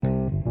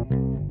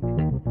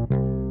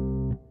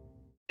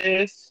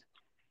this.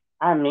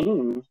 I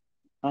mean,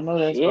 I know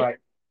that's shit. right.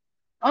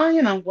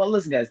 Oh, well,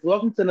 listen, guys.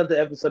 Welcome to another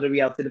episode of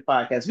Reality the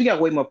Podcast. We got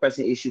way more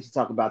pressing issues to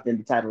talk about than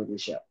the title of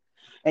this show,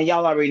 and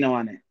y'all already know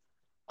on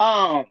that.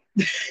 Um,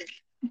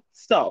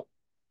 so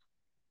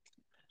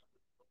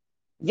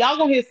y'all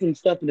gonna hear some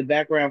stuff in the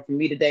background from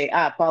me today.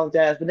 I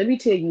apologize, but let me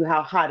tell you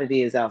how hot it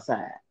is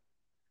outside.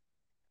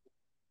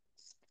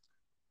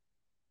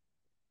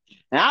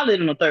 And I live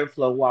on the third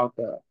floor. Walk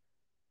up.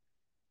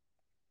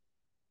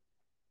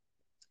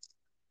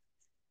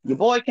 Your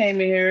boy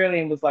came in here early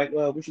and was like,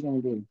 "Well, what you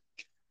gonna do?"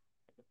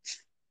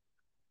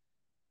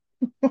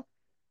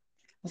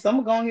 So I'm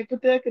gonna go ahead and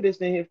put the air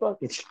conditioner in here. Fuck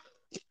it.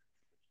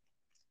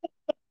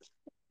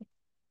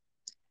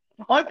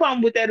 Only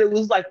problem with that, it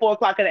was like 4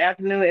 o'clock in the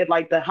afternoon at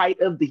like the height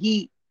of the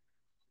heat.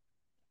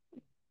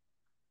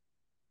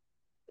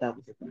 That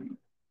was the thing.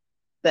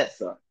 That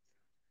sucked.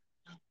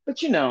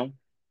 But you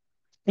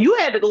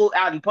had to go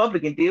out in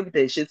public and deal with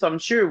that shit, so I'm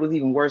sure it was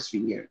even worse for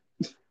you.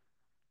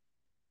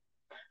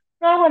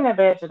 No, it wasn't that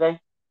bad today.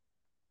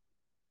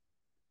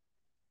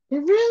 It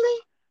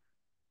really?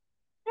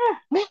 Yeah.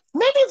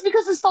 Maybe it's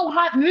because it's so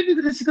hot. Maybe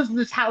it's because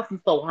this house is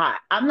so hot.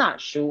 I'm not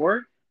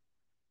sure.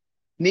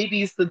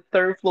 Maybe it's the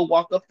third floor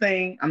walk up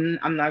thing.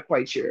 I'm not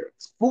quite sure.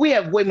 But we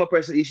have way more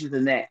pressing issues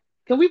than that.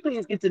 Can we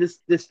please get to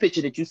this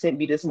picture that you sent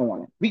me this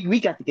morning?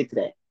 We got to get to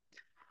that.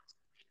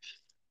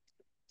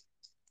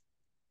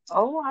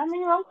 Oh, I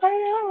mean,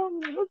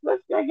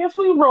 okay. I guess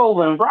we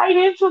rolling right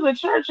into the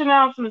church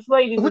announcements,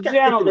 ladies We and got to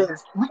get to gentlemen.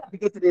 this. We got to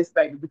get to this,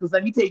 baby, because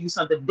let me tell you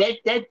something.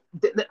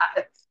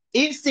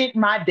 It sent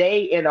my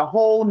day in a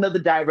whole nother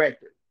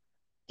direction.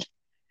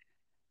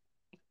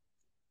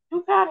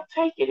 You gotta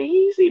take it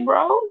easy,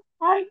 bro.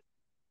 Like,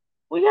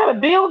 we gotta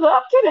build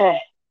up to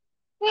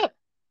that.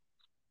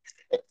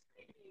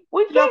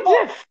 We The can't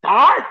whole just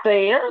start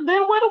there.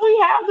 Then what do we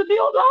have to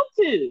build up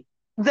to?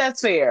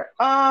 That's fair.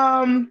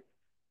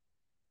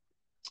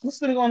 What's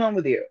been going on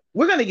with you?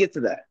 We're gonna get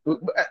to that.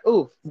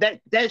 Ooh,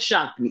 that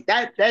shocked me.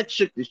 That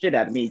shook the shit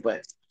out of me.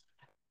 But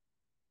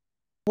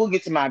we'll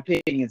get to my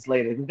opinions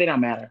later because they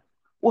don't matter.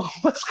 Well,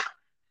 I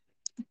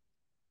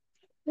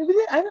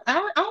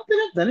don't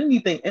think I've done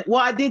anything.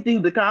 Well, I did do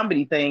the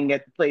comedy thing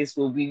at the place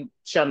where we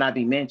shall not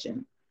be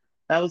mentioned.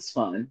 That was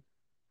fun.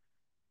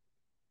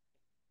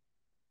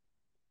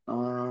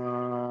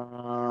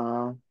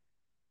 Uh,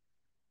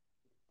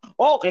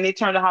 oh, and they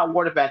turned the hot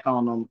water back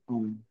on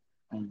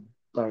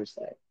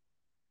Thursday.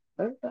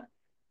 Thursday?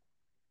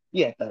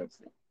 Yeah,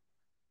 Thursday.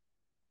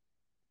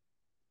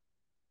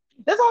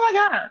 That's all I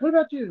got. What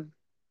about you?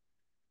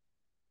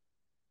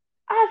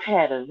 I've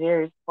had a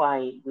very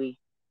quiet week,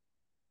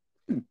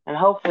 and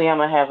hopefully, I'm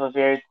gonna have a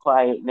very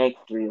quiet next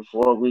 3 or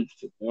 4 weeks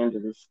at the end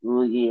of the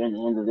school year and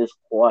the end of this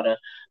quarter.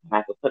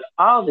 I could put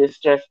all this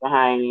stress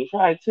behind me.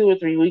 Probably 2 or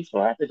 3 weeks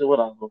before I have to do it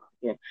all over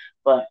again.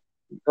 But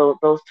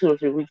those 2 or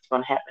 3 weeks are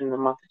gonna happen in the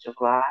month of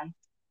July,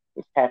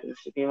 which happens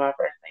to be my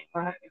birthday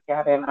month. If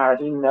y'all didn't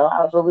already know,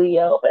 I was a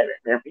Leo, but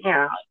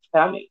yeah, it's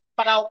coming.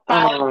 Pow,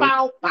 pow, Um,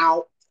 pow,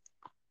 pow.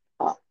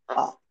 Uh,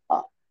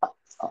 uh,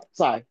 uh,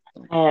 Sorry.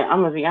 and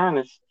I'm gonna be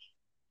honest.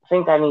 I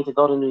think I need to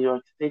go to New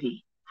York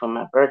City for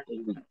my birthday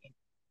weekend. So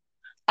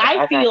I I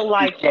got to feel see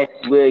like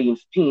Jesse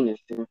Williams' penis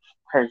in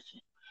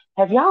person.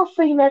 Have y'all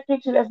seen that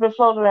picture that's been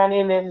floating around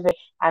in there today?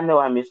 I know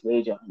I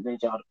misled y'all,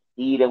 led y'all to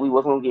believe that we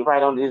was gonna get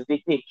right on this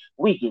dick pic.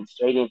 We getting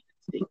straight into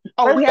this dick.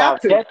 oh, we First have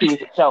off, to. Jesse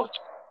is a show.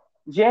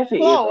 Jesse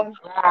is a Lord.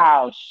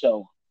 proud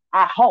show.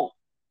 I hope,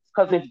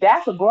 because if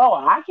that's a grower,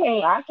 I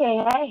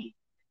can't hang.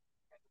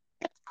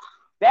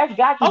 That's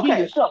got to be the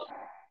Okay. show.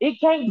 It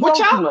can't What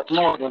grow too y'all much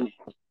more than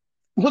that.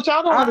 what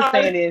y'all don't I,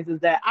 understand is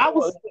that I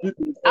was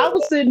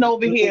sitting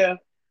over here.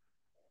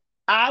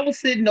 I was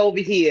sitting over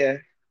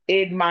here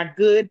in my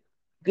good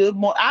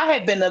morning. I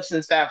had been up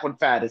since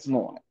 5:45 this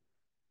morning.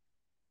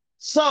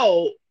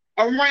 So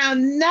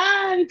around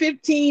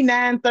 9:15,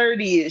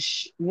 9:30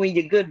 ish, when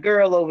your good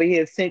girl over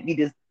here sent me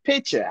this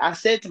picture, I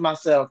said to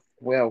myself,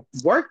 well,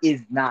 work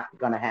is not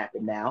gonna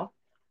happen now.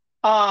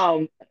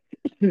 Um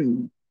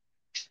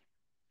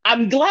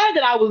I'm glad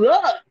that I was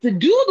up to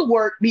do the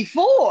work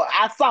before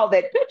I saw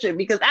that picture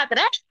because after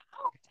that,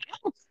 I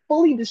was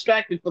fully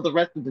distracted for the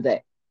rest of the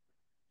day.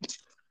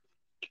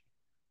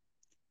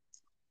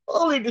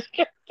 Fully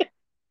distracted.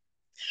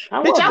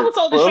 I Bitch, I wasn't was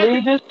so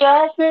fully distracted.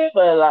 distracted,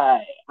 but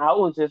like I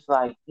was just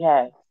like,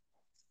 yes,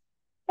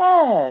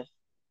 yes,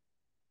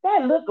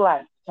 that looked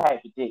like the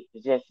type of dick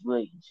that Jesse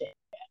Williams had.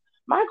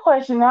 My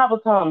question now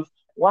becomes,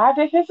 why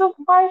did his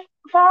wife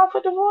file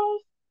for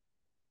divorce?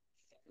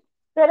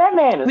 That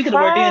man is We could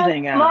have worked fine,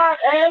 anything out. smart,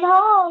 and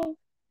hung.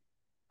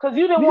 Cause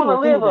We could have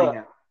worked anything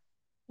out.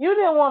 you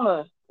didn't want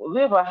to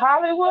live a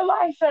Hollywood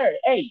life, sir.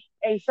 Hey,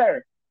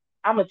 sir,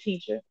 I'm a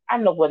teacher. I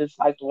know what it's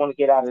like to want to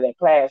get out of that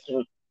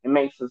classroom and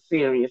make some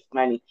serious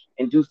money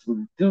and do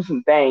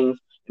some things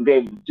and be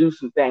able to do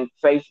some things,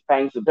 say some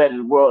things to better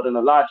the world on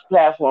a larger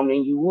platform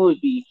than you would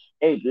be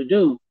able to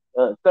do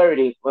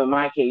 30, or in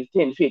my case,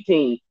 10,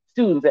 15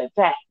 students at a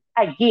time.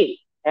 I get it.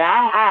 And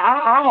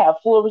I have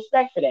full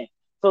respect for that.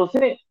 So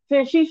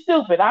since she's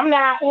stupid, I'm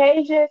not,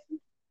 hey, Jesse,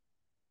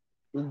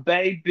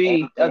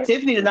 Baby,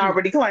 Tiffany has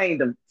already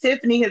claimed him.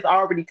 Tiffany has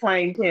already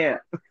claimed him.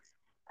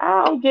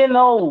 I don't get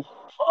no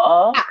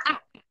fuck.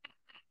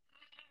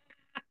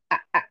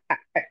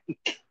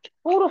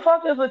 Who the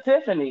fuck is a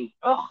Tiffany?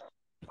 Ugh,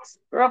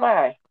 girl,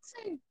 bye.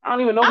 I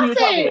don't even know who I you're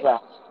talking said,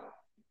 about.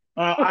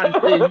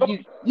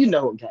 you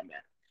know what I'm talking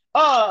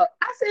about.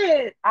 I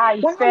said I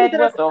when I look said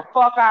at us, what the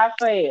fuck I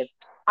said.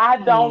 I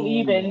don't oh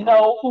even Lord,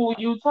 know who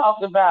you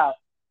talking about.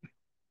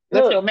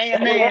 that's Look, your man.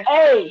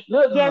 hey,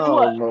 look, guess Oh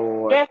what?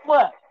 Lord, Guess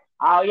what?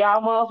 All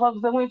y'all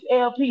motherfuckers that went to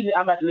LP,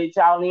 I'm about to let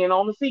y'all in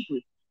on the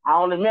secret. I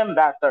only remember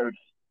about 30.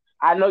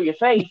 I know your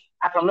face.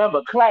 I can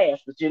remember class,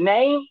 but your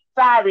name,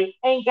 sorry,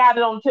 ain't got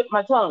it on the tip of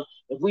my tongue.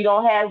 If we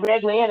don't have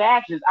regular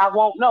interactions, I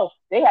won't know.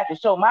 They have to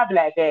show my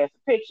black ass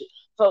a picture.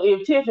 So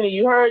if Tiffany,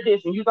 you heard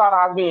this and you thought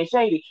I was being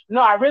shady,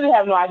 no, I really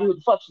have no idea what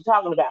the fuck she's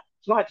talking about.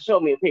 She's gonna have to show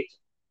me a picture.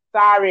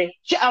 Sorry,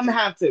 I'm gonna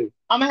have to.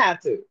 I'm gonna have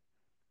to.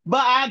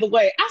 But either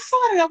way, I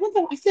saw it. I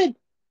went.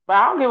 but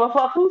I don't give a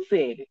fuck who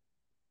said it.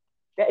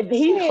 I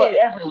He's for said,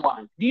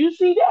 everyone. Do you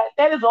see that?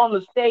 That is on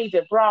the stage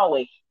at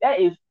Broadway. That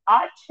is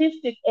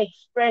artistic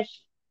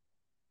expression.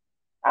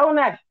 I will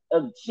not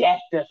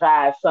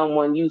objectify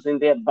someone using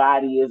their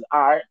body as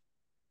art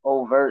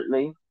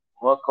overtly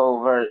or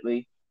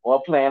covertly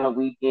or plan a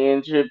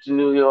weekend trip to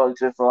New York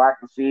just so I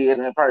can see it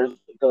in person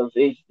because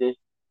it's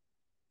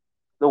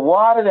the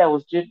water that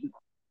was just.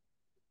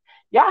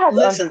 Y'all have to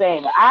listen.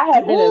 understand, I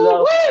have been in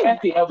love with Woo-wee.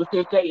 Jesse ever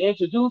since they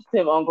introduced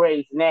him on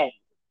Grey's Anatomy.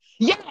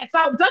 Yes,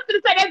 I was just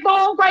gonna say that's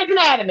going Grey's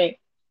Anatomy.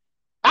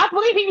 I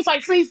believe he was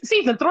like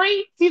season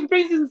three,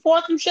 season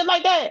four, some shit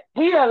like that.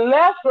 He done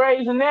left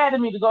Grey's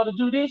Anatomy to go to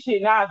do this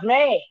shit. Now it's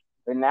mad.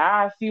 But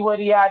now I see what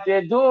he out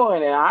there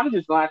doing, and I'm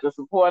just going to have to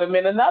support him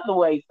in another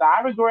way.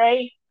 Sorry,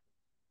 Grey.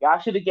 Y'all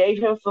should have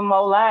gave him some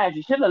more lines.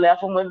 You should have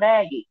left him with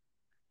Maggie.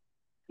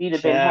 He'd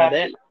have been Child,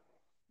 happy.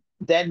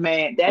 that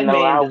No,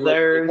 man I wouldn't.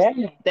 deserves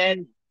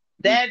that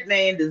that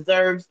man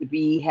deserves to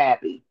be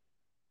happy.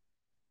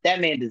 That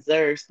man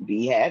deserves to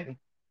be happy.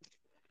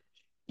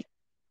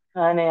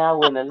 Honey, I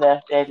wouldn't have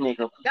left that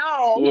nigga for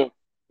No, shit.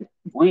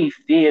 We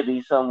still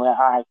be somewhere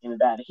arguing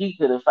about it. He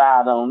could have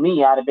filed on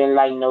me. I'd have been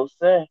like, no,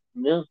 sir.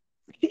 No.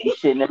 You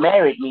shouldn't have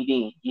married me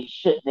then. You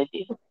shouldn't have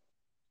did.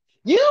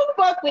 you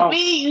fuck with Oh,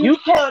 me, you you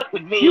can't fuck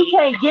with you me.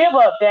 can't give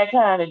up that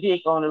kind of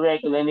dick on the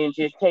regular and then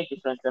just take it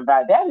from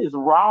somebody. That is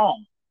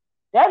wrong.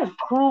 That is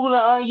cruel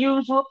and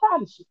unusual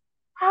punishment.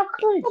 How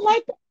could I you?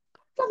 like that.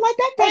 I like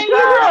that Hey thing. You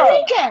girl,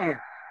 really can.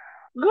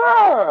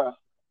 girl,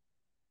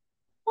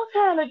 what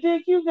kind of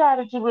dick you got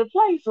it to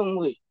replace him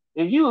with?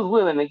 If you was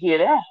willing to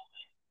get out.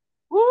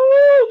 Woo,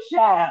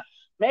 child.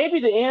 Maybe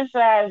the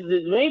insides,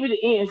 maybe the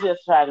ends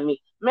justify to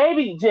me.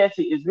 Maybe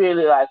Jesse is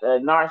really like a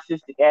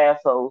narcissistic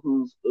asshole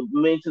who's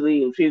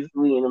mentally and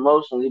physically and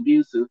emotionally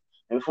abusive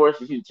and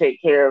forces you to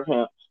take care of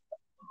him.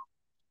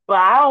 But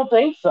I don't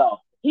think so.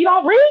 He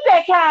don't read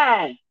that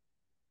kind.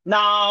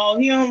 No,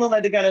 he don't look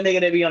like the kind of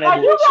nigga that be on that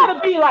Like you bullshit. gotta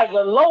be like a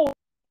low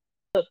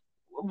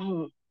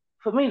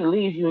for me to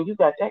leave you and you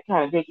got that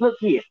kind of dick. Look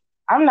here.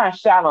 I'm not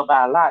shallow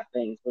about a lot of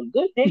things, but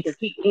good dick will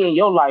keep me in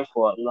your life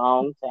for a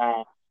long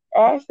time.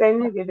 Ask that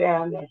nigga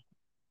down there.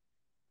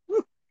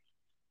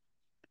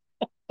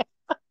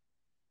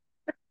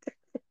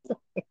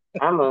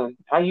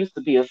 I used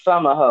to be a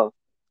summer hoe.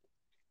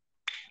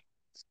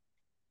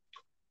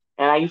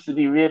 And I used to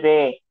be real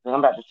bad. And I'm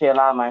about to tell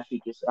all my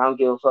secrets. I don't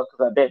give a fuck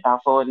because I bet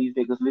about four of these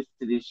niggas listen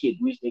to this shit.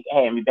 Wish they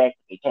could have me back,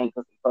 but they can't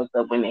because they fucked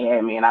up when they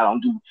had me, and I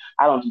don't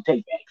do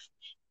take backs.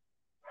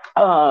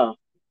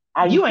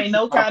 I You used to ain't keep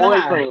no my kind of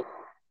high. boyfriend.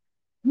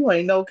 You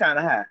ain't no kind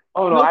of high.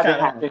 Oh no, No I've been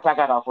kind of hot high. since I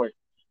got off work.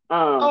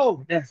 Um,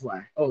 Oh, that's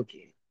why.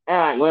 Okay. and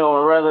I went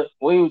on my brother.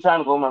 We were trying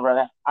to go with my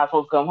brother. I was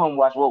supposed to come home and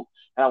watch Woke,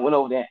 and I went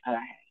over there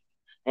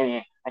and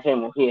then I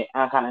came up here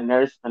and I kind of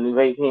nursed a new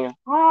vape pen.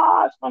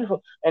 Oh, it's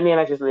wonderful. And then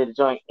I just lit a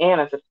joint and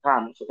I took the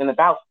comments. So in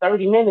about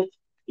 30 minutes,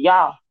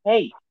 y'all,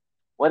 hey,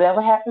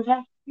 whatever happens,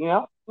 happens. You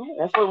know,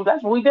 yeah,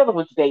 that's what we dealing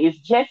with today. It's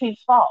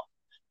Jesse's fault.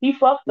 He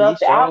fucked He up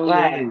the sure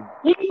outline.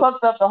 is. He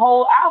fucked up the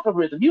whole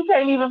algorithm. You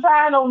can't even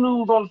find no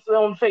news on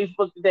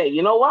Facebook today.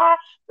 You know why?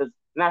 Because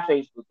not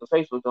Facebook. Because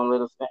Facebook don't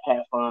let us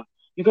have fun.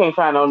 You can't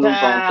find no news on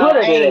Child,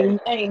 Twitter today.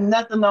 ain't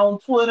nothing on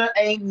Twitter,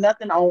 ain't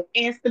nothing on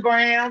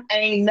Instagram,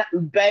 ain't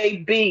nothing,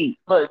 baby.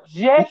 But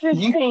Jesse's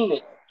You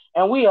penis,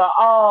 and we are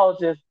all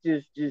just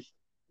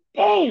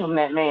damn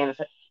that man is.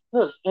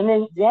 Look, and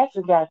then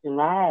Jackson got the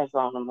knives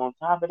on him. On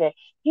top of that,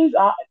 and he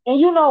y'all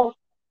do know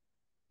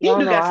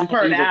got I some ain't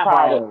pretty even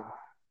part of. eyeballs.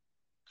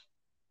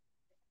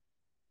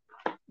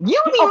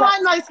 You don't even Okay,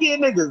 like light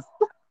skinned niggas.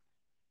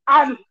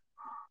 I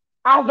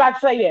I was about to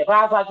say that, but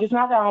I was like, it's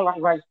not that I don't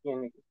like light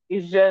skinned niggas.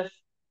 It's just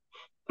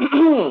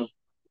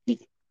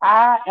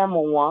I am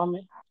a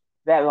woman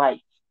that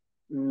likes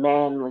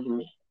manly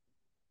men,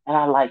 and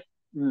I like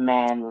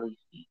manly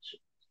features.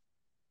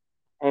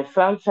 And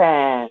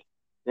sometimes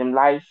them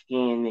light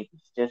skinned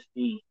niggas just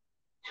be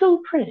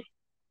too pretty,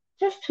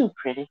 just too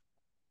pretty.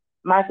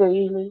 Michael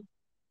Ealy,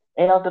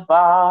 El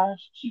DeBarge,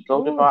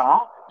 Chico Ooh.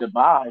 DeBarge,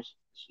 DeBarge,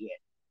 shit.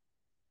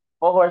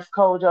 Forrest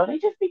Kojo, they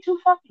just be too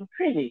fucking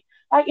pretty.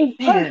 Like it's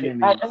perfect.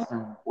 Like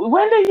Listen.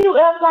 when do you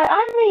ever like?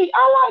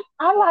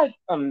 I like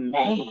a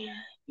man.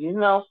 You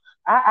know,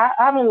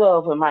 I'm in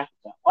love with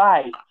Michael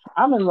White.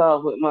 I'm in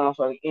love with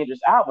motherfucking Idris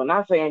Elba.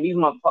 Not saying these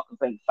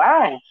motherfuckers ain't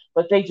fine,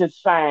 but they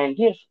just fine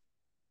different.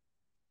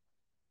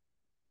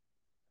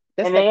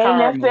 That's And they that ain't car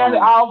necessarily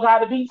money. all got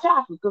to be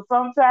chocolate. Because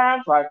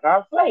sometimes, like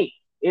I say,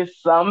 it's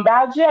something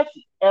about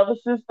Jesse. Ever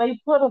since they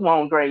put him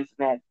on Grey's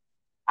Anatomy,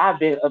 I've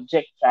been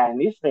objectifying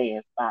this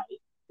man's body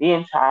the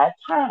entire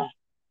time.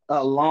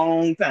 A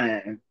long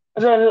time.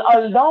 The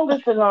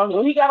longest and longest.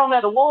 When he got on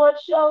that award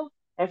show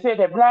and said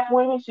that black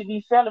women should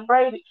be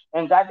celebrated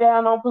and got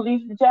down on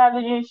police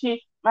brutality and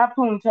shit, my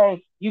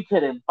poontang, you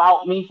could have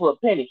bought me for a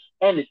penny.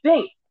 And to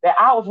think that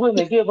I was willing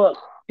to give up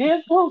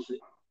this pussy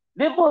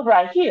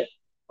right here,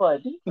 for a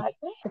dick like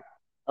that.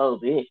 Oh,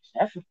 bitch,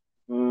 that's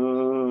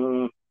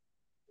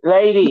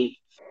lady.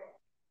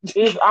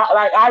 Is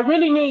like I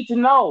really need to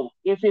know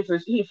if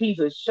he's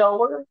a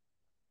shower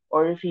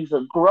or if he's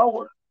a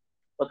grower.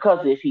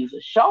 Because if he's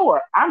a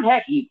shower, I'm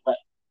happy,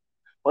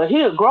 but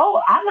he's a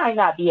grower. I might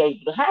not be able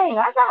to hang.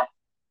 I got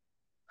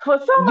for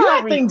some You odd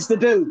got reason. things to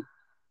do.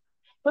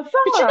 For some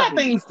But you odd got reason,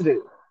 things to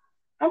do.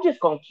 I'm just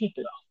gonna keep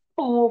it a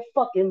full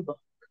fucking book.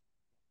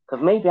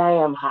 Because maybe I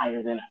am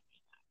higher than I.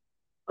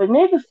 But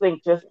niggas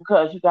think just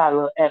because you got a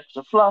little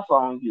extra fluff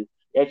on you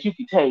that you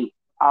can take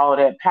all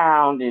that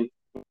pound and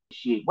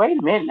shit. Wait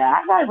a minute now.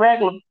 I got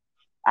regular.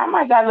 I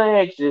might got a little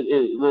extra,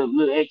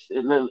 little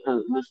extra, little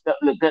stuff,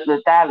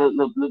 little thigh,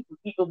 little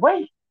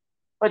weight.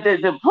 But the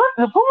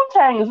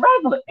poontang is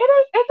regular.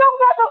 It don't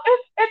got no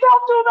it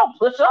don't do no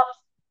push ups.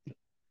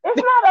 It's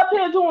not up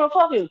here doing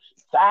fucking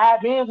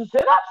side bends and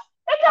sit ups.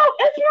 It don't.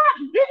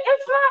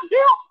 It's not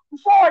built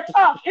for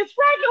tough. It's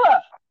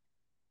regular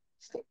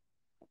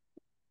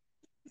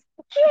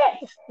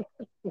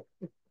shit.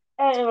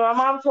 And my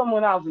mom told me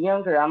when I was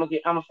younger, I'm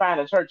gonna find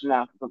a church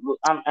now.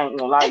 I ain't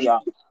gonna lie to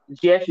y'all.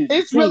 Jesse's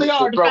It's really previously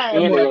hard to broke the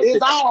find one. internet.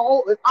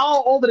 It's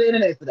all over the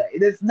internet today.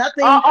 There's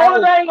nothing Only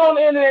else. thing on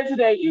the internet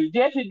today is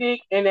Jesse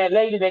Dick and that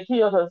lady that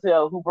killed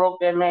herself who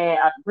broke that man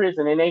out of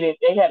prison, and they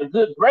had a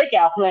good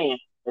breakout plan,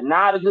 but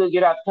not a good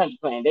get out the country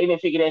plan. They didn't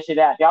figure that shit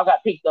out. Y'all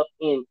got picked up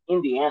in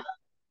Indiana.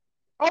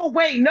 Oh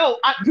wait, no,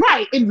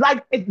 right.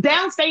 It's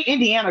downstate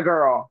Indiana,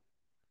 girl.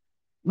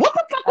 What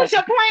the fuck was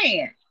Like, your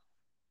plan?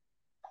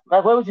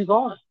 like where was you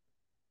going?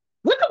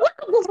 What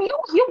was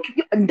you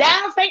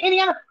downstate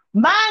Indiana?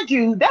 Mind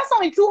you, that's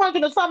only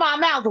 200 or some odd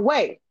miles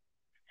away.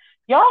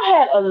 Y'all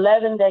had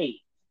 11 days.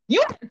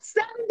 You had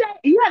 7 days.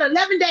 You had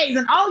 11 days,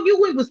 and all you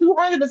went was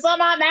 200 or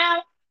some odd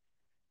miles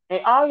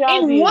And all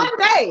y'all in did was one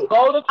day.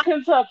 go to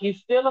Kentucky,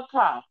 steal a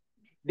car,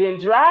 then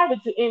drive it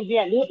to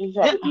Indiana. This is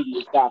how the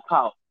idiots got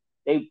caught.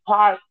 They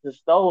parked the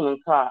stolen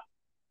car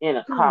in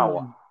a car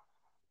wash,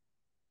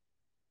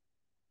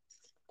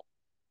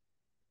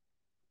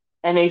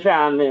 and they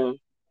found them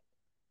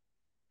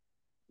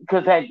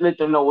because they let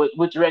them know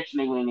which direction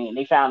they went in.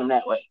 They found them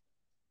that way.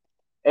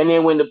 And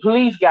then when the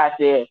police got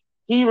there,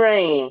 he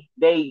ran.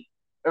 They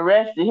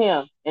arrested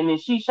him, and then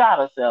she shot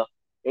herself.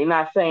 They're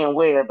not saying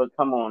where, but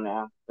come on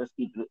now, let's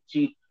keep it.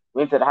 She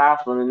went to the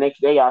hospital. And the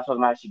next day, y'all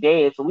talking about she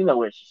dead, so we know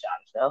where she shot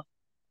herself.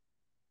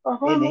 Oh,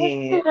 In mama, the let's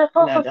head. get that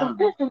Now fucking done.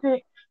 picture.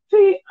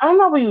 See, I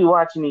know we be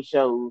watching these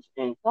shows,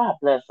 and God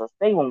bless us,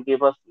 they won't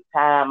give us the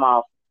time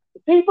off. The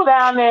people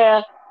down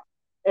there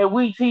at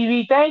We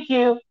TV, thank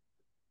you.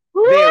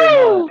 Very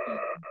much. Woo!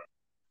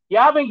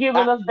 Y'all been I,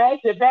 giving us back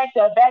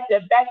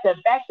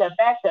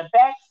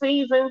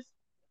seasons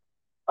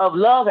of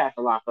love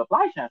after lockup,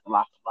 life after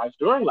lockup, life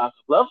during lockup,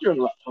 love during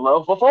lockup,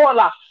 love before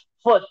lockup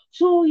for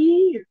 2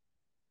 years.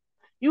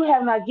 You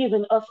have not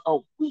given us a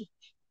week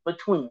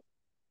between.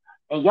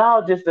 And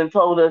y'all just done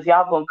told us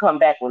y'all gonna come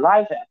back with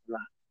life after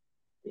lockup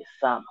this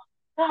summer.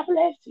 God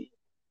bless you.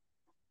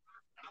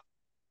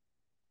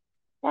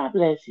 God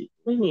bless you.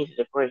 We needed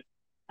a break.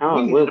 I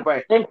we don't know. needed a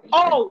break.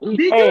 Oh, We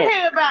did you paying.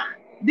 hear about?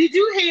 Did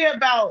you hear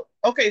about?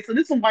 Okay, so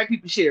this is some white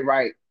people shit,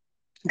 right?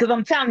 Because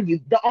I'm telling you,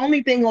 the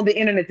only thing on the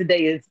internet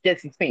today is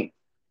Jesse's penis.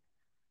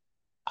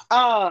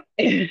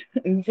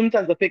 And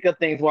sometimes I pick up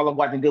things while I'm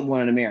watching Good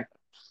Morning America.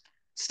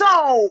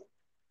 So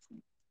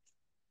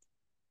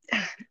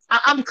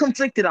I'm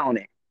conflicted on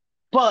it,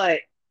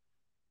 but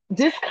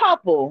this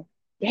couple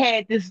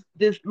had this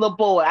little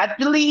boy. I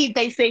believe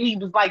they say he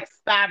was like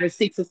 5 or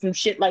 6 or some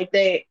shit like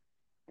that.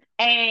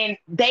 And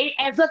they,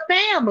 as a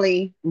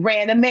family,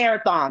 ran a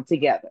marathon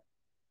together.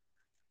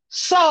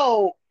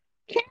 So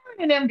Karen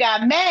and them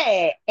got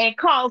mad and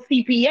called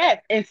CPS,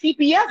 and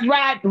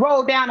CPS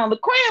rolled down on the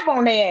crib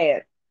on their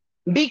ass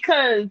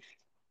because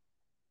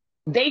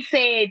they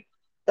said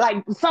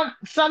like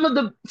some of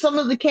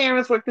the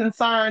Karens were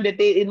concerned that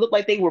it looked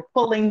like they were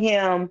pulling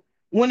him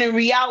when in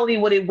reality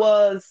what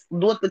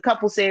the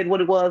couple said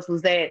what it was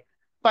that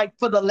like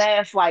for the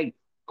last like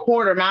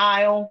quarter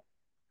mile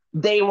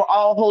they were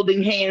all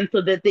holding hands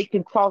so that they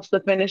could cross the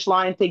finish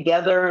line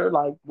together.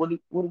 Like, what are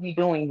we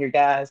doing here,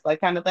 guys? Like,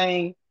 kind of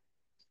thing.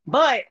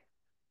 But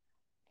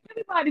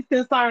everybody's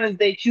concern is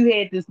that you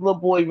had this little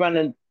boy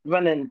running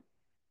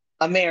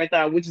a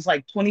marathon, which is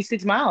like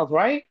 26 miles,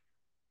 right?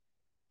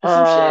 Or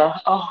some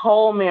shit. A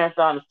whole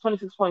marathon is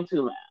 26.2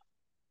 miles.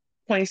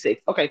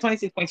 26. Okay,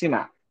 26.2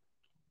 miles.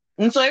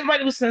 And so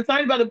everybody was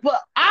concerned about it. But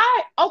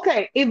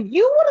okay, if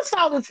you would have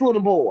saw this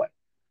little boy,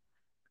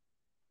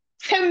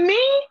 to me,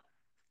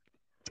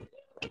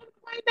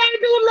 like they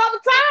do another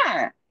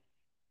time.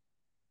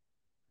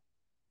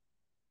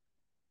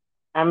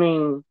 I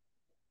mean,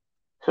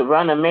 to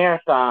run a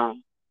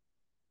marathon,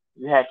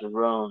 you have to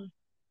run.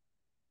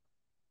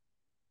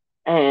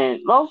 And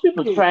most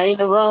people train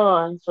to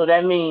run, so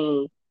that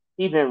means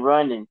he been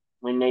running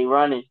when they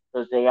running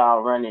because they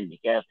all running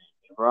together.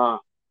 They run.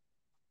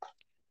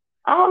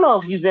 I don't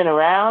know if you've been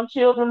around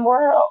Children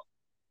World,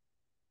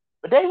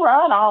 but they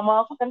run all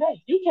motherfucking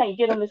day. You can't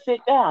get them to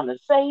sit down to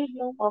save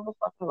your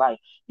motherfucking life.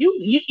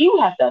 You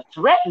have to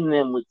threaten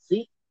them with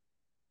seat.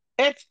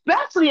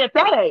 Especially at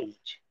that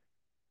age.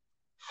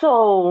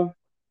 So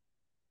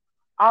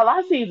all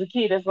I see is a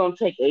kid that's gonna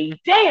take a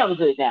damn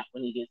good nap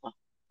when he gets home.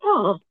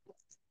 Oh,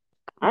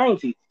 I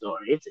ain't see the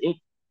story.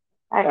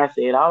 Like I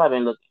said, all I've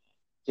been looking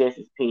at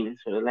Jesse's penis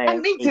for the And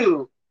last me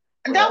too.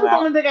 And that 12 was the hours.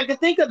 only thing I could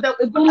think of. That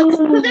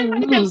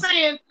because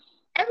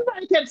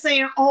everybody kept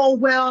saying, "Oh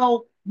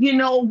well,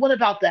 what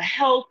about the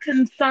health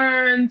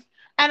concerns?"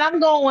 And I'm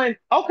going,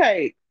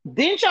 okay,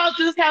 didn't y'all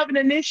just have an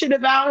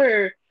initiative out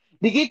here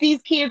to get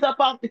these kids up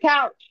off the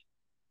couch?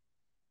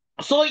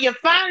 So you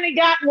finally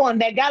got one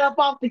that got up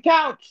off the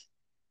couch,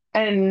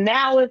 and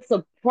now it's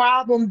a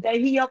problem that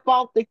he up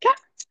off the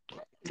couch.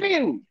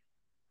 Dude.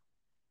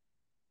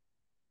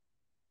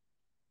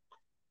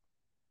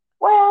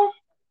 Well,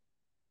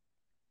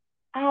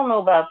 I don't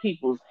know about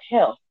people's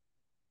health,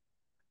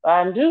 but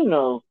I do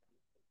know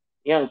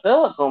Young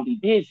Thug gonna be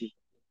busy.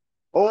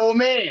 Oh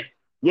man,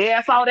 yeah,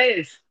 I saw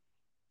this.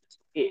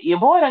 Your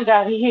boy done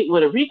got hit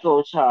with a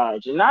RICO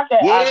charge, and not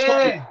that I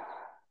told Yeah.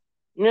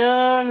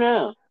 no,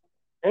 no.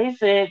 They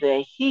said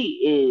that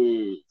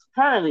he is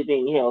currently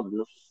being held in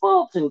the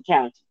Fulton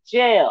County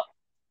Jail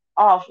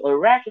off a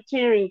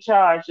racketeering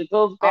charge that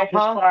goes Uh back as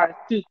huh. far as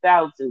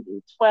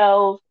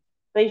 2012.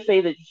 They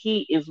say that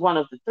he is one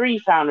of the three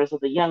founders of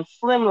the Young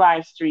Slim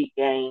Life Street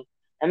gang,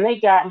 and they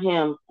got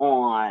him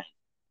on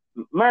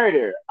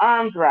murder,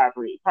 armed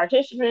robbery,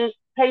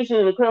 participation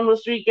in the criminal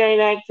street gang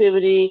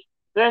activity,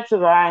 threats of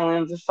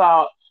violence,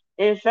 assault.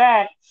 In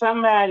fact,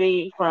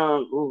 somebody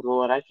from, oh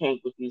Lord, I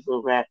can't put these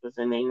little rappers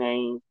in their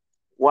names.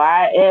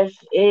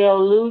 YSL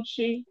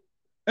Lucci,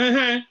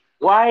 Mm-hmm.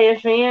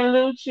 YFN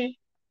Lucci.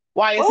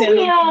 Why is What in he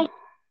Lucci? on?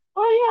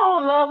 What he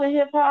on Love and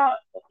Hip Hop?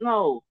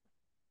 No,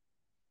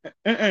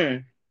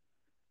 Mm-mm.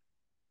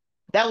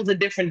 That was a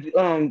different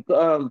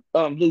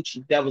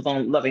Lucci that was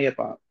on Love and Hip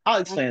Hop.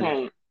 I'll I explain that.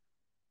 can't.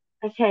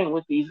 I can't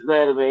with these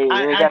letter babies.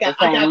 I, They I got the got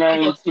I same got I name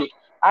got too.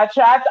 I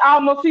tried. I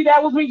almost see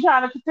that was me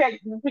trying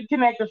to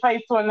connect the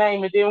face to a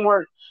name. It didn't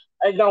work.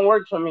 It don't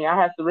work for me. I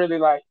have to really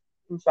like.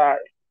 I'm sorry.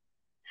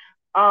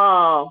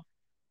 Um,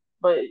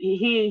 but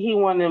he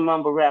one of them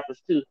mumble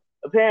rappers too.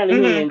 Apparently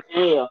he mm-hmm. in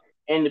jail,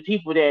 and the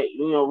people that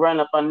run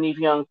up underneath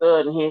Young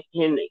Thug and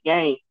him the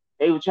gang,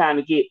 they were trying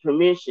to get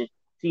permission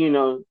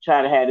to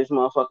try to have this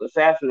motherfucker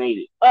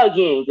assassinated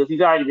again because he's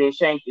already been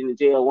shanked in the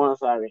jail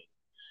once already,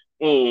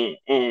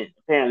 and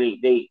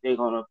apparently they're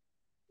gonna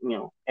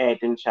add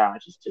them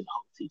charges to the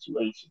whole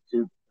situation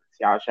too.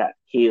 Y'all tried to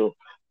kill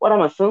what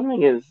I'm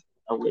assuming is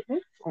a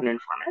witness or an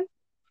informant.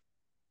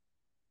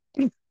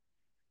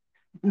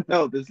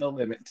 No, there's no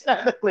limit.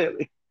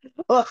 Clearly.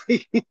 But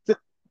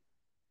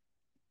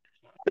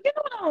you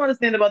know what I don't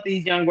understand about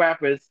these young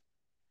rappers,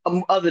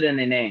 other than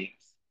their names,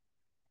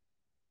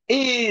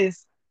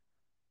 is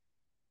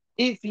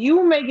if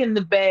you making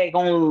the bag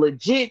on a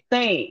legit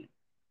thing,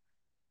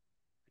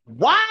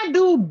 why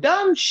do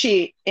dumb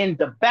shit in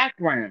the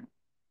background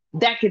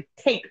that could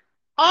take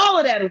all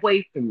of that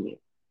away from you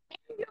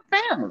and your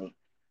family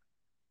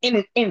in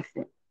an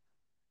instant?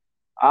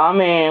 Oh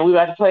man, we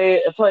about to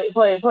play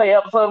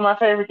episode of my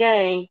favorite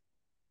game.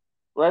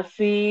 Let's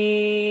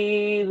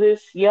see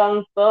this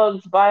young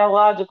thug's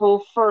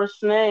biological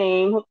first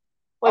name.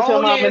 What's your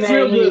Oh yeah, mama it's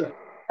real name? You good.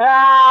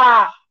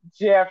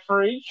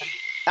 Jeffrey.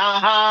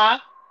 Uh-huh.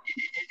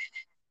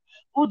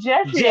 Oh,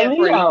 Jeffrey and Jeffrey.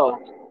 Leo.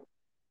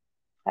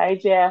 Hey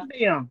Jeff.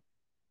 Damn.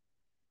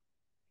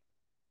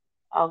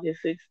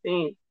 August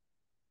 16th.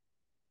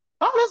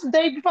 Oh, that's the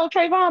day before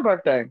Trayvon's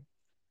birthday.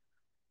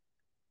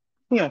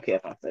 He don't care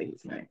if I say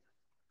his name.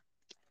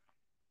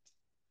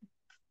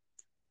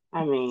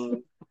 I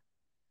mean,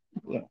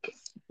 He don't care.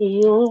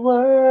 your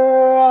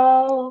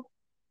world,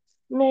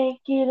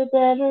 make it a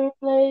better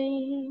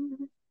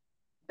place.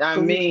 I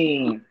For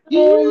mean, you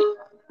you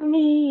and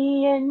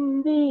me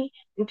and the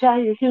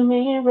entire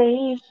human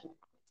race.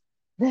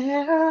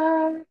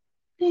 there.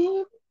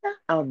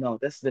 Oh no,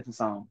 that's a different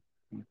song.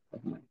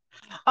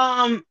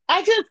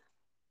 I just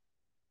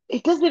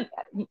it doesn't.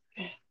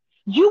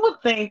 You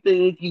would think that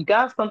if you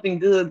got something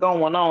good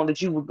going on,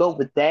 that you would go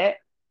with that.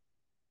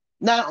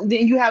 Now,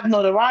 then you have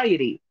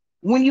notoriety.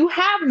 When you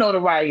have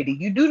notoriety,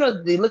 you do know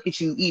that they look at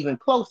you even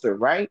closer,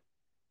 right?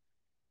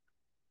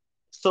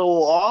 So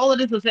all of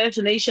this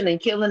assassination and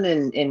killing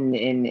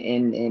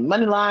and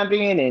money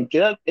laundering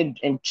and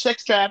and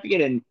sex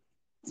trafficking and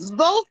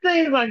those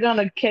things are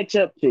gonna catch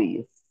up to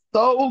you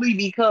solely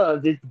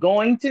because it's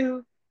going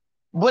to,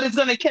 but it's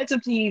gonna catch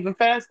up to you even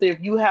faster if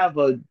you have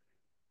a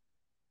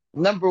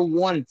number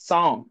one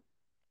song,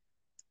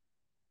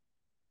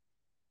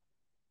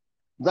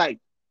 like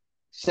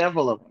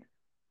several of them.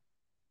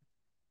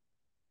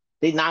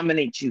 They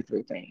nominate you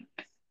for things.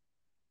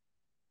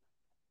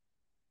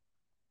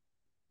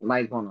 You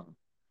might wanna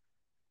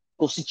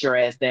go sit your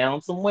ass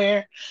down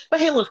somewhere. But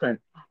hey, listen,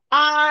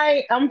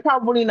 I am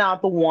probably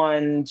not the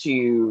one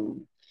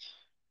to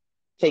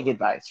take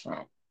advice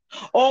from.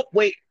 Oh,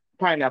 wait,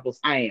 pineapples.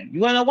 I am.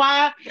 You wanna know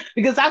why?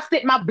 Because I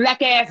sit my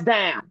black ass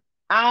down.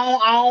 I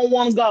don't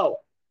wanna go.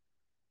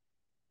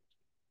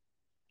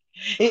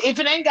 If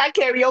it ain't got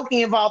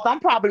karaoke involved, I'm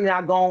probably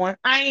not going.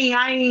 I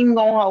ain't even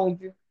gonna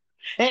hold you.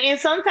 And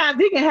sometimes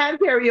you can have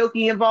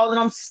karaoke involved and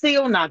I'm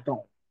still not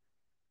going.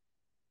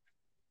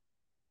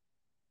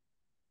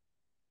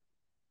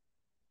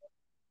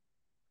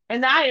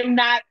 And I am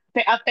not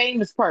a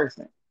famous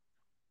person.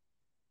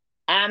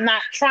 I'm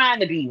not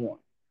trying to be one.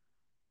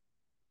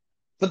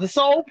 For the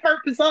sole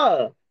purpose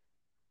of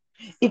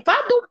if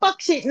I do fuck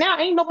shit now,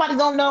 ain't nobody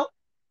gonna know.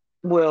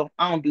 Well,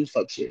 I don't do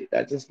fuck shit.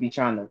 I just be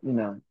trying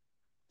to,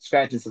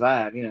 scratch and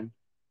survive. Which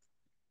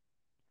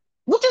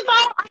is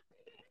all I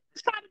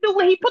was trying to do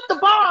when he put the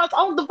bars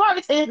on the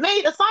verse and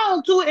made a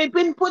song to it and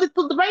then put it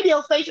to the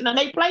radio station and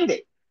they played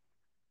it.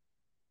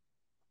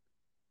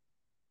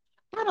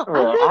 I don't I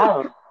Well,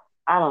 really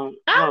I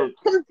I'm don't.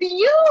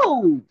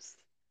 confused.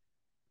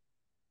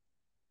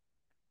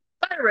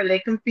 Thoroughly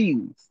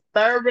confused.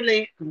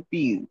 Thoroughly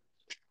confused.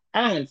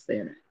 I don't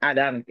understand it. I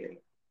don't get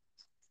it.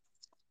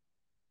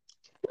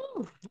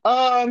 Whew.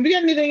 You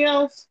got anything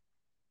else?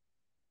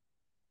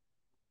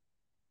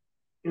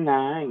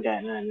 Nah, I ain't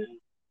got nothing.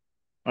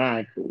 All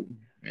right, cool.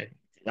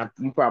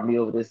 You probably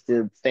over there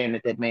still staring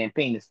at that man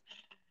penis.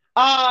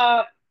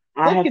 Uh,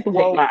 I let's have get to to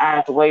take woke. my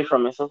eyes away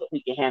from it so that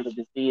we can handle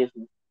this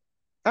business.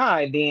 All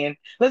right, then.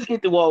 Let's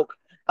get to woke.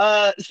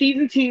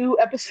 Season two,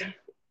 episode.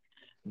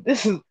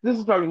 This is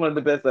probably one of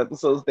the best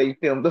episodes they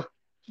filmed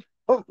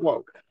of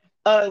woke.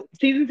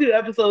 Season two,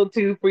 episode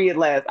two, free at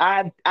last.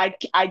 I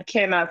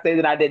cannot say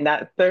that I did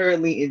not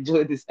thoroughly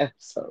enjoy this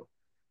episode.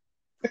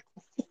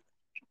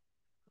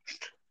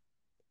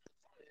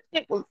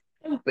 It was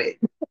stupid,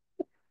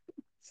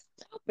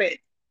 stupid.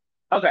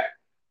 Okay,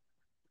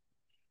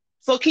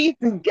 so Keith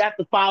got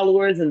the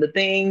followers and the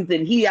things,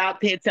 and he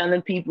out there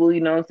telling people,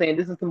 what I'm saying,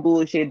 this is some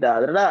bullshit,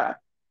 da da da.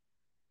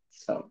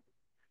 So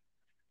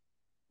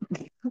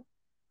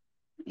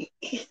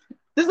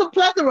there's a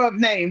plethora of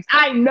names.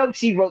 I know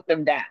she wrote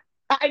them down.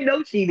 I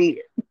know she did.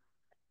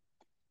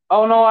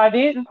 Oh no, I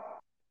didn't.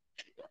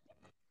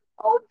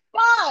 Oh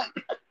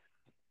fuck!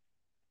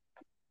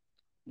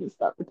 Just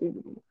stop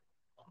pretending.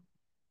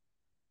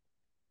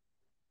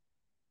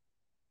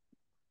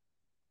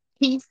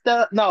 Keith,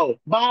 no,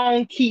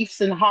 Bone,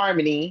 Keith's and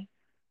Harmony,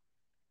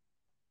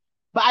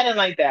 but I didn't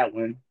like that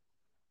one.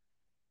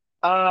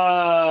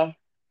 Uh,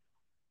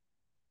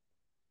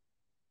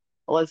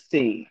 let's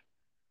see.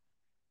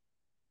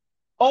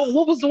 Oh,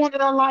 what was the one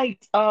that I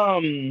liked?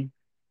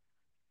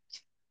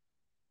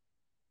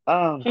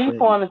 Oh Keith goodness.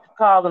 wanted to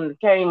call them the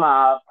K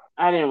Mob.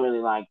 I didn't really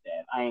like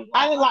that. I ain't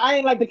gonna lie. I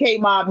didn't like the K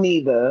Mob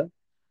neither.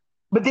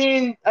 But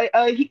then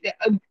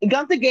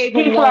Gunther gave him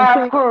Keith one Live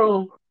crew.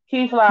 Crew.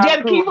 Keith Live Yeah,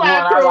 the Crew Key was the Live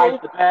one I crew.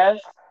 liked the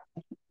best.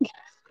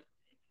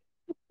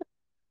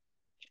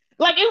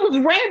 Like it was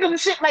random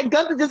shit. Like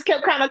Gunther just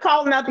kept kind of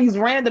calling out these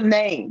random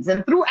names,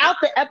 and throughout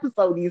the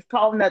episode, he's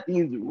calling out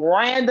these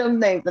random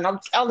names. And I'm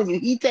telling you,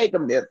 he take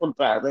them there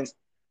sometimes. And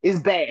it's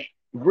bad,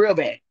 real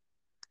bad.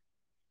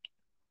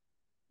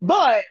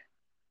 But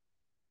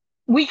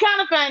we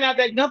kind of find out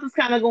that Gunther's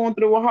kind of going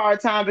through a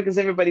hard time because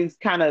everybody's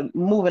kind of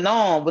moving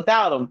on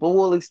without him. But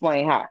we'll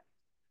explain how.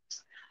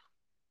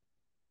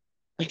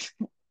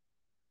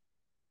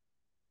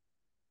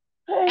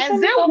 Is As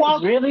they're anybody walking,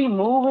 really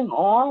moving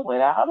on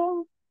without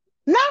him?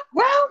 no,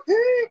 well,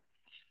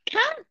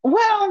 kind of,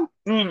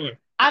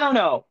 I don't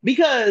know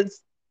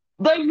because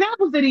the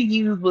examples that he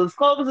used was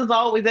Clovis is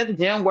always at the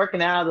gym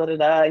working out, da da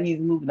da. He's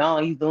moving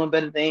on, he's doing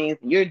better things.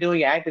 You're doing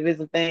your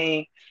activism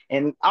thing,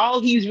 and all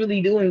he's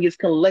really doing is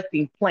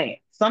collecting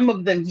plants. Some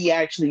of them he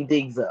actually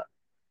digs up.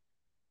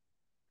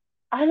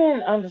 I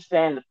didn't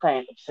understand the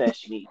plant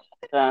obsession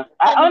either.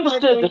 I And the plant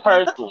understood the thing either.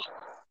 first one.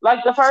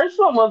 Like the first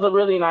one was a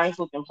really nice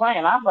looking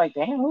plant. I was like,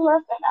 damn, who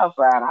left that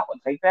outside? I would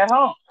take that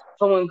home.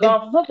 So when And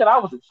Gunther took it, I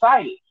was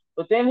excited.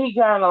 But then he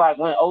kind of like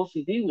went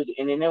OCD with it,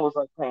 and then there was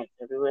like plants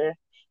everywhere,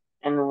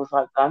 and it was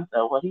like,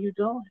 Gunther, what are you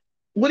doing?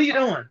 what are you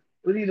doing?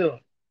 What are you doing?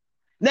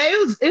 Now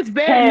it's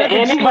bad Can enough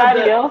that you want anybody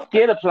to. else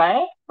get a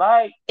plant?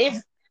 Like,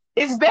 It's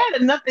it's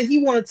bad enough that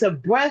he wanted to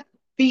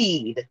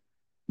breastfeed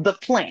the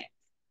plant.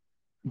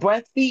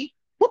 Breastfeed.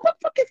 What the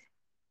fuck is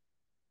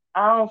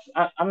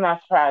I'm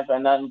not surprised by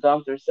nothing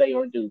Gunther say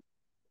or do.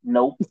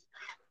 Nope.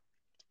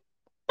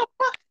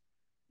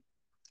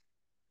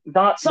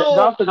 So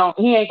Duncan don't.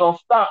 He ain't gonna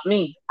stump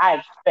me.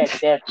 I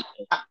expect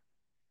everything.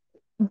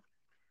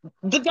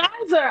 the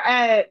guys are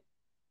at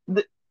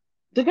the,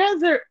 the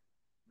guys are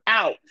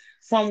out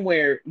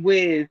somewhere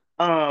with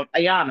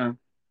Ayana,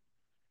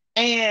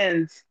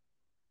 and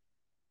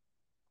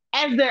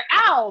as they're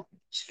out,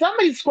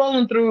 somebody's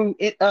scrolling through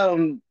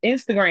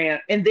Instagram,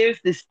 and there's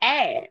this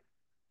ad,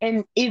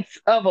 and it's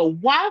of a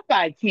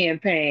Wi-Fi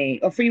campaign,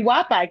 a free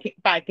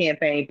Wi-Fi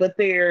campaign, but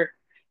they're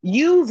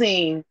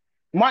using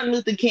Martin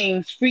Luther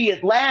King's "Free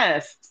at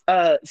Last"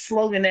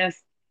 slogan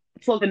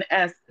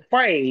as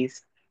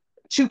phrase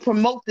to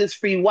promote this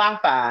free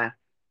Wi-Fi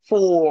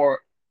for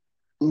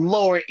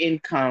lower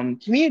income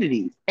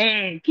communities.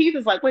 And Keith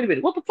is like, wait a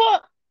minute, what the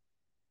fuck?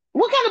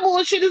 What kind of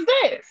bullshit is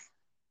this?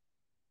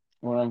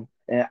 Well,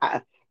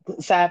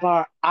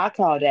 sidebar, I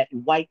call that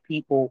white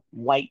people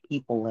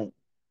in.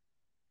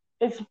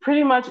 It's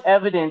pretty much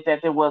evident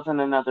that there wasn't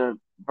another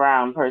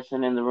brown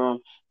person in the room,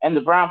 and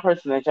the brown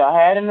person that y'all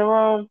had in the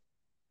room,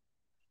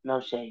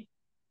 no shade.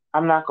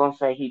 I'm not gonna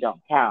say he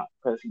don't count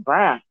because he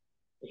brown.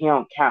 He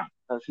don't count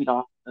because he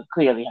don't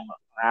clearly have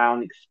a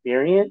brown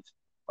experience,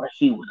 or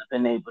he would have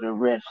been able to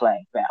red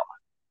flag that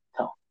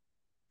one. So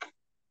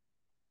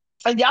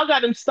And y'all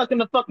got him stuck in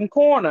the fucking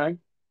corner.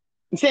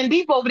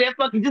 Sandeep over there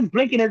fucking just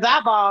blinking his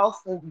eyeballs,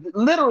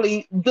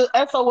 literally the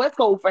SOS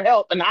code for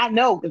help. And I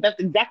know because that's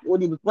exactly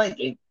what he was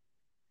blinking.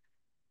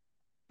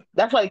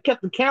 That's why he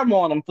kept the camera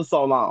on him for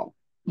so long.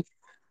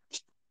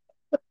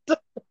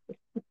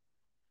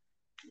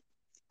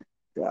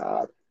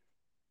 God.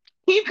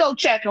 He'd go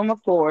check him,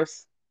 of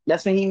course.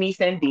 That's when he meets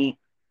Sandeep.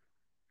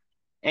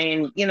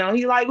 And,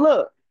 he's like,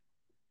 look,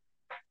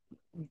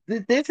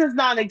 this is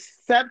not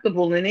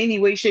acceptable in any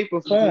way, shape,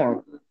 or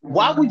form.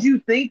 Why would you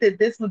think that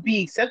this would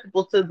be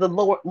acceptable to the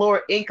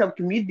lower income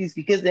communities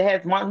because it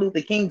has Martin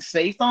Luther King's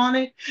face on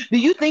it? Do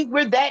you think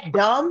we're that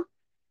dumb?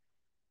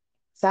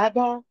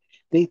 Sidebar,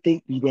 they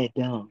think we that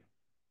dumb.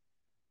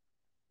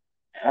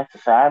 that's a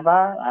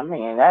sidebar. I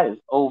mean, that is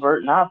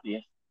overt and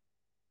obvious.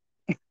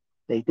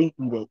 They think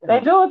we that They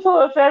dumb. do it to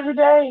us every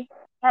day.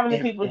 How many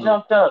Every people day.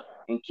 jumped up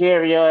and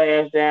carry your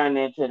ass down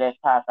into that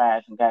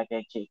Popeyes and got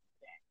that chicken?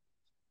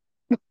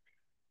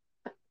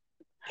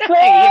 Slay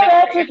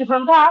that chicken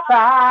from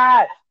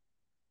Popeyes.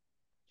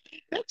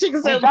 That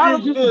chicken sandwich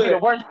McDonald's is used to be the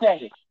good. worst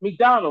at it.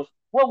 McDonald's,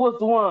 what was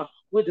the one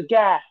with the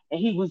guy and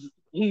he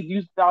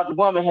used thought the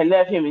woman had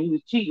left him and he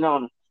was cheating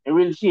on her and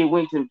really she had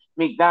went to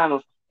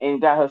McDonald's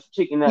and got her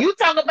chicken nuggets. You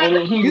talk about And the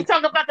then he you was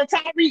talk about the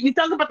Tyrese. You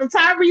talk about the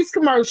Tyrese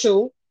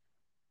commercial.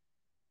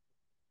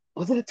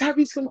 Was it a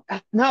Tyrese commercial?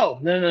 No.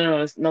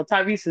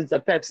 Tyrese is a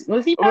Pepsi.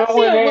 Was he remember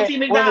Pepsi or was he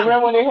McDonald's?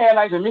 remember when they had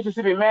like the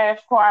Mississippi Mass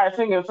Choir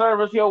singing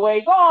service your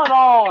way going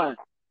on.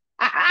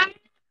 I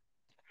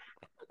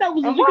that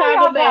was the And why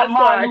Chicago y'all got Mass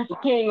Martin Choir. Luther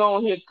King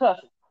on here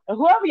cussing? And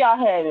whoever y'all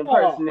had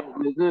Oh, impersonating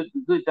the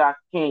good Dr.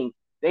 King,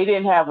 they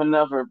didn't have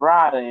enough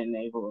vibrato in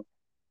their voice.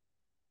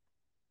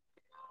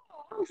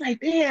 I was like,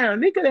 damn,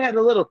 they could have had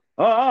a little,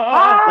 like,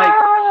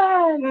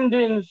 I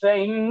didn't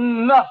say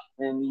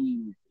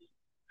nothing.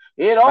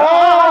 It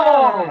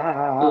all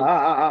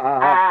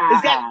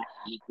it's got,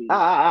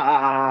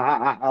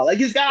 I like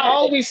it's got to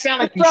always sound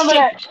like you some of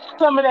shaking.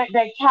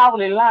 that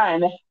cowardly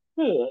line.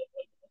 Yeah,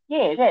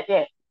 yeah,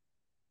 that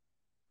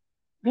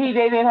they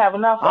didn't have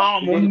enough of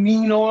I'm it. a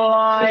mean old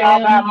So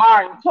y'all got lion.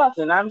 Martin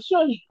cussing. I'm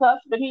sure he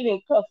cussed, but he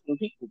didn't cuss when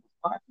people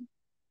was cussing.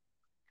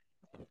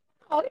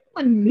 Oh,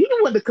 he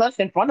wouldn't cuss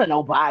in front of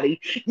nobody.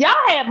 Y'all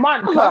had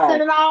Martin cussing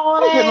Like, and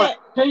all I said, that.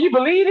 can you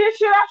believe this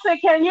shit? I said,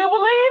 can you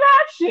believe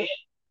that shit?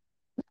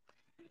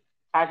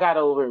 I got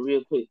over it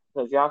real quick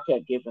because y'all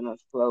kept giving us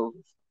clothes.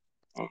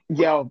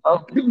 Yo,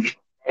 Okay,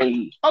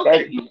 hey,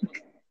 okay.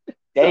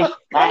 that's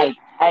my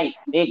type,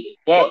 nigga.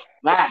 That's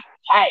my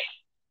type.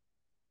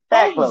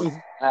 Fat Clovis clothes.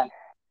 is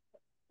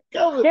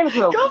Clovis, Skinny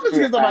clothes is Clovis still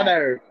gets on my fine.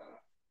 nerve.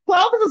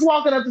 Clovis is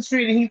walking up the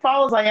street and he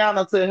follows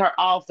Ayana to her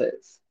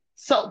office.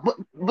 So,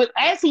 but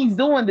as he's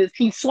doing this,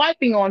 he's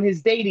swiping on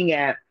his dating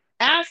app,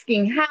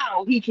 asking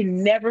how he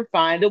can never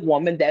find a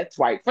woman that's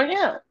right for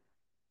him.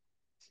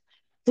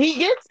 He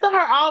gets to her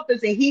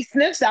office and he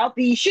sniffs out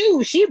these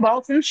shoes. She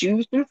bought some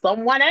shoes from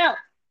someone else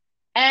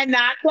and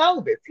not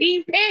Clovis.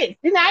 He's pissed.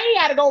 Now he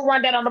got to go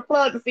run that on the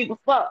plug to see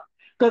what's up.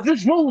 Because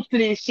there's rules to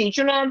this shit.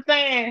 You know what I'm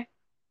saying?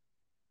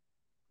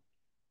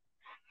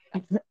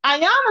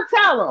 Ayana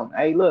tell him,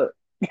 hey, look,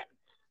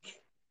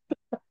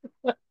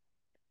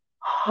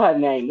 Her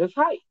name is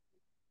Hype.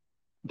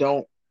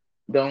 don't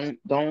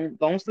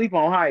don't sleep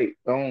on hype.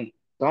 Don't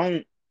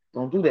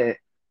don't do that.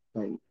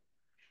 Like,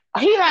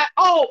 he like,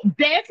 oh,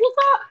 that's what's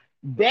up.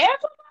 That's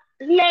what's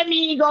up. Let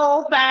me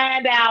go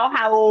find out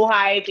how old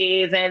hype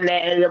is and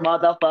let the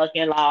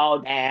motherfucking law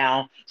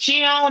down. She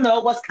don't know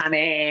what's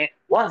coming.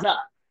 What's up?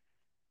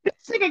 This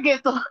nigga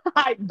gets the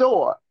hype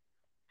door.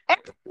 And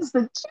it's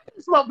the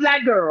cutest little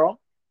black girl.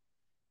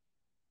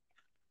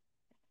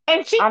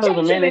 And she I knew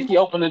the takes him minute and she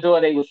opened the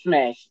door, they would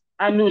smash.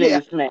 I knew they yeah,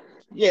 would smash.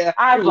 yeah,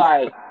 I it was was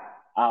like,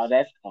 oh,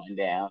 that's going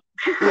down.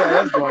 yeah,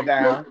 that's going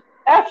down.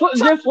 That's So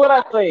just what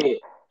I said.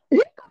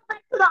 he comes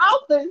back to the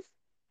office,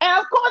 and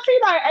of course he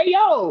like, "Hey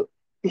yo,"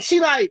 She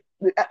like,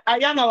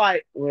 Ayana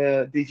like,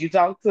 well, did you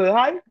talk to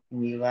Hype?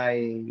 And he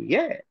like,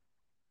 yeah.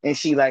 And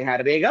she like, how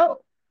did they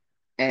go?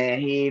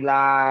 And he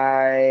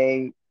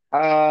like,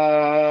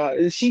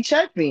 she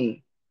checked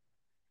me.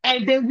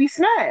 And then we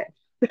smashed.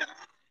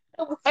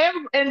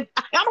 And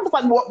I was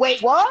like,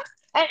 wait, what?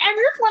 And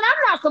this one,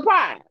 I'm not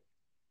surprised.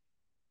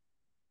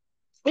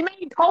 It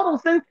made total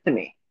sense to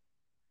me.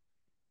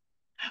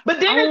 But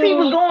then I as he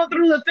was mean, going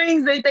through the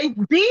things that they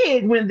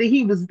did when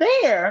he was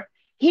there,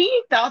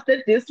 he thought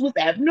that this was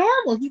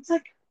abnormal. He's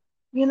like,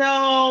 you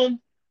know,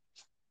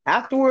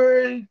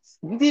 afterwards,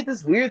 we did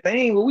this weird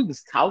thing where we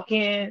was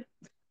talking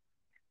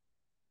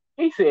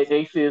he said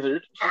they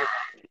scissored.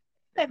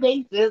 and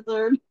they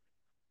scissored.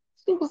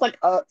 She was like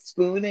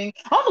spooning.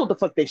 I don't know what the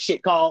fuck that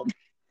shit called.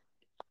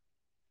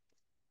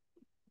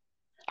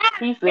 God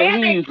He said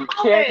damn he it, used to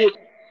call check it. it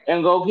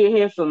and go get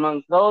him some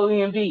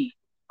Mongolian beef.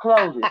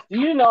 Close it. Do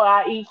you know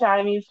I eat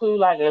Chinese food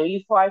like at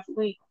least twice a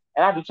week?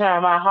 And I be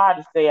trying my hard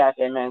to stay out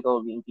that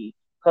Mongolian beef.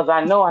 Because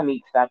I know I need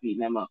to stop eating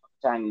that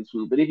motherfucking Chinese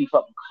food. But it be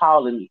fucking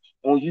calling me.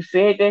 And when you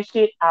said that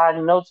shit, I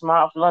already know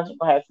tomorrow for lunch I'm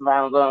going to have some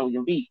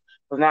Mongolian beef.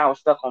 Because now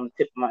it's stuck on the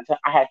tip of my tongue.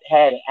 I had to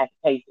have it. I had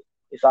to taste it.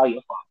 It's all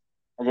your fault.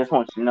 I just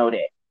want you to know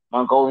that.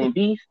 Mongolian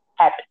beef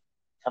happen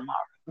tomorrow.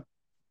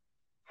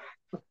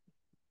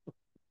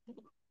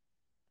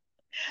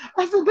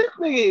 I said, this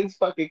nigga is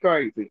fucking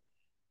crazy.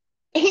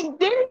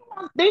 Then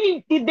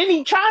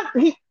he tries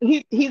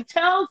he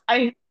tells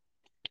I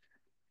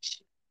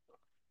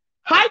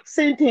Hype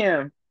sent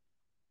him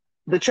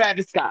the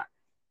Travis Scott.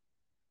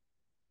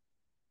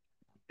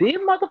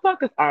 Them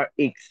motherfuckers are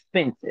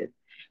expensive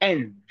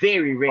and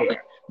very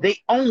rare. They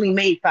only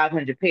made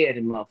 500 pair of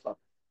them motherfuckers.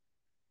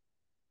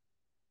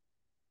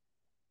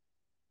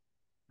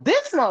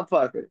 This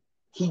motherfucker,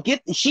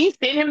 she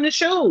sent him the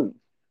shoes.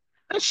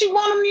 And she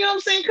want him, you know what I'm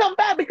saying, come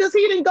back because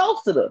he didn't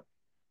ghosted her.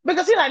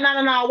 Because he like, no,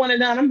 I want it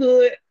done, I'm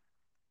good.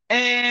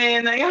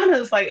 And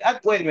Ayana's like,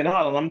 wait a minute,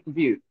 hold on, I'm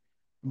confused.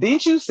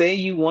 Didn't you say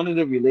you wanted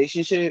a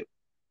relationship?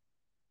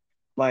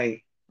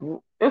 Like, I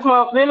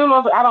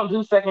don't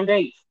do second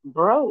dates,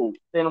 bro.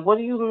 Then what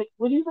do you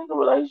think a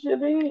relationship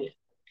is?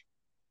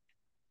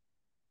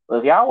 Well,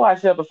 if y'all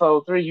watch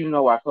episode 3, you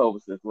know why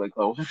Clovis is the way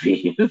Clovis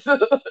is.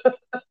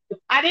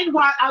 I didn't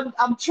watch.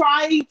 I'm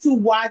trying to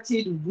watch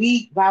it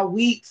week by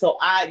week. So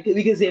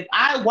because if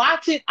I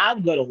watch it,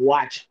 I'm gonna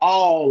watch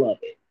all of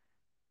it.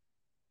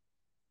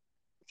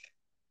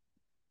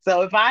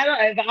 So if I don't,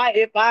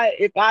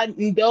 if I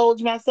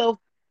indulge myself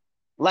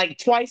like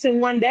twice in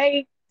one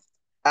day,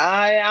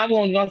 I'm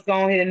gonna just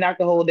go ahead and knock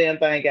the whole damn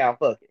thing out.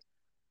 Fuck it.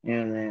 You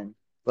know what I mean?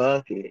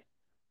 Fuck it.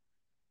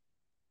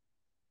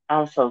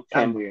 I'm so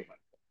I'm tempted. weird.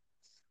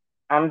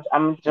 I'm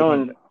What do you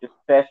doing as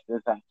best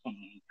as I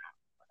can.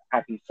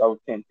 I'd be so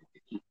tempted to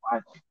keep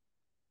watching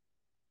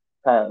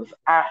because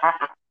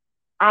I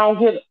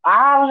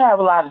don't have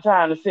a lot of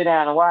time to sit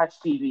down and watch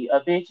TV. A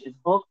bitch is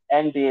booked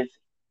and busy.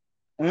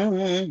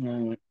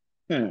 Mm-hmm.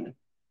 Hmm.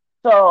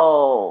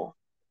 So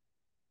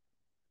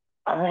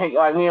I think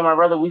like me and my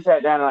brother, we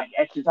sat down and like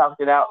actually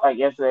talked it out like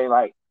yesterday.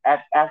 Like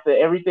after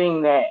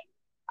everything that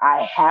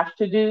I have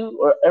to do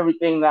or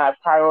everything that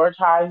I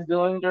prioritize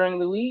doing during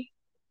the week,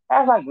 I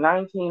have like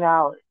 19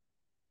 hours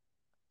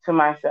to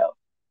myself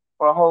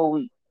for a whole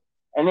week.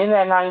 And in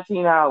that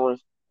 19 hours,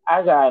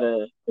 I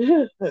gotta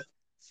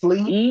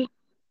Sleep, eat.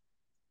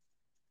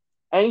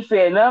 Ain't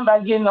said nothing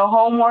about getting no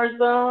homework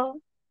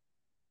done.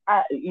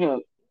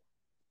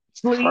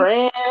 sleep,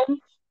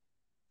 Friends,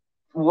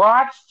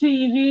 watch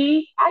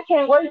TV. I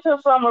can't wait till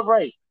summer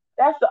break.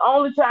 That's the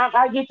only time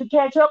I get to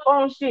catch up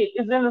on shit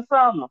is in the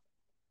summer.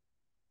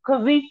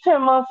 Cause these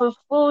 10 months of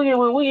school year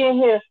when we in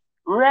here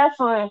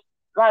wrestling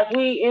like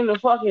we in the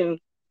fucking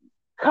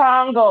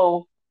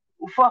Congo,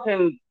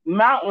 fucking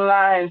mountain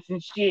lions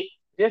and shit,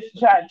 just to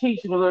try to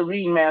teach them a little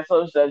reading, man,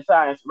 social studies,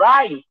 science,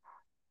 writing.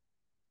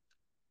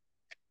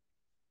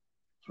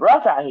 It's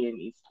rough out here in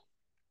these.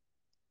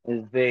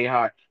 is very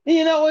hard.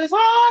 You know, it's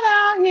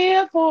hard out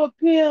here for a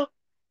pimp.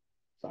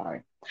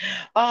 Sorry.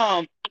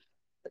 Um,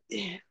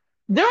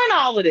 during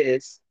all of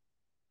this,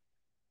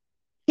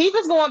 he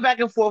was going back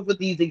and forth with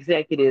these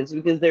executives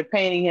because they're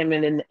painting him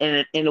in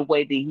a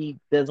way that he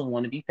doesn't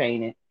want to be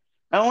painted.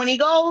 And when he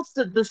goes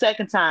to the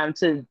second time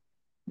to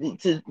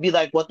be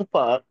like, what the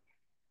fuck,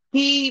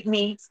 he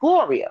meets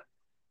Gloria.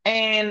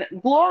 And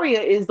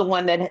Gloria is the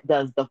one that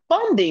does the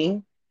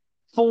funding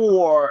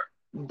for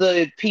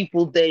the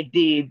people that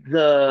did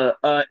the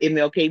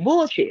MLK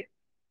bullshit.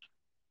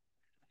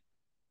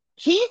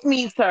 He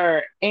meets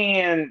her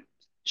and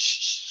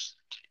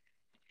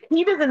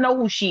he doesn't know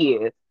who she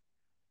is,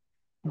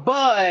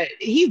 but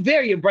he's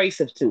very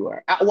abrasive to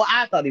her. Well,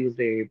 I thought he was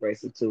very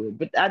abrasive to her,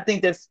 but I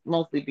think that's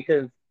mostly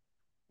because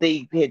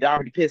they had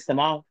already pissed him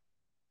off.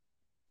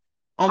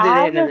 Only it I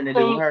had just nothing to do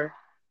with think her.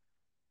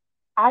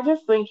 I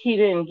just think he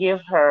didn't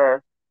give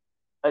her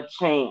a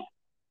chance.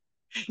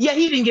 Yeah,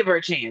 he didn't give her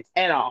a chance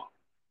at all.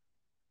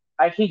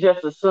 Like he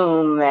just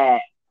assumed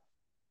that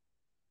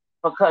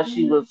because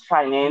she was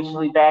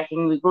financially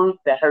backing the group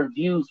that her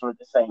views were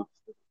the same.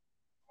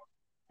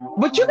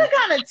 But you can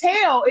kind of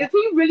tell if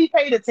he really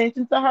paid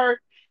attention to her.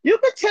 You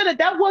could tell that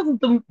that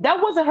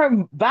wasn't her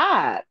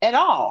vibe at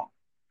all.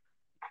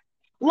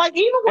 Like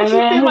even when And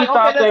she said then he like, okay,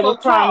 thought they let's go was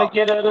trying to talk.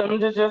 get them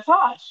to just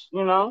hush,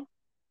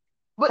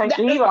 But take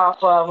the heat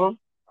off of them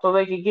so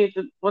they could get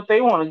what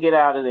they want to get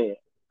out of there.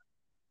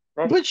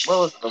 That but what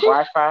was the she,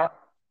 Wi-Fi?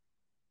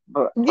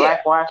 yeah,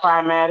 Black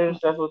Wi-Fi matters.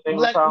 That's what they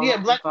were talking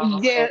about. Or something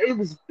like yeah, that. it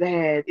was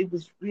bad. It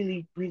was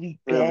really, really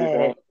Really bad.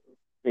 bad.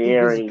 It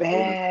was Very,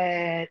 very.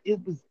 bad. It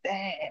was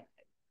bad.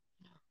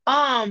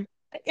 Um,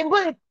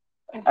 but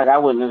Like I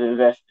wouldn't have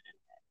invested.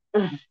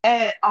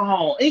 at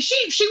all, and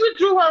she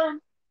withdrew her,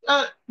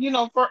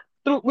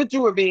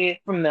 withdrew her bid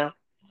from them.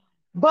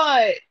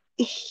 But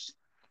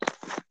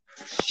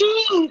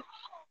she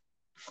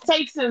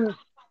takes him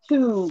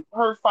to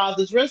her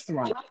father's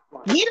restaurant.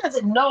 He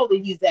doesn't know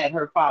that he's at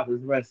her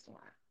father's restaurant.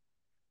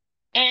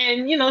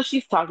 And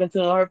she's talking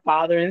to her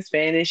father in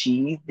Spanish.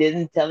 She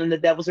didn't tell him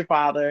that that was her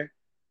father.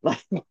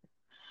 Like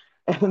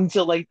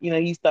until like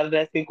he started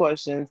asking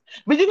questions.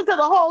 But you can tell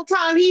the whole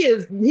time he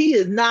is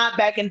not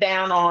backing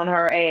down on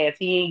her ass.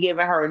 He ain't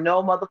giving her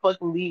no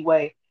motherfucking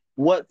leeway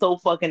whatso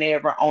fucking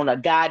ever on a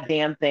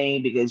goddamn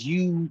thing because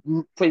you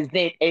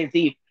present as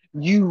if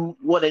you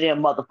one of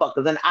them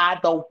motherfuckers and I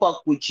don't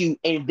fuck with you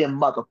and them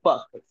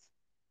motherfuckers.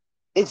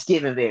 It's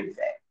given very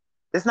bad.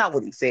 That's not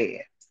what he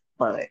said,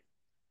 but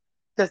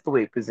that's the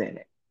way it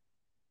presented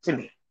to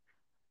me.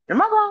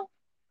 Am I wrong?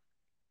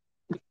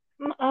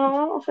 I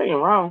don't say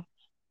you're wrong.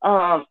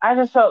 I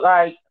just felt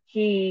like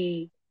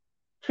he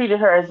treated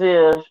her as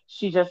if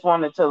she just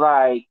wanted to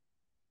like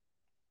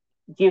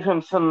give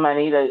him some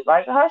money to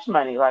like hush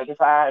money. Like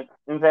if I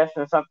invest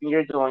in something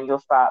you're doing, you'll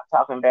stop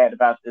talking bad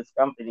about this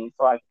company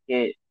so I can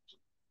get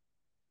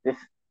this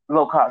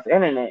low cost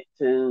internet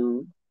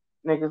to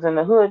niggas in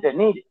the hood that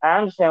need it. I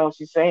understand what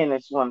she's saying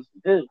that she wants to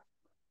do.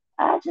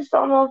 I just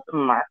don't know if the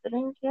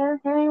marketing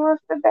campaign was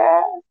the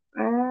best.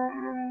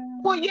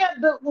 Well, yeah.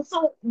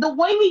 So the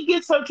way he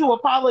gets her to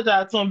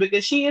apologize to him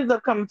because she ends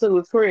up coming to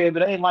his crib,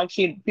 but it ain't like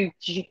people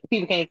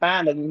can't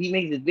find him. He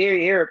makes it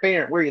very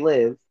apparent where he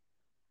lives.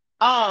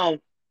 Um,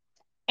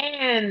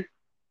 and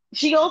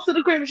she goes to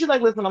the crib and she's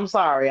like, "Listen, I'm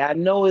sorry. I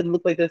know it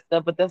looked like this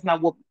stuff, but that's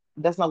not what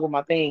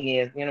my thing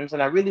is. You know what I'm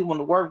saying? I really want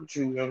to work with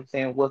you. You know what I'm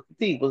saying? What's the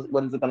tea?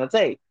 What is it gonna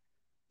take?"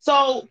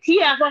 So he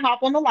has her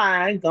hop on the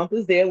line. Gump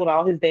is there with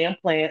all his damn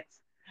plants,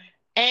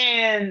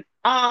 and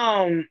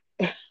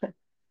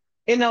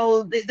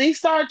they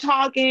start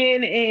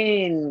talking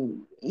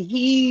and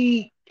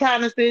he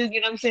kind of says, you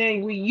know what I'm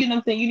saying, you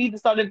need to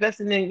start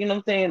investing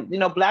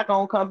in, black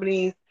owned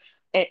companies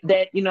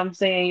that, you know what I'm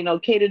saying,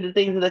 cater to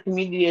things of the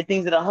community and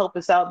things that'll help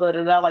us out, blah,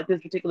 blah, blah, like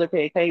this particular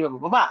pay, blah, blah,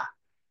 blah, blah.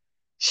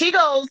 She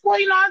goes, well,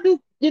 I do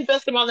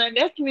invest in all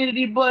that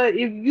community, but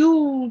if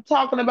you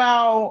talking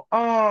about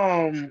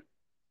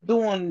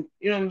doing,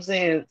 you know what I'm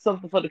saying,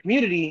 something for the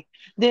community,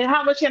 then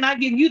how much can I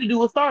give you to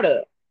do a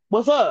startup?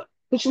 What's up?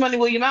 Put your money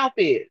where your mouth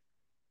is.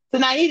 So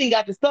now he didn't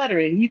got the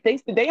stuttering.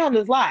 They on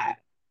this live.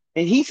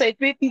 And he say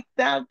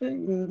 50,000.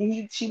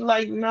 And she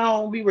like,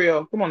 no, be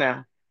real. Come on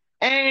now.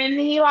 And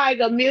he like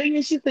a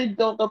million. She said,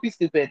 don't be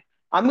stupid.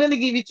 I'm gonna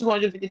give you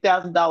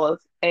 $250,000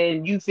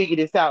 and you figure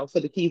this out for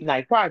the Keith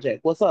Knight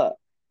project. What's up?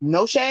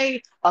 No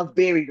shade, a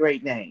very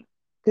great name.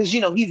 Because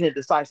he's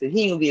indecisive.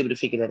 He ain't gonna be able to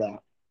figure that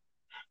out.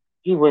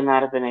 He would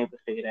not have been able to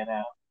figure that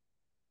out.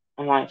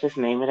 I'm like, just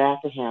name it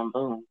after him.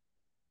 Boom.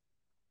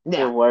 It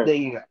Yeah, works. there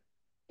you go.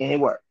 And it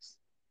works.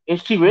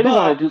 If she really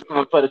want But to do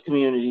something for the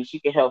community, she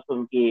can help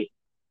him get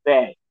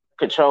back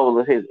control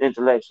of his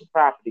intellectual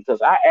property.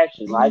 Because I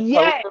actually like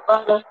yeah, Toaster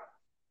Butter,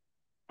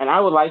 and I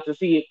would like to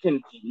see it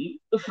continue.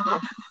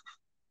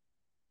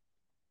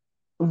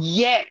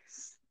 yes.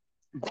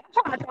 That's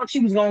how I thought she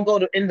was gonna go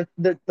to in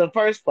the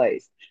first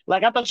place.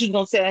 Like I thought she was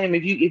gonna tell him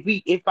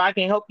if I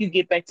can help you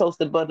get back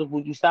toasted butter,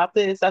 would you stop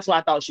this? That's why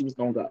I thought she was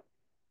gonna go.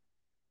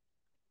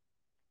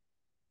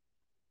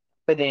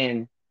 But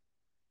then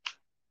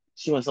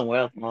she went somewhere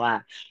else in the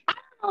line. I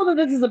don't know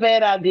that this is a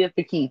bad idea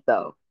for Keith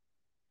though.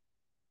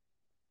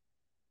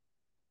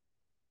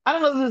 I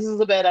don't know if this is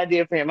a bad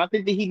idea for him. I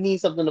think that he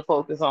needs something to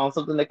focus on,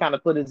 something to kind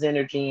of put his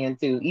energy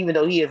into, even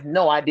though he has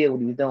no idea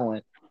what he's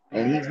doing.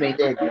 And he's made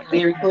that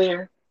very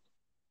clear.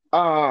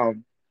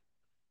 Um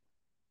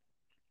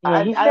Yeah,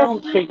 I he I has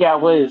don't to figure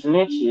out what his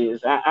niche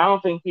is. I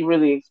don't think he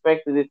really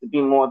expected it to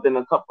be more than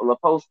a couple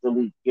of poster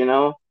leaks.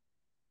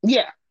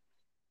 yeah.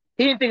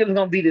 He didn't think it was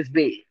gonna be this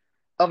big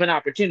of an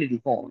opportunity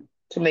for him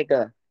to make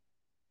a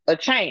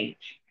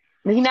change.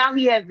 Now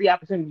he has the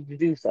opportunity to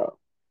do so.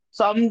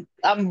 So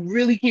I'm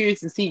really curious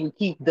to see what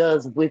Keith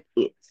does with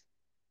it.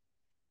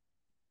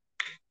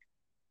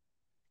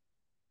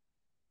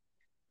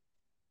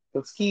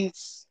 Because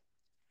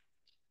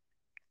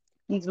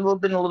he's been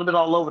a little bit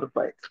all over the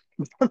place.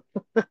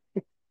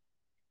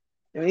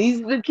 I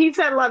mean, Keith's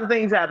had a lot of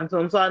things happen to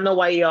him, so I know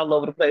why he's all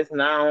over the place,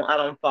 and I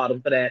don't fault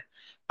him for that.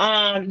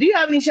 Do you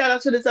have any shout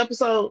outs to this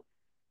episode?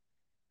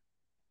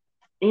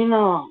 You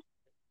know,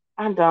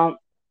 I don't.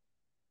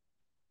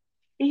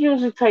 It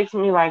usually takes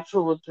me like 2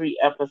 or 3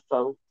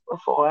 episodes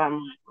before I'm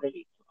like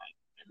ready to like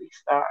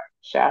eventually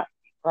start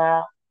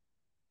shopping. Well,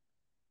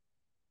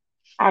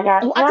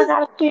 Well, I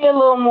got to see a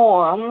little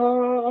more.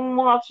 I'm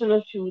watching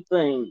a few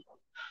things.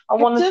 I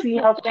I want to just, see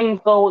how things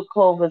go with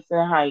Clovis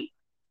and Height.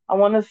 I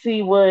want to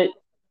see what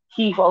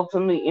Keith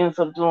ultimately ends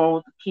up doing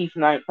with the Keith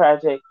Knight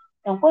project.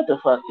 And what the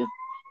fuck is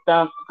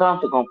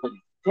Gunther gonna put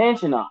his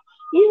attention on?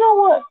 You know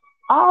what?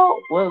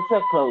 Oh, well,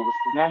 except Clovis,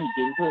 because now he's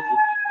getting pussy.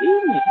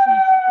 These niggas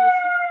need some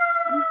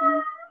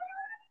pussy.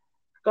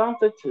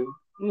 Gunther, too.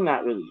 You're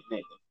not really a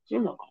nigga. You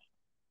know what?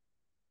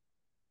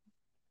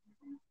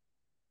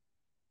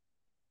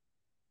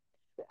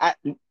 I,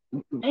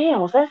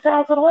 Damn, was that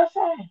Sound to the West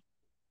Side?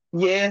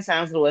 yeah, it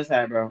sounds to the West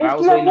Side, bro. I It's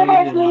was no waiting on you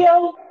to gas, do one.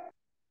 Leo.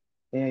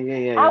 Yeah, yeah,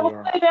 yeah, I yeah, was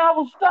yeah. saying that I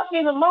was stuck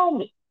in the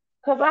moment.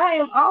 Because I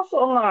am also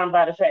alarmed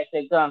by the fact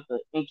that Gunther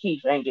and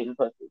Keith ain't getting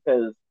pussy.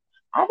 Because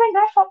I think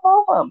that's for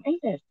both of them.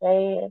 Ain't that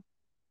sad?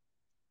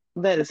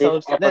 That But is this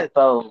so that.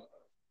 episode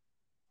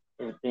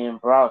is being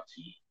brought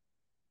to you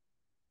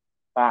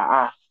by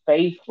our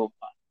faithful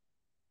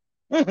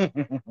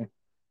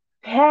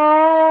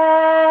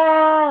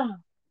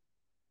town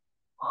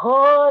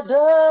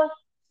holder.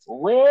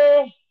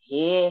 Way,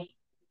 yeah,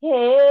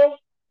 yeah,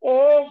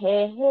 yeah,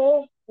 yeah,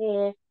 yeah,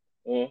 yeah,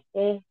 yeah,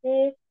 yeah,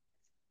 yeah.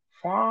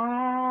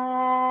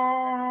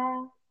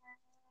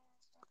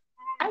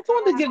 I just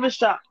wanted to give a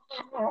shot.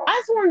 I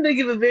just wanted to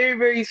give a very,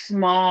 very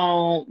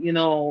small,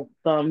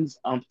 thumbs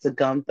up to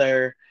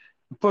Gunther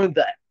for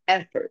the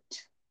effort.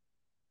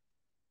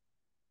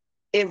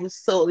 It was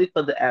solely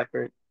for the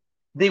effort.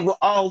 They were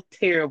all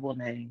terrible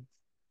names,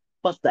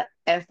 but the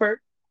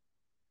effort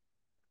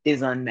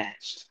is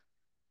unmatched.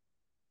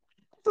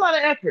 It's a lot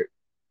of effort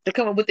to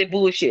come up with that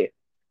bullshit.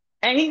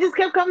 And he just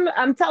kept coming.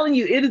 I'm telling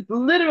you, it is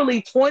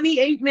literally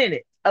 28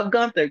 minutes of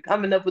Gunther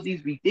coming up with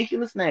these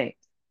ridiculous names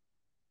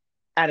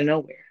out of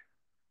nowhere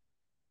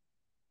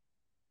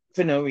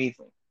for no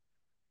reason.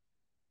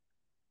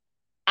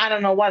 I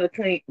don't know why the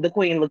Queen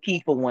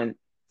Latifah one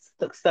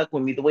stuck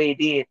with me the way it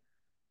did,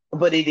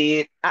 but it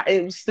did.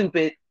 It was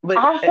stupid, but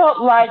I felt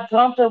like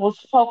Gunther was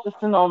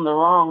focusing on the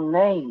wrong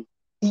name.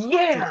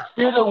 You yeah,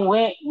 should have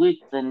went with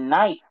the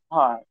night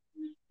part.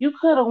 You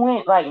could have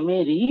went like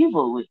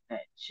medieval with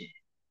that shit.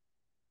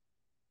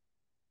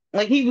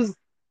 like he was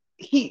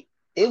he.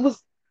 It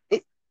was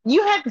it.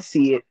 You had to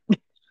see it.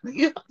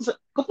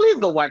 Please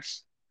go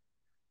watch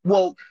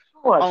Woke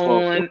Watch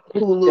Wolf. on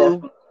It's Hulu,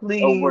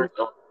 definitely a please. worth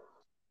of.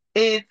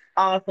 It's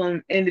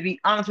awesome. And to be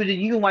honest with you,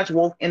 you can watch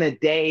Woke in a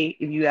day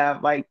if you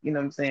have like, what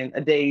I'm saying,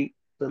 a day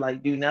to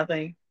like do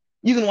nothing.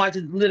 You can watch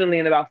it literally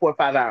in about 4 or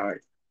 5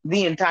 hours.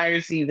 The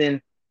entire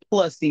season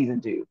plus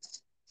season two.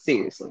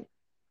 Seriously.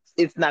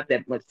 It's not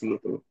that much to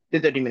get through. The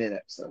 30-minute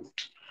episode.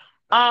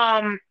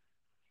 Um,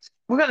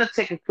 we're gonna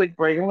take a quick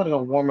break. I'm gonna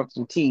go warm up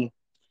some tea.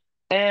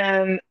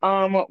 And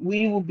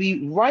we will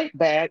be right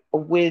back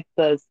with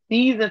the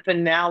season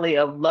finale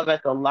of Love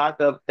at the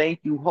Lockup. Thank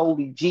you,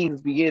 holy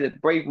Jesus. We get a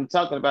break from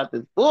talking about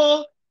this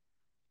bull.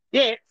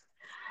 Yeah.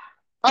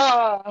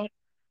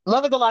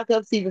 Love at the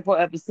Lockup, season 4,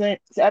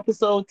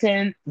 episode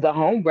 10, The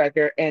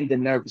Homewrecker and the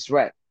Nervous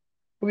Wreck.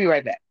 We'll be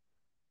right back.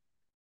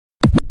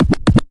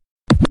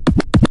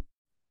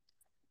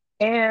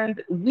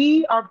 And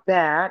we are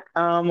back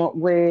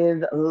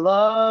with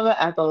Love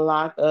at the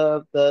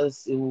Lockup. Oh,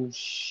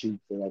 shoot,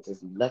 I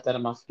just left out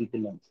of my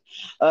speaking notes.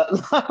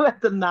 Love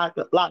at the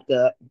Lockup.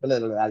 Blah,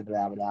 blah,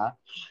 blah,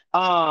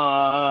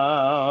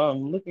 blah,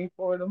 looking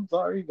for it. I'm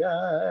sorry,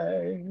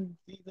 guys.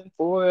 Season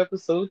 4,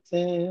 episode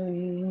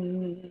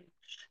 10.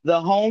 The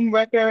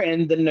Homewrecker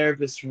and the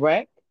Nervous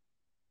Wreck.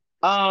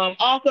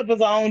 All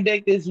couples are on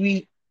deck this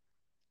week.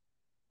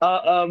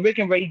 Rick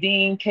and Ray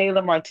Dean,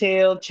 Kayla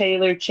Martell,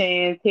 Taylor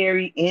Chan,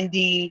 Terry,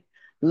 Indy,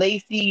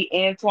 Lacey,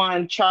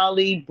 Antoine,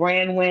 Charlie,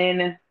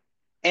 Branwyn,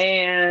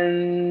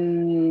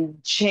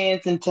 and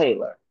Chance and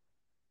Taylor.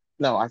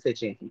 No, I said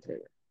Chance and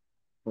Taylor.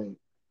 Wait,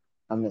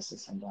 I'm missing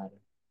somebody.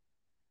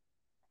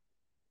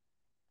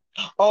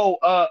 Oh,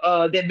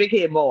 that big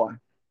head boy.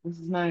 What's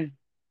his name?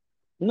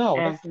 No,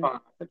 And that's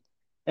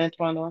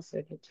Antoine. No, I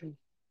said it too.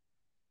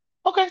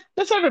 Okay,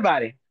 that's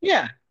everybody.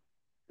 Yeah.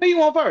 Who you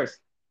want first?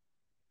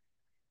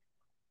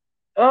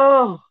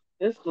 oh,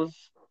 this was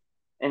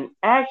an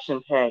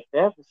action-packed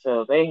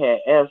episode. They had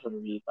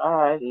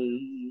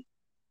everybody.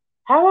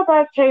 How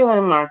about Kayla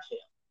and Martell?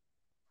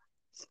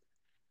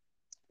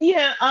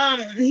 Yeah,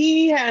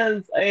 he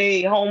has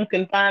a home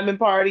confinement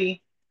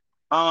party.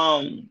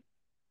 I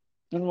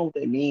don't know what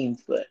that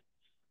means, but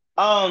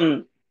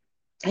um,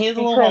 he has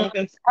a He little couldn't leave home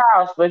conf. the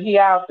house, but he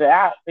out the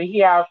out, but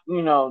he out,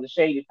 the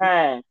shady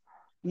pines.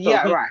 So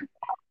Yeah, he right.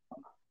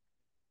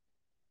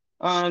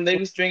 They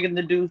was drinking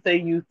the do say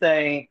you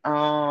say.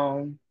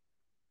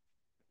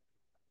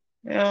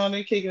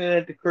 They kicking it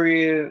at the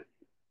crib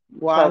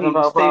while cousin he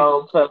was stay.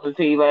 Bobo, cousin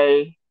T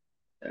Lay.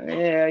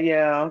 Yeah,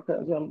 yeah,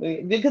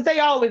 because they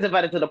always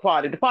invited to the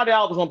party. The party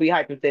always gonna be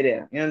hyped if they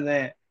there. You know what I'm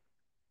saying?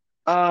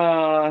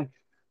 Uh,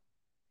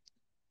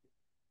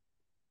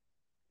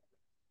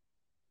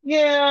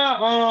 yeah.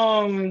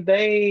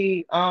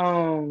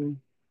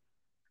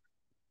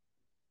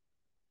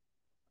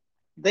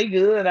 They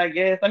good, I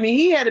guess. I mean,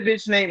 he had a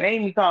bitch named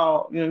Amy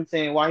called, you know what I'm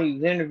saying, while he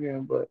was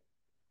interviewing, but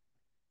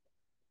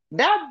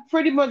that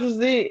pretty much was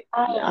it.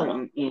 I I don't.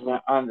 don't even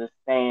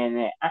understand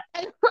that.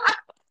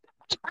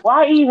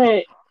 Why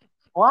even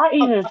why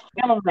even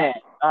film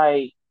that?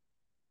 Like,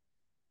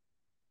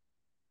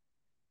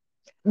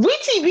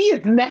 WeTV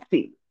is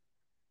messy.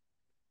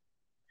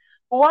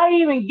 why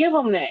even give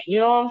them that? You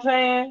know what I'm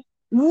saying?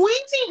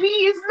 WeTV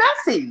is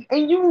messy,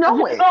 and you know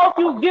You it. know, if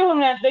you give them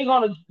that, they're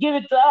gonna give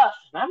it to us.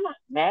 And I'm not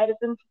mad at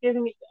them for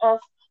giving it to us.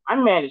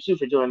 I'm mad at you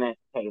for doing that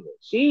to Taylor.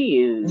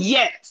 She is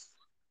Yes.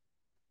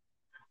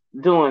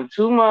 doing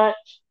too much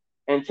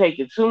and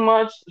taking too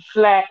much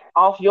slack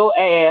off your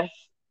ass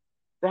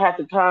to have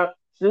to come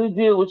to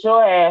deal with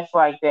your ass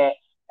like that,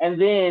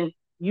 and then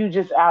you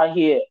just out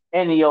here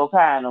any your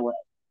kind of way.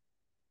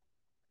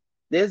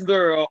 This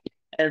girl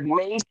has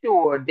made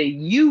sure that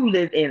you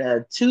live in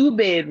a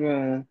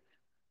two-bedroom,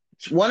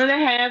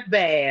 1.5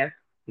 bath,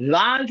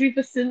 laundry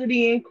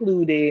facility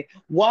included,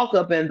 walk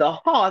up in the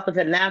heart of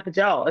Atlanta,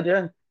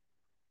 Georgia.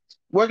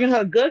 Working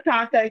her good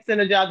contact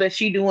center job that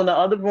she do in the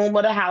other room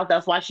of the house.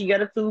 That's why she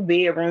got a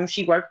two-bedroom.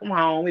 She works from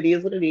home. It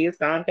is what it is.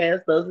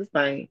 Comcast does its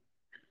thing.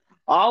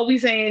 All we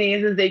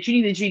saying is that you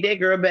need to treat that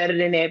girl better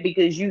than that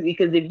because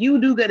if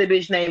you do get a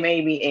bitch named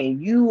Amy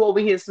and you over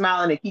here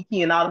smiling and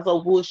kiki and all this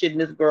old bullshit in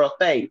this girl's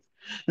face,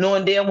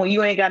 knowing damn well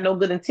you ain't got no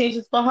good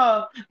intentions for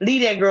her,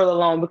 leave that girl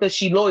alone because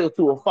she loyal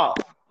to a fault.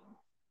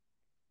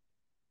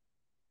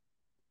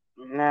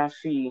 Now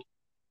see,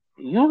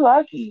 you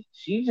lucky.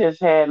 She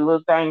just had a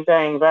little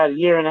thing about a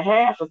year and a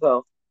half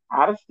ago.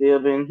 I'd have still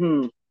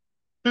been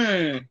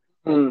Hmm.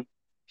 hmm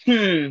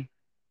Hmm.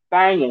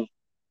 banging.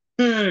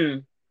 Hmm.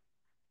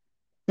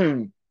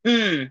 Hmm.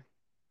 Hmm.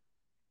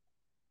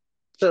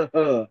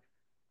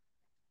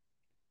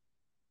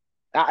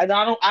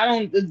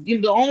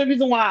 The only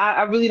reason why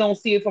I really don't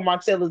see it for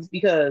Marcel is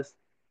because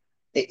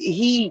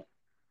he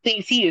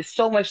thinks he is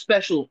so much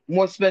special,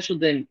 more special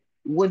than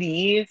what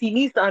he is. He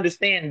needs to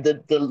understand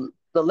the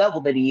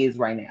level that he is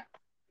right now.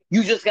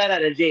 You just got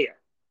out of jail,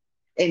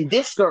 and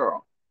this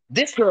girl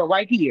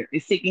right here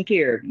is taking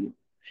care of you,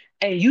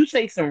 and you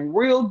say some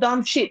real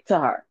dumb shit to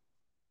her,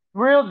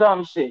 Real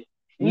dumb shit.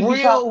 You be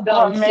real talking to her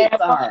dumb shit mad to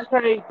fucking her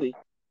crazy.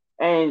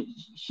 And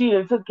she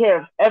done took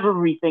care of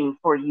everything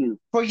for you.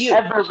 for you.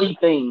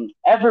 Everything.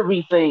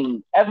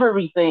 Everything.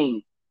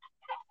 Everything.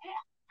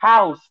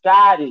 House,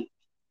 got it.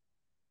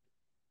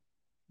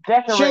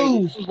 Decorated.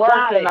 Shoes, She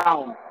got working it.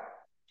 on it.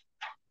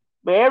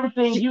 But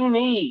everything She, you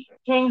need.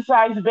 King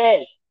size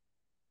bed.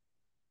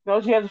 You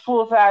know, she has a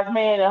full size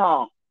man at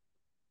home.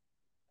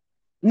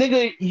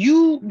 nigga,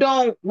 you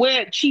don't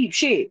wear cheap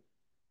shit.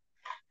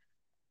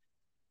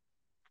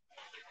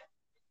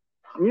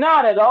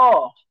 Not at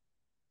all.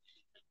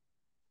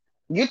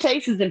 Your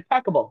taste is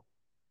impeccable.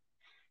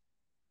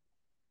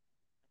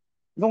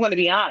 If I'm going to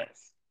be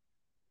honest.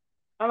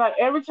 And like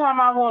every time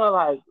I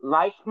wanna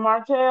like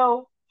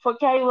Martell for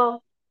Kayla,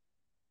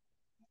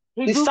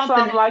 he It's do something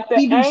something like the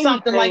he do Amy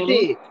something like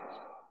thing this.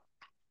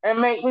 and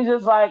make me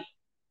just like,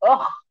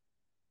 ugh,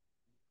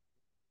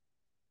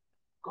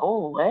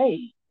 go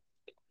away.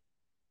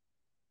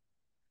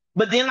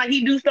 But then like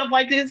he do stuff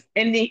like this,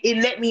 and then it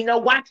let me know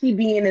watch he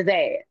be in his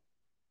ass.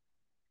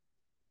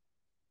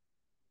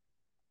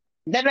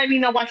 That let me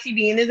know why she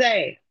be in his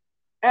ass.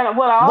 And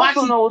what I Watch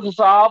also he know is it's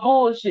all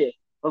bullshit.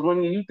 Because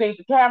when you think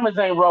the cameras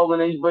ain't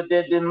rolling, but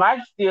they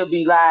might still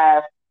be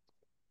live,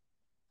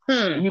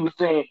 hmm. he was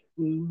saying,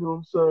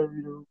 I'm sorry,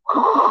 though.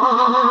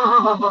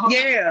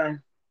 Yeah.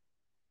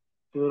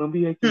 Girl, don't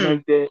be acting Hmm.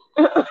 like that.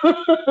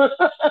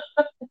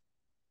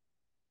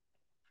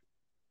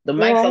 The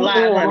mic's Girl, you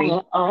alive, honey.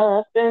 wanna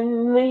up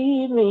and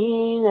leave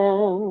me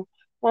now.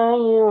 Why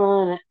you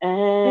wanna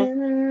act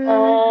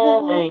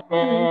like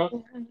that?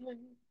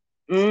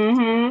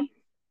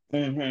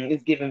 Mm-hmm.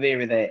 It's giving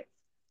very that.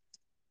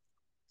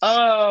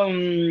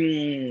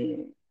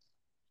 Um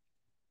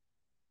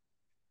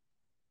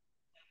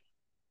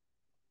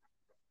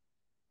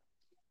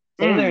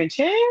Taylor Mm. and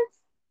Chance?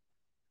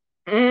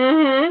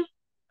 Mm-hmm.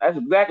 That's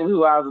exactly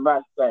who I was about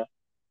to say.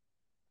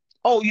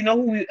 Oh, you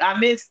know I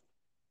missed?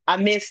 I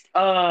missed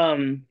I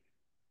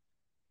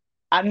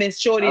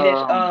missed Shorty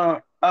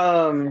that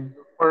Um,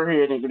 we're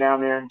here, nigga,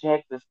 down there in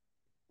Texas.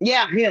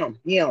 yeah, him.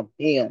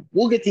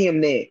 We'll get to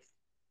him next.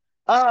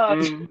 Uh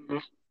Mm-hmm.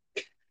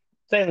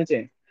 Taylor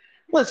Chance.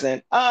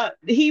 Listen,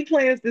 he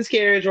plans this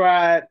carriage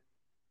ride.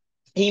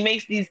 He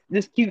makes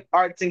this cute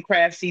arts and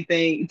craftsy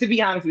thing. To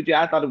be honest with you,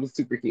 I thought it was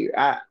super cute.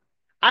 I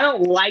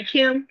don't like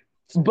him,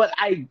 but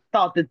I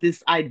thought that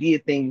this idea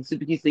thing was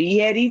super cute. So he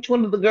had each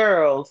one of the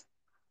girls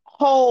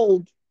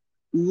hold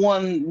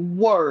one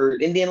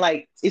word, and then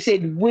like it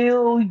said,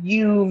 "Will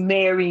you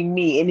marry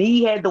me?" And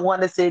he had the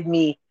one that said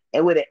 "me,"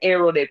 and with an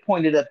arrow that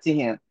pointed up to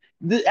him.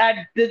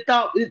 The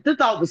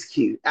thought was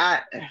cute.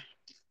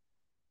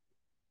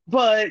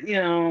 But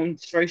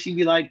first she'd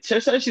be like, so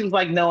she was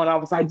like, no, and I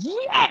was like,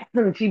 yes,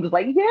 and she was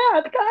like,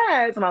 yeah,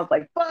 guys, and I was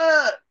like,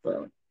 fuck.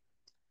 So,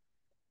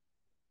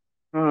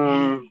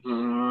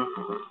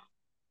 Mm-hmm.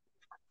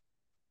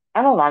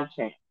 I don't like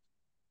Chance.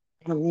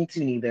 I don't need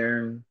to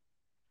neither.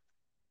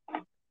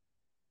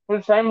 For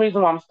the same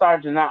reason why I'm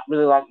starting to not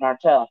really like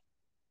Martell.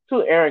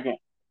 Too arrogant.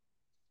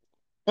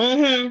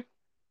 Mm-hmm.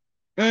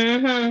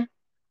 Mm-hmm.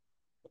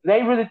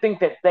 They really think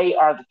that they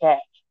are the catch.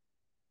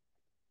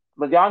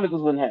 But y'all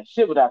niggas wouldn't have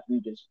shit without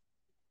you just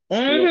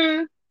shit.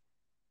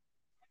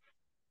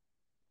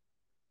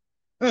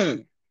 Mm-hmm.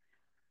 Mm.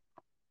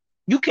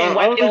 You can't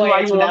wipe Only your reason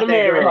why ass you want without to that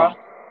marry her, girl.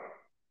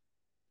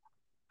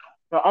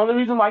 the only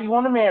reason why you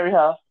want to marry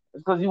her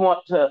is because you want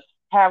to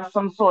have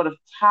some sort of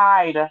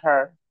tie to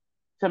her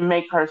to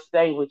make her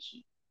stay with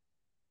you.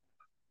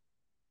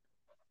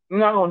 You're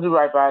not gonna do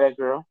right by that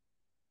girl.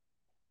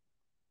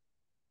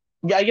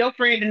 Yeah, your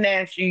friend and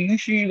asked you, you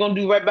sure you gonna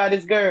do right by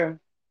this girl?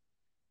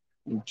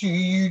 Do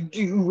you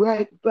do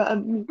right by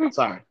me?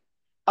 Sorry.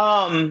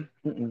 Come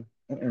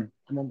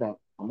on back.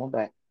 Come on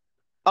back.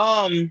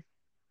 Um,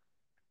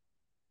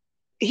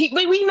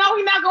 we know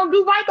he's not gonna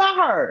do right by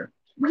her.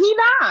 He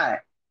not.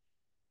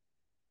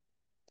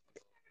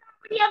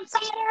 He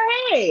upside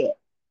her head.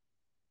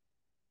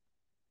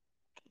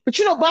 But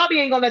you know Bobby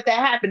ain't gonna let that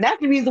happen. That's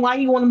the reason why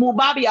he want to move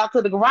Bobby out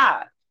to the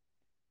garage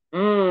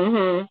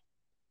Mm-hmm.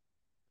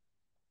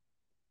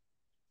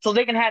 so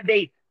they can have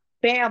their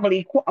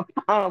family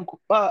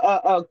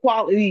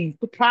quality,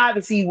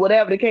 privacy,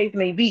 whatever the case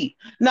may be.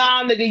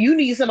 Nah, nigga, you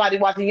need somebody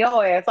watching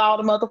your ass all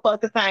the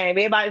motherfucking time.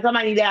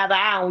 Somebody need to have an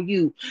eye on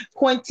you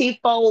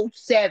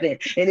 24/7.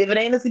 And if it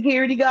ain't a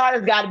security guard,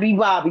 it's got to be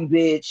Bobby,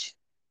 bitch.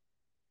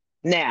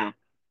 Now,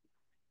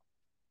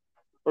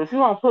 But if you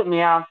want to put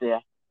me out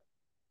there,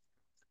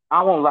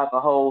 I want like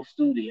a whole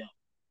studio.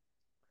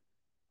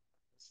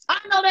 I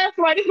know that's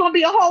right. It's gonna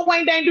be a whole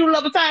Wayne Dang Doodle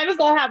of a time. It's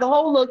gonna have the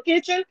whole little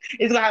kitchen.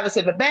 It's gonna have a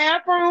separate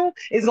bathroom.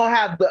 It's gonna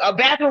have a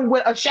bathroom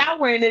with a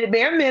shower in it.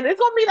 Bare minute. It's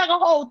gonna be like a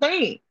whole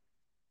thing.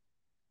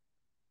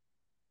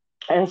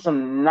 And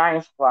some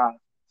nice flowers.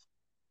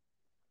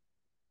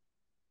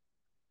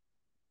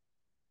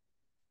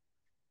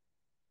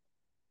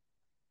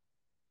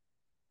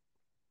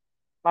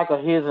 Like a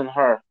his and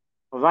her.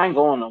 Because I ain't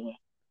going nowhere.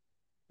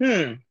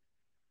 Hmm.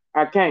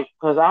 I can't.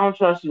 Because I don't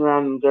trust you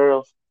around them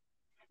girls.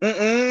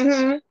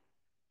 Mm-hmm.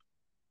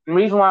 The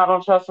reason why I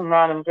don't trust him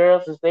around them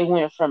girls is they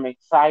went from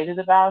excited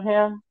about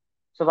him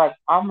to like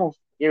almost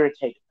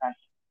irritated by him.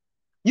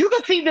 You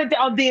can see that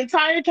the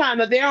entire time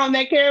that they're on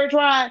that carriage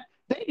ride,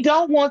 they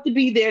don't want to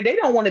be there. They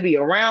don't want to be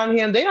around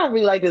him. They don't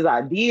really like his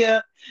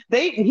idea.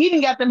 He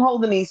didn't got them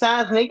holding these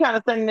signs, and they kind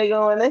of sitting there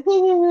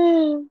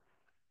going,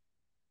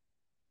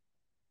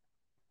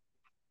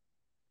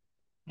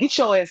 "Get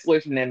your ass away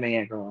from that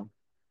man, girl."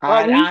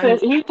 Like he I said,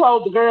 he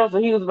told the girls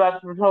that he was about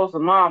to propose to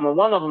mom, and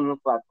one of them was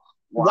like,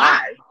 "Why?"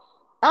 why?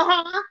 Uh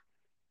huh.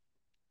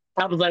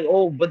 I was like,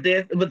 oh, but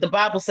the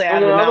Bible say And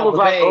out of the the other mouth was of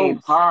like, "Oh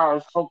babes God,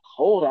 it's so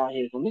cold out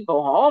here. Can we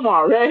go home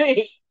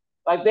already?"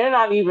 Like they're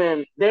not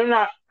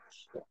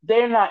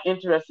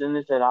interested in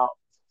this at all.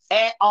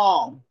 at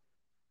all.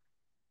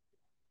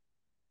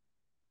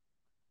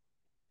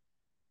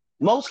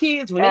 Most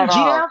kids, when they At G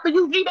all. down for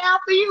you, G down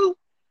for you,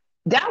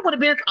 that would have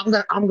been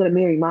I'm gonna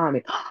marry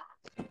mommy,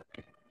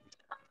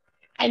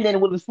 and then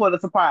it would have spoiled a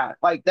surprise.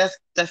 Like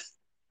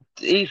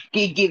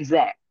it gives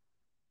that.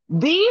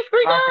 These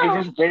three Like they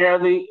girls, just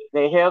barely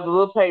they held the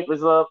little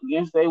papers up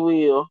against their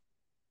will.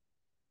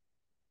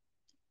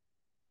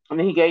 And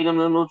then he gave them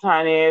the little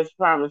tiny ass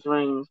promise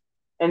rings.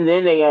 And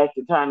then they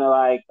acted kind of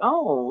like,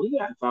 oh, we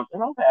got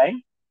something, okay.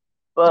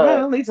 well, But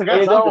at least I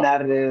got it something don't.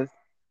 out of this.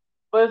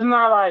 But it's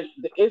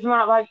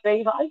not like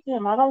they like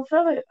him. I don't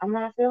feel it. I'm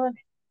not feeling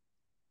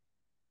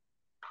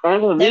it.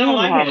 And the They don't reason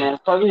like behind that him. is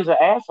because he's an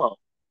asshole.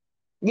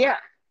 Yeah,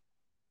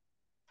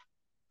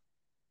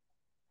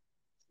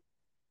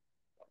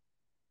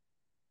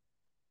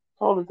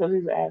 Totally because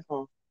he's an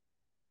asshole.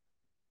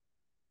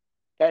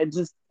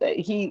 just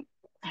he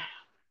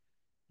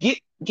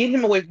get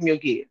him away from your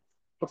kids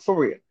for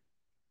real.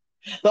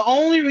 The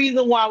only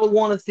reason why we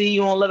want to see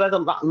you on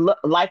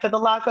Life at the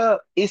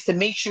Lockup is to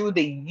make sure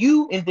that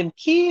you and them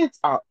kids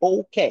are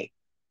okay.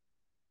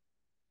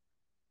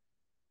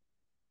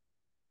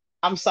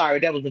 I'm sorry,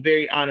 that was a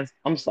very honest.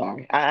 I'm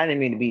sorry, I didn't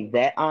mean to be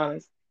that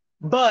honest,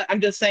 but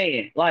I'm just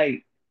saying,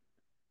 like,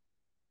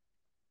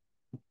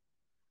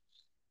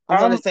 I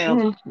know Um, that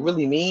sounds hmm,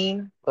 really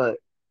mean, but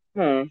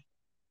hmm.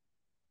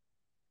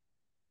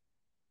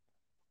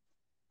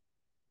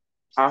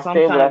 I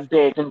said what I sometimes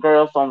said. The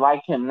girls don't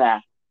like him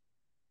now.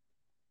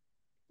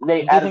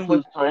 Their get him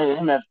with attitudes for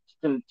him have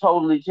been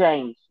totally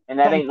changed. And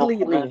that ain't no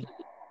completely coincidence.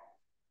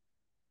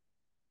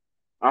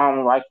 I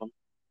don't like him.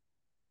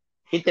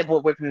 get that boy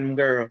away from them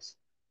girls.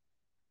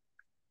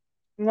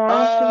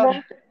 No, she Uh,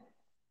 left.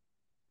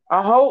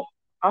 I hope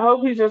I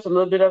hope he's just a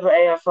little bit of an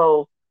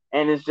asshole,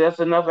 and it's just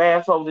enough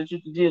asshole that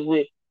you can deal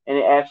with, and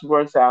it actually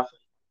works out.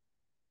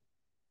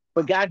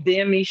 but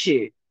goddamn me,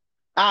 shit.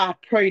 I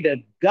pray to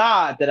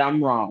God that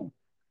I'm wrong.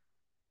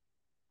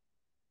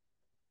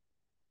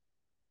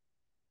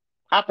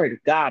 I pray to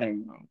God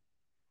I'm wrong.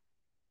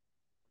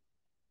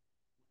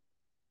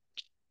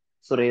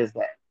 So there's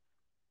that.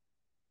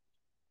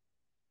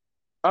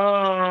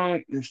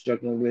 I'm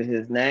struggling with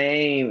his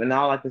name, and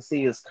all I can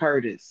see is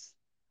Curtis.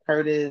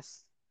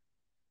 Curtis.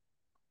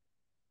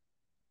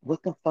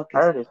 What the fuck is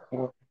Curtis.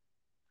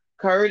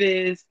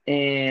 Curtis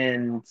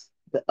and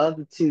the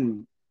other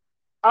two?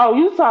 Oh,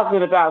 you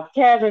talking about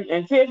Kevin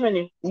and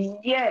Tiffany?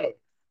 Yes.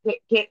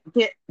 Get.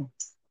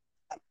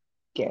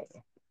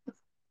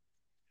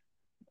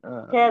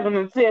 Kevin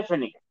and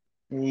Tiffany.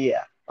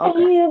 Yeah. Okay.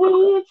 Here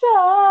we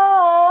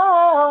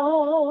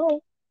talk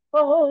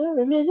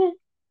for a minute.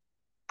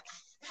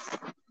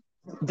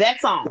 That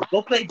song.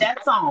 Go play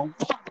that song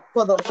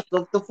for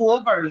the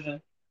full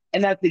version.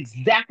 And that's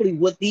exactly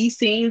what these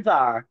scenes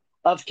are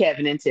of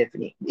Kevin and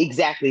Tiffany.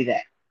 Exactly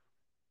that.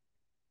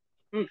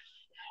 Mm.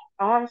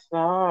 I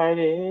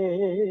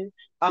started to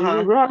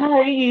Uh-huh.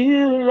 write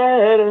you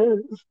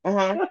letters.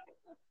 Uh-huh.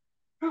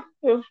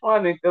 It's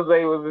funny because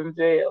they was in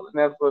jail and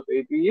that's what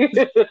they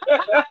did.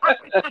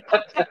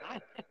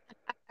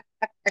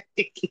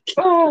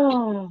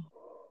 Oh,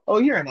 Oh,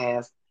 you're an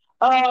ass.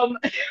 Um,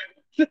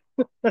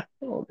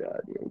 oh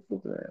god, you're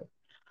such an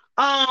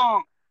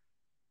ass.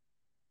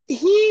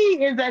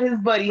 He is at his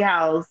buddy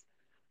house.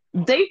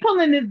 They pull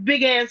in this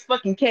big ass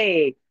fucking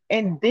keg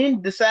and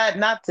then decide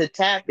not to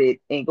tap it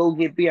and go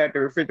get beer out the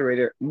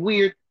refrigerator.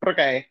 Weird.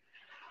 Okay.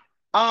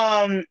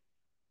 Um,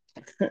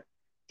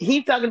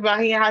 he talking about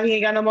how he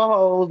ain't got no more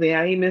hoes and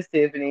how he missed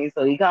Tiffany.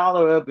 So he called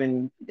her up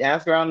and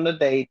asked her out on a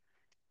date.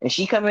 And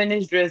she come in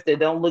this dress that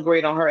don't look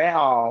great on her at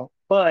all.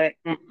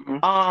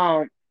 mm-mm.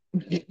 Um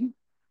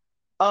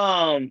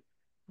um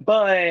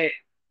but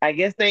I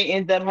guess they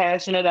end up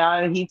hashing it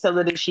out and he tell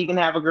her that she can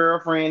have a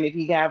girlfriend if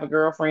he can have a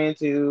girlfriend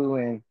too.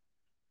 And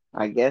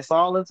I guess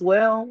all is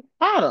well.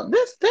 I don't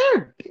this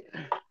they're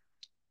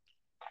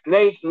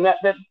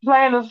The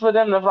plan is for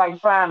them to like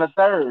find a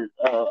third,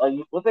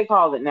 what they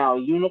call it now,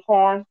 a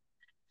unicorn.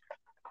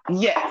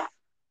 yes.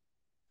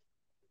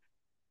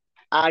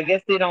 I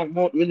guess they don't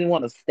really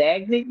want a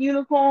stagnant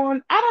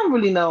unicorn. I don't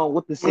really know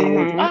what this is.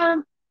 Mm-hmm.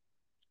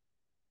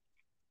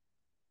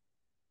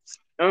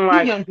 And You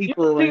like young you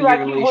can people see, in your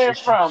like he went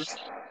from,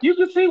 relationships. you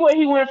can see where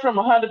he went from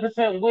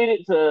 100% with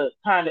it to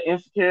kind of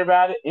insecure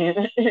about it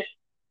and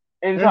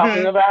and talking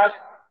Mm-hmm. about it.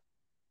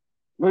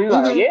 But he's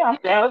like, Mm-hmm. yeah, I'm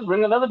down. Let's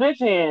bring another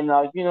bitch in.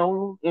 Like,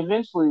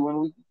 eventually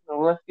when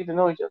let's get to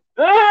know each other.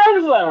 I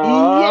was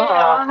like,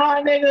 Yeah,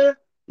 uh-huh, nigga.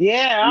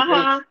 Yeah,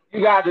 Because uh-huh.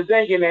 you got to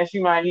thinking that she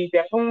might eat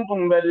that boom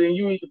boom better than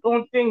you eat the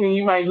boom thing, and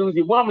you might lose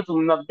your woman to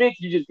another bitch.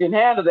 You just couldn't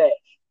handle that,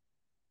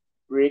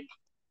 Rick.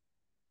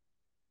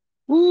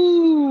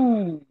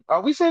 Ooh.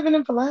 Are we saving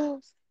them for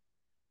last?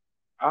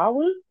 I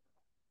would.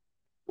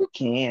 We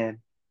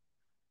can.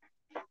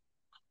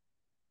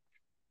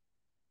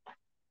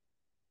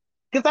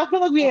 Because I feel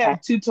like we Okay.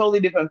 have two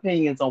totally different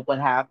opinions on what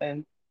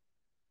happened.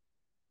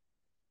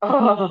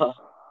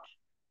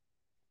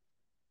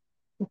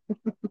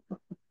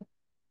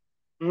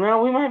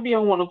 Well, we might be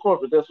on one accord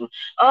with this one.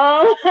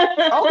 Um,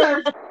 Okay.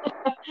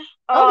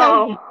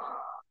 Okay.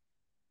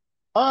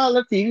 um,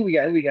 Let's see who we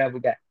got. Who we got. Who we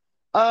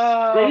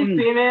got.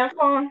 Lacey and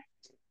Antoine.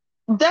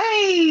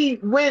 They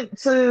went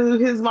to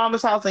his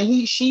mama's house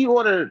and she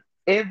ordered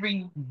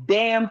every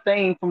damn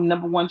thing from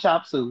number one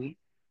chop suey.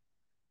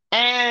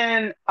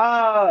 And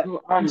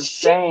You she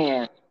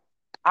understand?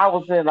 I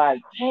was there like,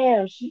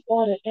 damn, she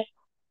ordered it.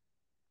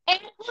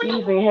 She every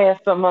even had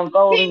some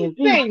Mongolian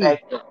beef thing.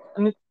 back there.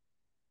 And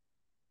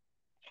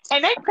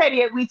And they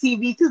petty at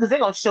WeTV too, because they're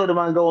gonna show the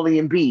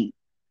Mongolian beat.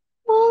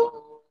 Ooh,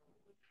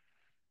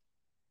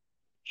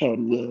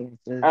 petty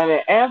asses. then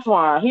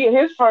Antoine,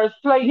 his first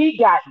plate, he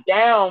got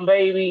down,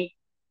 baby.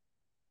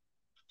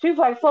 She's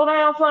like, slow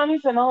down, son. He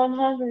said, no, I'm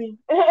hungry.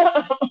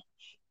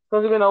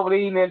 Because he's been over there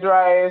eating that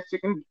dry ass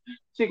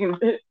chicken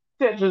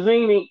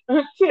tetrazzini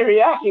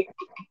teriyaki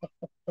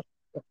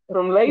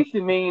from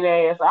Lacey mean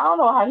ass. I don't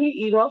know how he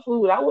eat her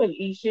food. I wouldn't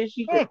eat shit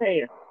she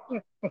prepared.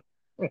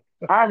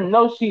 I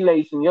know she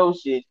lacing your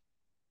shit.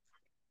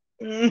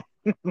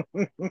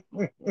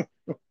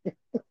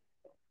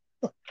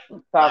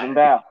 Talking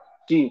about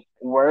she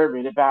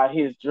worried about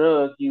his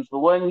drug use, but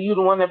wasn't you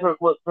the one that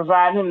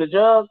provide him the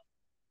drugs?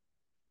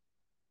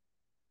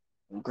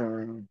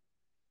 Girl.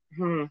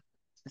 Hmm.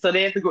 So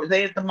they have to go.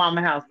 They at the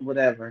mama house or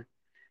whatever,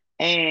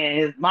 and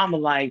his mama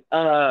like,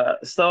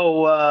 just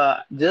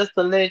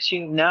to let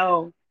you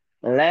know,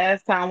 the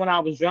last time when I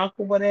was drunk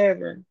or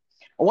whatever,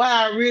 what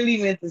I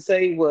really meant to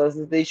say was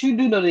is that you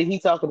do know that he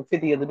talking to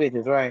 50 other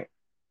bitches, right?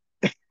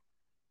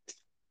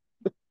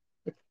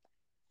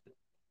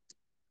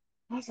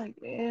 I was like,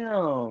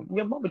 damn,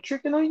 your mama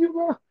tricking on you,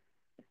 bro.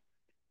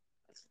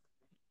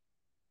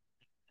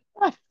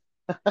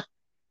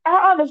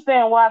 I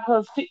understand why,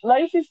 because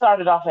Lacey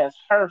started off as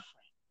her friend.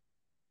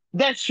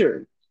 That's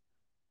true.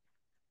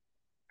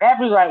 That'd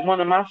be like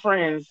one of my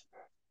friends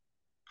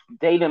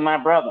dating my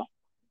brother.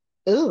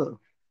 Ugh.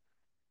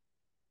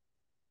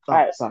 Oh,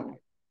 I, sorry.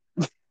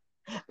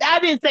 I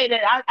didn't say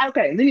that.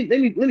 Okay,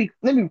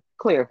 let me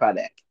clarify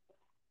that.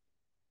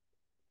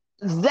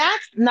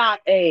 That's not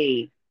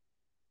a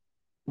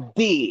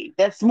dig.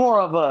 That's more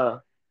of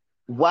a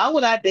why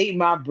would I date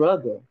my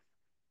brother?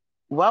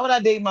 Why would I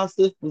date my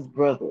sister's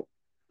brother?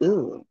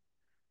 Ugh.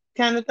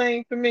 Kind of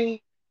thing for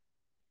me.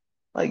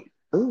 Like,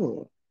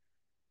 ugh.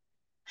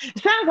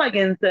 It sounds like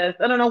incest.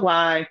 I don't know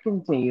why.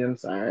 Continue. I'm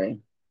sorry.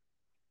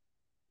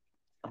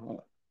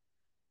 Oh,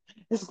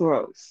 it's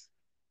gross.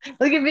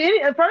 Like if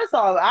any, first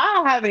off, I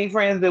don't have any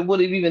friends that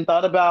would have even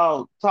thought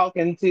about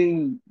talking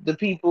to the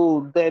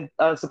people that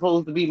are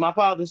supposed to be my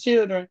father's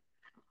children.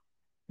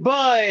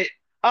 But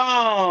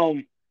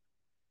um,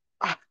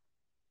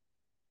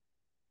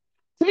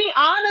 to be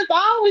honest,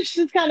 I always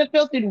just kind of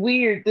felt it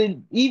weird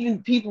that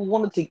even people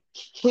wanted to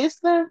kiss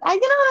them. You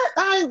know what?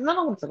 I don't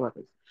want to talk about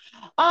this.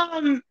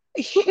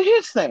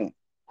 Here's the thing.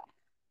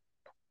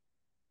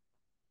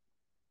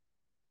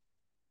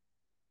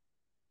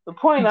 The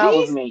point I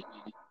was These making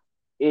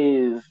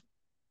is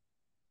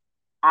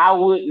I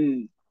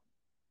wouldn't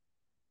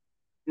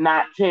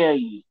not tell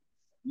you.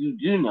 You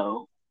do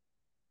know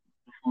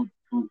who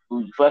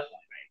you fucking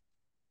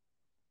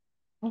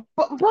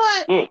but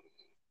with. Yeah.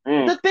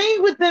 the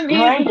thing with them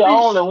You ain't is the that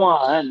only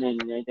one,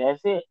 and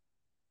that's it.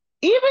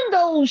 even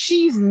though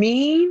she's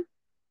mean,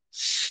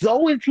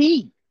 so is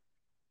he.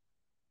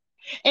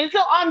 And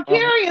so I'm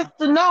Uh-huh. curious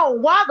to know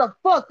why the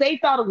fuck they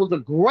thought it was a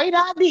great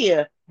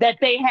idea that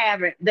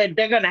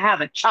they're gonna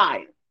have a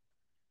child.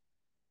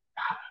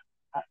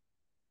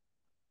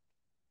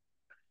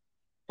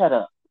 Shut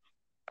up.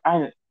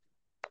 I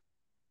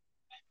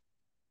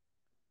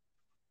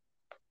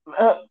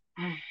uh,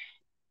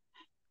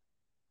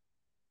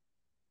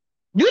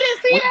 You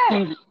didn't see we that?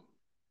 see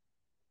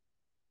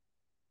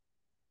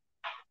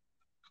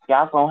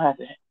y'all gonna have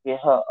to get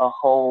her a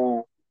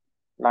whole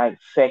like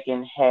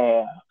second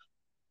half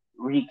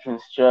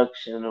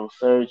reconstructional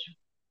surgery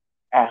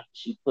after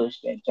she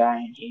pushed that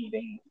giant head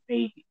ass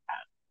baby.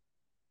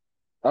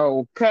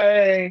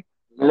 Okay.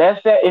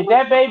 Unless that if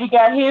that baby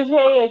got his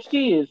head,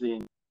 she is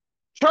in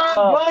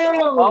Trouble.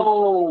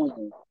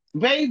 oh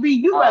Baby,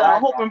 you all better I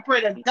hope got. and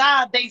pray to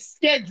God they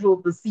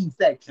scheduled the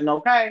C-section,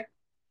 okay?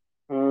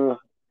 Uh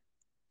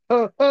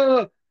Uh,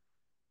 uh,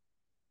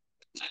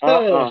 uh.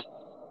 uh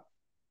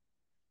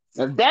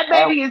If that uh.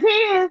 baby is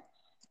his,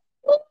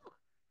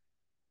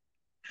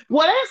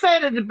 well, they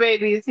say that the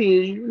baby is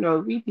his,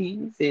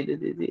 VT said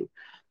that it is.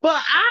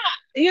 But I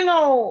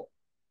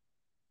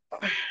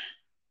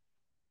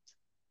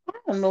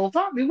don't know if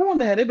I be wanting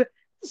to have it, but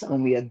it's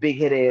gonna be a big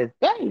head ass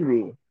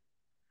baby.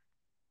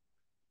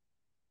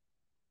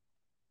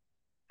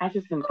 I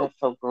just think that's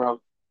so gross.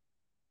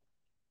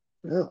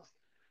 Ugh.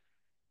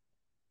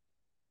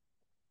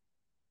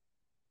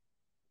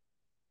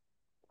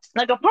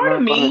 Like a I'm part of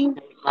not gonna me,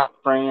 take my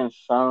friend's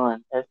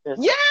son. That's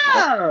just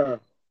no. yeah.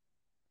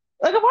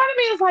 Like a part of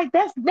me is like,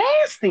 that's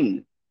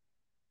nasty.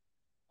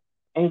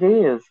 It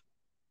is.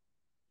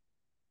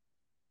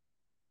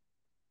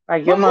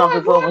 Like But your more mom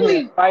is over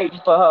here importantly, fighting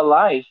for her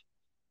life.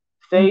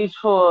 Stage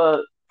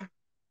for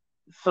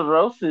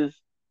cirrhosis.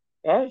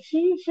 That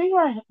she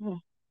right.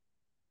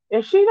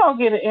 If she don't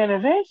get an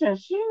intervention,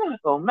 she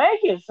not gonna make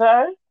it,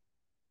 sir.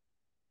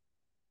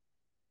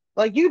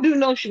 like you do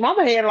know,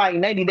 mama had like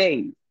 90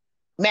 days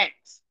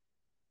max.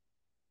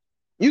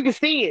 You can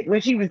see it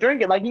when she was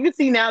drinking. Like you can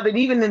see now that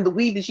even in the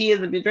weed that she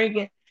hasn't been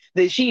drinking,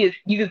 that she is.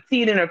 You can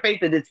see it in her face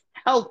that it's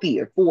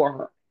healthier for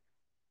her.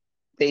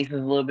 Face is a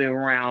little bit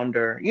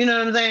rounder. You know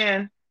what I'm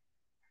saying?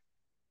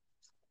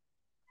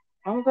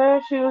 I'm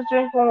glad she was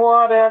drinking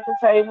water at the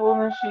table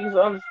and she's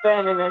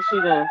understanding that she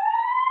done.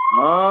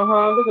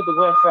 Look at the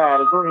west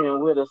side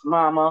agreeing with us,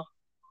 Mama.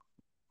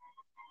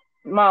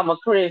 Mama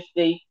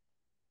Christie.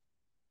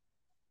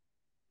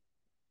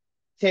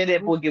 Tell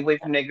that boy get away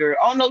from that girl.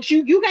 Oh no,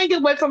 you can't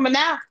get away from her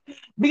now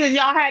because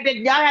y'all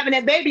having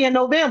that baby in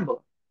November.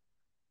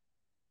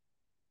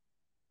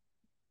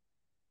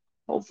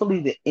 Hopefully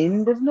the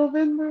end of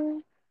November.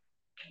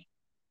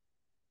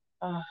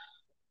 Uh,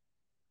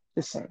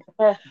 Just saying.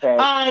 that's bad.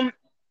 Um.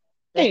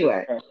 That's just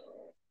Anyway, bad.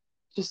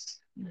 just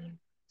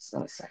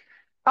gonna say.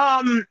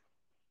 Um.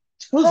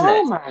 So Who's I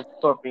don't next? mind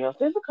Scorpios.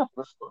 There's a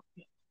couple of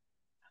Scorpios.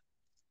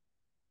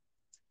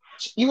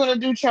 You want to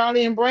do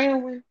Charlie and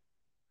Brandon?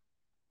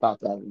 Thought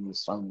that one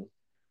was funny.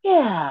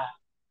 Yeah.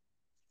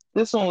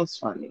 This one was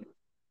funny.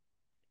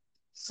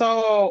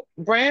 So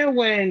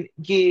Brandon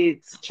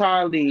gets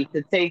Charlie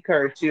to take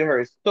her to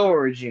her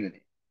storage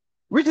unit,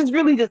 which is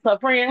really just her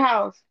friend's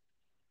house.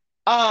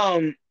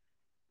 Um,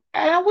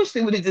 and I wish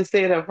they would have just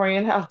said her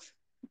friend's house.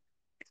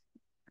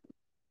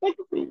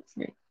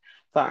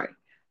 Sorry.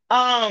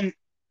 Um,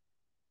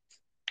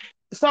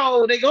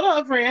 so they go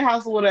to her friend's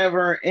house or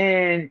whatever,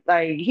 and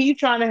like he's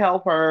trying to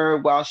help her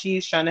while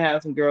she's trying to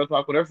have some girl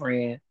talk with her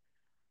friend.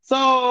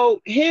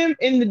 So him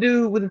and the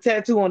dude with the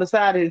tattoo on the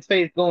side of his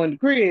face go in the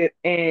crib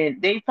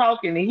and they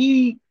talking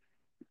and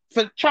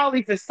for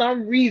Charlie for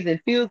some reason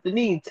feels the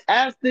need to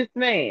ask this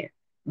man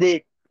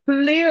that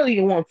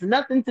clearly wants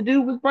nothing to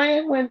do with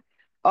Brandon,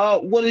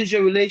 what is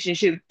your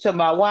relationship to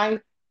my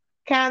wife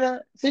kind of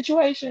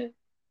situation?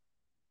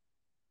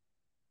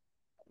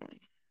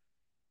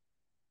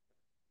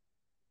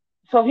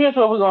 So here's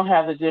where we're gonna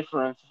have the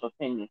difference of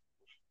opinion.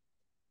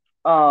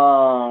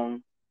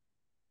 Um,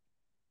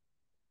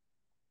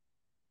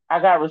 I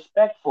got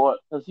respect for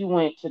it because you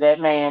went to that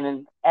man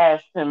and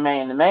asked him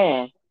man to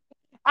man.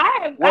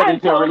 I What have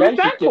is your total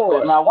respect relationship with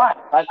for it. my wife?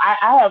 Like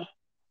I have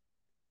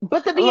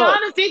But to be look,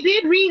 honest, it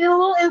did read a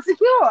little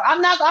insecure.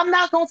 I'm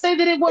not gonna say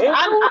that it was.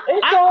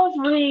 it does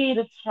read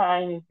a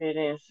tiny bit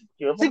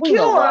insecure, but we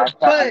know secure, why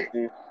but Charlie's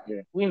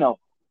insecure. We know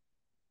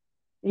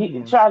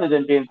Mhm. Charlie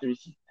done been through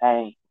some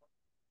pain.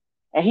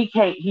 And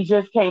he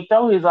just can't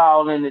throw his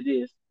all into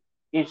this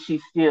if she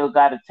still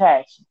got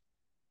attached.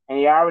 And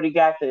he already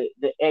got the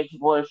ex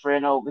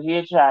boyfriend over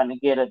here trying to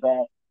get her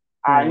back.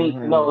 I need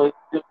to Mhm. know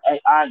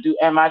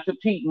am I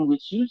competing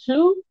with you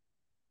too?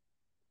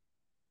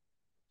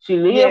 She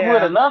lived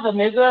with Yeah, another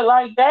nigga,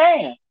 like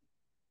damn.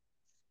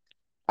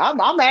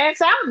 I'm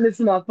ass out in this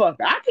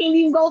motherfucker. I can't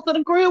even go to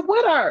the crib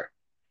with her.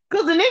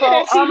 Cause the nigga So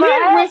that she I'ma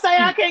lived with ask say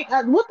I you.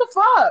 can't. What the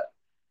fuck?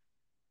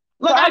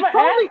 So Like I I'ma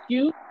ask totally,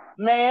 you,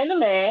 man to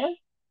man,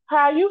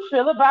 how you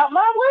feel about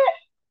my wit.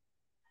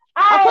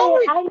 I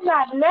totally, I'm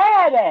not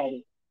mad at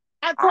it.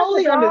 I I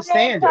took totally all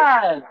that understand it.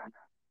 time.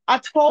 I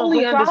Because totally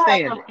what y'all have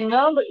understand to it.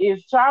 remember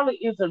is Charlie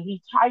is a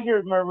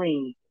retired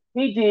Marine.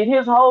 He did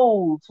his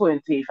whole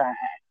 25.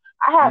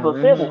 I have a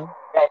feeling Hmm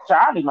that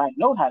Charlie might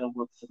know how to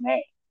whoop some ass.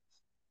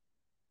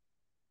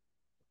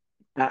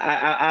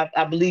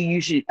 I believe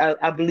you should.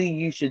 I believe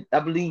you should. I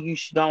believe you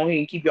should go ahead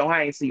and keep your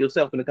hands to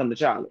yourself when it comes to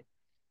Charlie.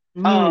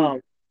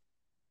 Mm.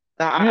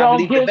 Um, You I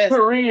don't believe the get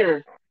best.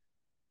 career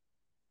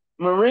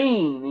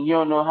Marine and you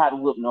don't know how to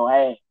whoop no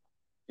ass.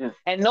 Just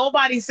And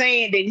nobody's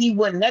saying that he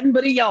wasn't nothing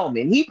but a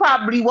yeoman. He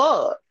probably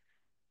was.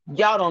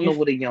 Y'all don't you know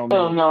what a still yeoman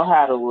don't is. know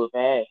how to whoop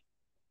ass.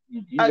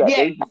 You got Yeah,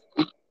 they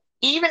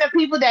even the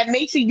people that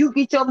make sure you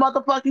get your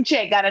motherfucking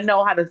check gotta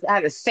know how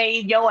to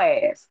save your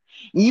ass.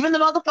 Even the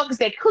motherfuckers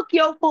that cook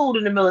your food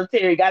in the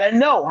military gotta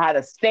know how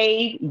to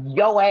save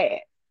your ass.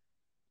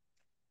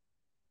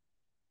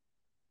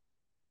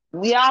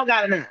 We all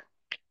gotta know.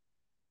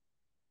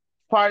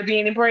 Part of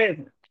being in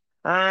prison.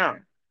 Uh,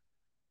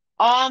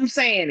 all I'm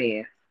saying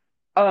is,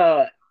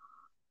 uh,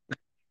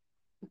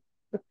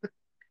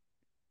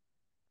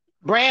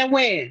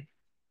 Brandwin,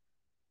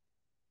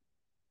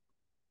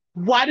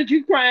 why did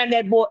you cry in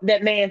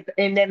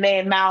that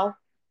man mouth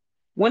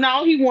when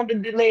all he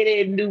wanted to lay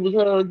there and do was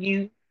hug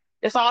you?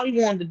 That's all he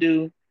wanted to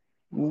do.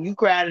 You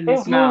cried in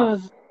his it mouth.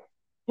 was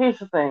here's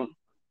the thing.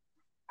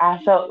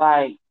 I felt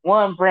like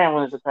one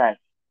Brandon is a crack.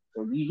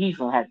 So he's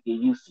gonna have to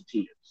get used to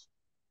tears.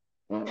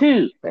 Mm,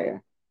 Two,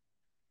 fair.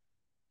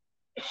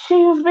 she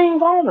was being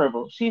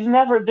vulnerable. She's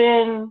never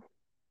been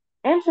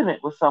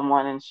intimate with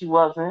someone and she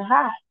wasn't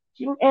high.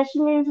 She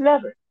means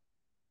never.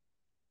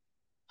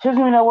 She doesn't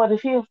even know what it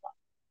feels like.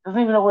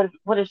 Doesn't even know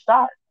what it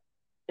starts.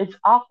 It's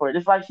awkward.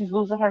 It's like she's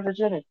losing her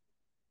virginity.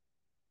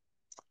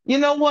 You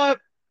know what?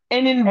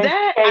 And in And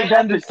that, she I gave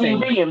up the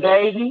understand. TV and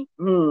baby,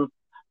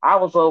 I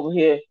was over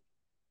here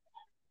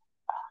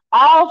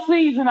all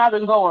season. I've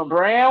been going,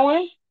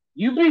 Brandon,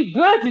 you be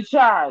good to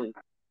Charlie.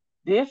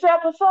 This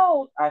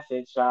episode, I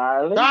said,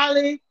 Charlie,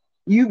 Charlie,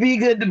 you be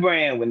good to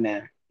Brandon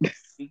now.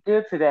 be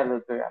good to that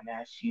little girl.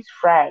 Now she's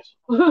fragile.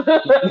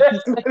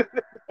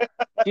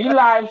 She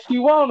like she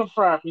want to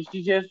front, but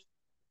she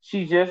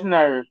just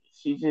nervous.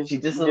 She just She a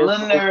just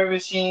little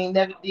nervous. She ain't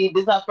never did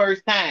this her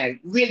first time.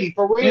 Really,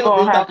 for you real,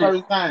 gonna this her have to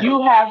first time.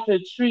 you have to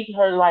treat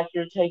her like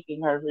you're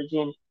taking her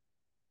virginity.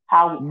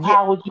 Yeah.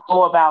 How would you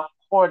go about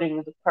courting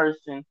the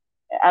person?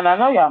 And I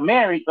know y'all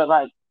married, but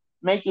like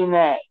making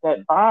that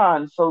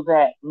bond so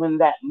that when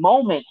that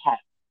moment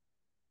happens,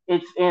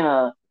 it's in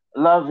a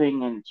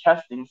loving and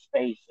trusting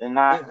space and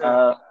Mhm.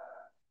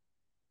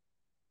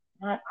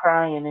 not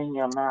crying in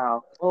your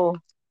mouth. Oh,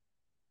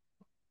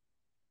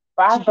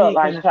 but I She felt can't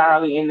like cry.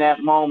 Charlie in that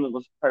moment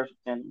was perfect,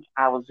 and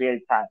I was very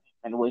proud of him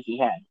and the way he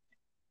had it.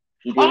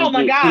 Oh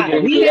my He God,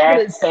 didn't he get handled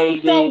it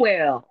so agitated.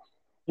 well.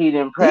 He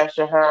didn't He,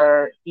 pressure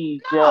her.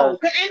 He no,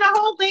 just and the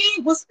whole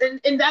thing was,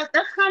 and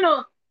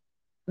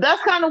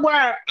that's kind of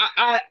where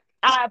I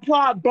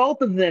applaud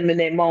both of them in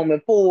that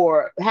moment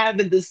for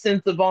having this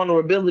sense of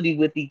vulnerability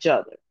with each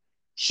other.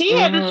 She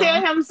had to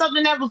tell mm-hmm. him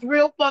something that was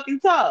real fucking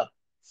tough.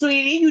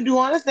 Sweetie, you do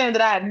understand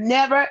that I've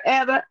never,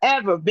 ever,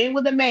 ever been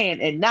with a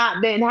man and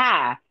not been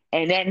high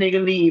and that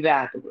nigga leave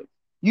afterwards.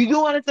 You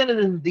do understand that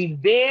this is the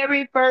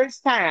very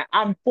first time.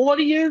 I'm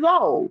 40 years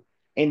old,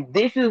 and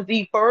this is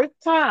the first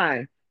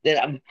time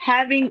that I'm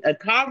having a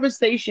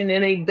conversation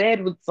in a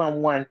bed with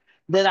someone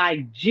that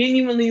I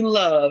genuinely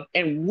love,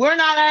 and we're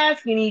not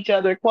asking each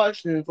other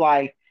questions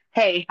like,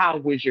 "Hey, how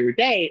was your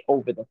day?"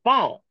 over the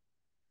phone.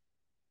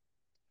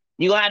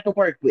 You gonna have to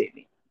work with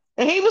me.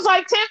 And he was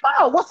like,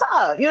 "Tempo, what's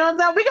up? You know what I'm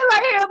saying? We can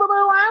like, hey,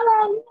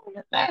 boo,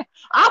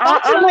 I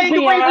bought you I'm the gonna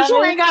be lingerie, but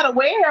you honest. ain't gotta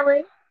wear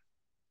it."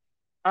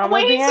 I'm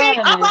When gonna he be said,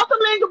 "I honest. bought the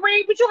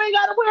lingerie, but you ain't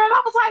gotta wear it,"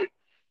 I was like,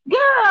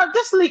 "Girl,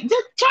 just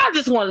try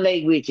just want to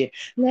lay with you.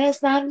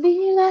 Let's not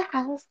leave the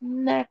house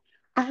tonight.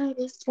 I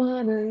just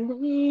wanna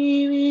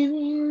lay with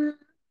you.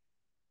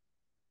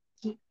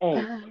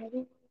 Hey,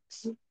 Body.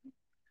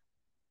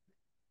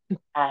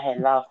 I had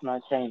lost my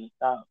train of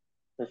thought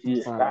because I'm you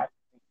just sorry. started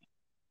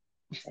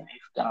and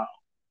it's gone.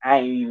 I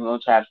ain't even gonna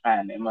try to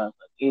find that motherfucker.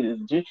 It is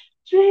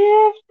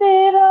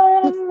drifted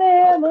on a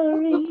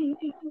memory.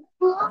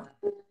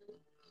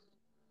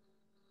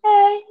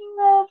 Ain't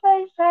no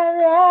place I'd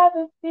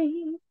rather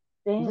be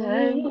than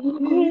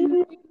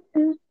with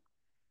you.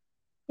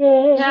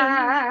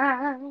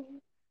 Yeah.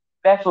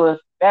 That's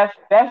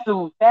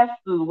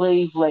the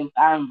wavelength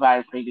I'm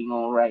vibrating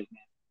on right now.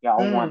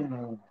 Y'all wonder.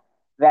 Mm.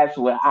 That's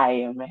where I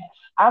am at.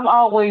 I'm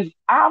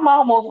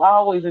almost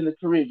always in the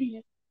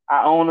Caribbean.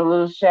 I own a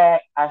little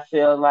shack. I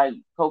sell like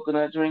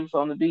coconut drinks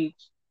on the beach,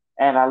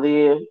 and I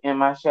live in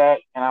my shack,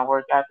 and I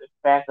work out the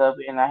back of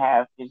it, and I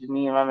have it's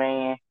me and my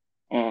man,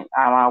 and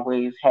I'm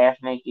always half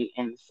naked,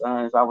 and the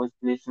sun is always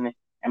glistening,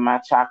 and my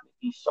chocolate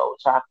be so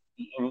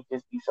chocolatey, and it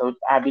just be so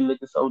I be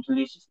looking so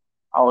delicious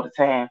all the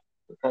time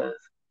because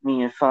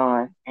me and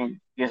son and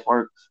this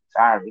works.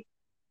 Sorry,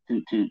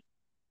 toot toot.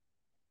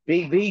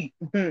 Big B.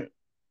 Sorry.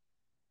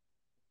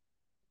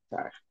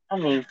 I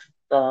mean,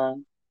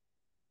 son.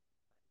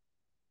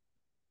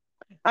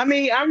 I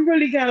mean, I'm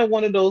really kind of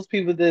one of those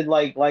people that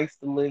like likes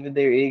to live in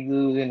their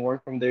igloo and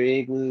work from their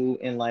igloo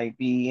and like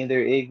be in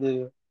their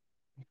igloo.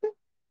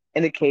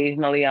 And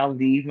occasionally I'll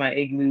leave my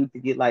igloo to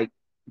get like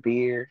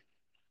beer.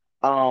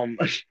 Um,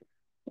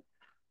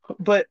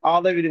 but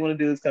all I really want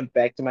to do is come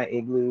back to my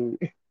igloo,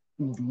 be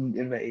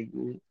in my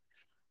igloo.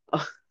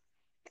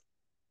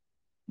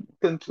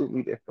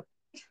 Completely different.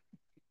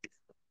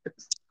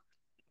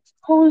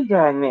 Who we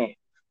got next?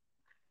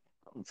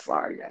 I'm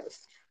sorry,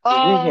 guys.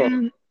 'Cause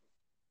Um.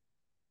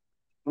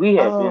 we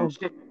have been Oh.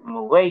 shipping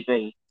away,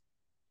 babe.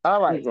 All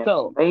We right. got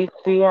So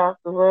Lacey out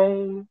the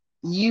way.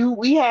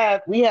 we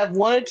have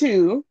one or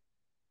two,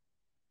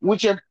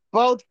 which are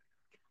both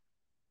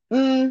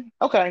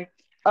okay.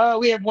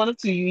 We have one or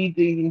two. You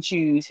can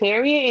choose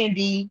Harry and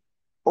Indy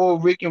or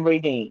Rick and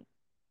Radine.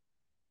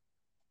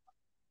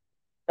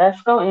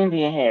 Let's go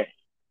Indian Harry.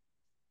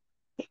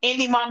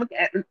 Indy Mama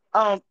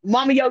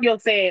Yo Yo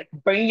said,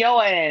 "Bring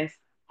your ass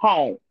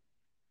home.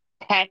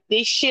 Pack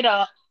this shit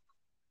up.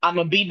 I'm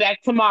gonna be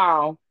back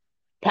tomorrow.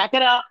 Pack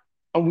it up,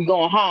 and we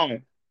going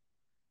home."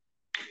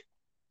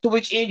 To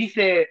which Indy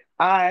said,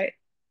 "All right."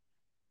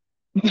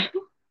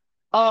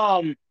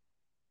 Um.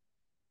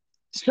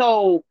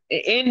 So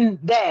in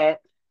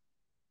that,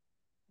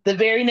 the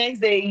very next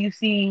day, you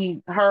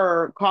see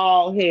her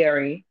call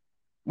Harry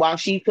while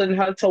she's putting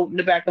her tote in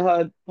the back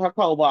of her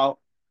cobalt,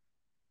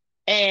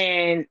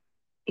 and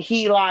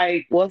he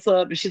like, "What's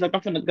up?" And she's like,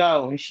 "I'm finna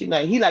go." And she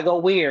like, he like, "Go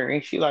where?"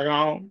 And she like,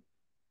 "Home."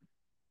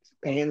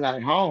 And he's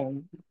like,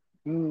 "Home?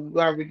 You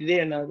already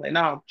there?" And I was like,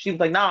 "No." She was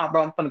like, "Nah,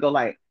 bro, I'm finna go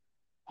like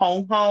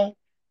home,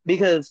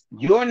 because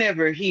you're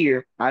never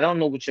here. I don't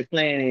know what your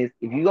plan is.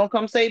 If you gonna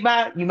come say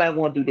bye, you might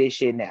want to do this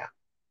shit now."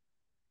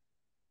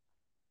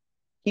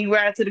 He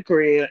rides to the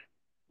crib.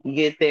 You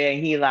get there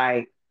and he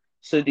like,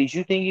 "So did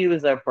you think it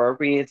was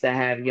appropriate to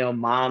have your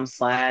mom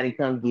slide and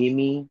come get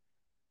me?"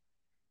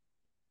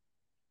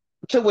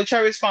 To which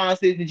her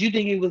response is, "Did you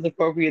think it was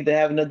appropriate to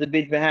have another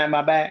bitch behind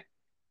my back?"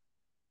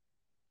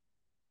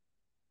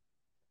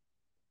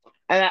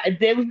 And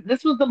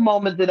this was the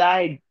moment that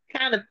I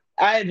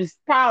was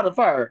proud of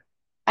her.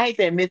 I hate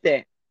to admit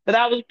that, but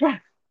I was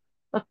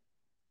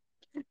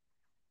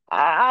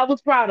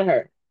proud of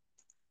her.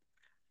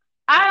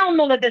 I don't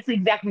know that that's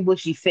exactly what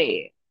she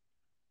said,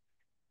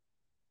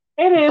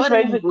 It is but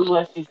in basically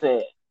what she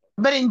said.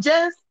 but in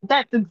just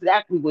that's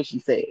exactly what she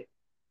said,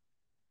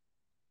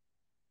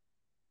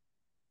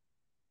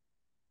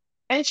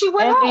 and she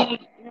went home.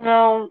 Indy,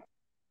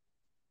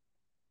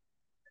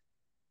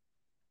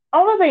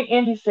 only thing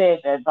Indy said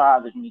that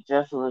bothered me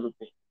just a little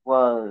bit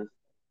was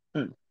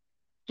Hmm.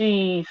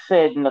 she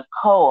said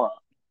Nicole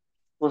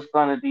was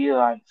gonna be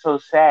like so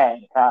sad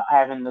about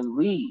having to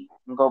leave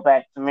and go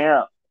back to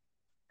Maryland.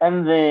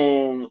 And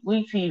then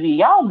we TV,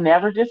 y'all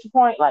never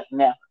disappoint, like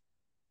never.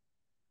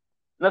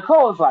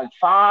 Nicole's like,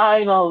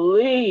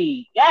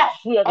 finally, yes,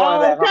 we are going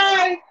back home.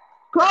 Okay,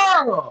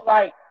 girl.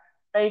 Like,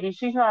 baby,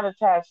 she's not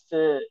attached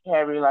to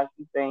Harry like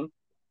you think.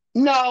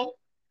 No,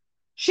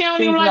 she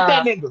don't even She's like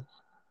that not. nigga.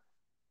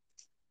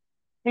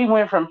 He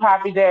went from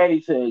Poppy Daddy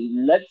to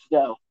let's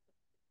go.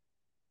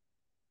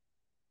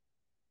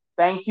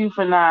 Thank you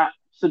for not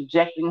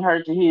subjecting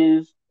her to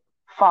his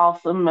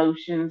false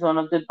emotions on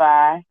a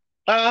goodbye.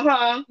 Uh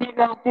huh. He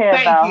don't care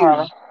Thank about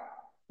her. you.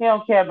 He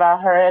don't care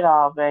about her at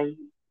all, baby.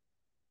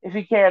 If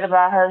he cared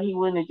about her, he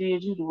wouldn't have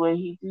did you the way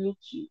he did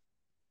you.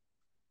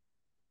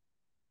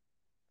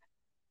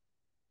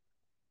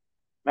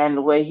 Man,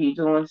 the way he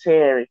doing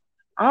Terry.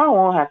 I don't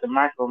want to have to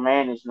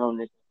micromanage no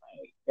nigga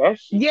like that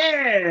shit.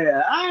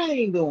 Yeah, I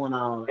ain't doing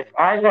all If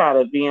that. I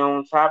gotta be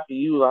on top of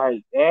you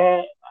like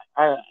that,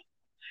 I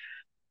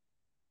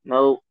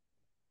no.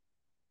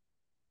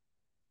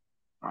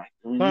 Like,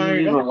 you Like, I'm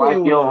even wipe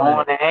cool with your all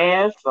own that.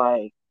 ass?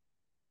 Like,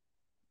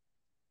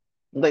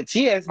 Like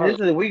she asked, hey, "This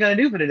is what we're gonna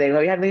do for today.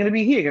 Like, we're gonna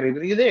be here, gonna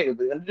be there,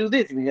 we're gonna do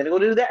this, we're gonna go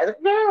do that."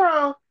 Like,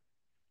 girl,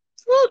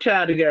 we'll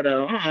try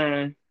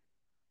together.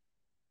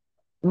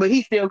 But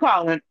he's still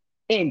calling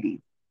Indy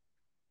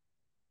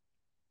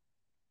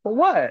for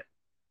what?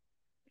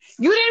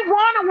 You didn't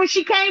want her when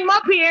she came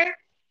up here.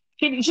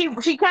 When she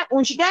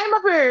came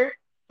up here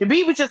to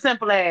be with your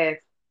simple ass.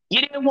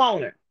 You didn't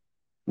want her.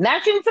 Now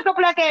she took her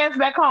black ass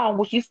back home,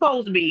 where she's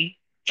supposed to be.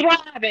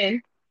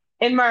 thriving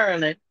in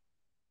Maryland.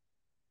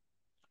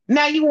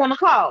 Now you want to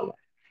call her.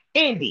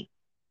 Indy,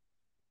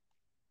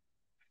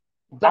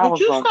 I don't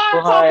was you gonna start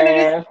pull talking to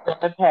this her ass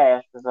at the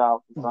pastor's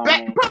office on back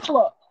that.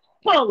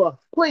 pull her,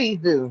 please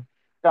do.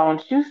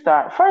 Don't you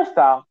start. First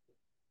off,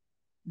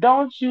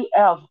 don't you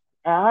ever,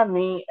 and I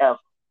mean ever,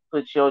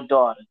 put your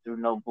daughter through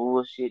no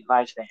bullshit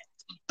like that.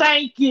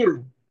 Thank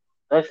you.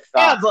 Let's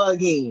start. Ever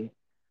again.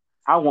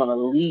 I want to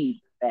leave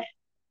that.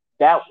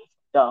 That was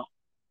dumb.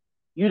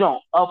 You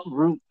don't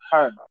uproot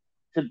her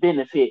to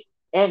benefit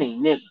any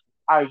nigga.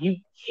 Are you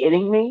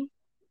kidding me?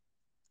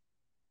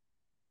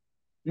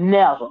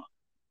 Never.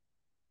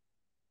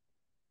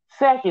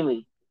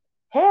 Secondly,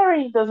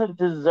 Harry doesn't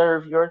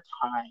deserve your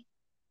time.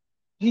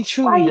 He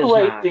Why truly you does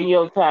not. wasting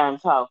your time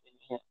talking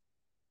to him?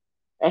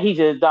 And he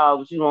just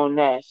dogs you on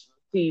national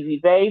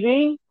TV,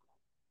 baby.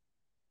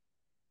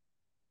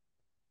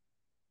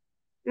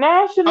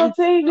 National I'm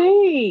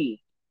TV.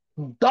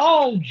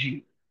 dogged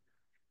you.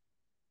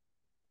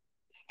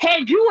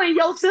 Had you in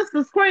your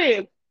sister's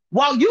crib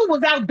while you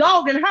was out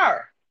dogging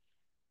her.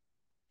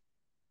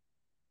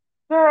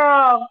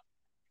 Girl,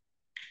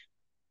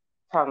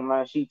 talking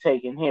about she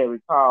taking Harry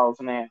calls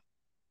now.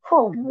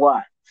 For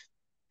what?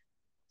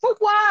 For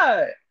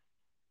what?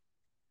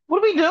 What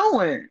are we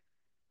doing?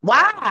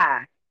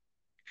 Why?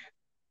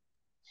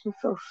 She's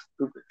so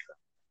stupid.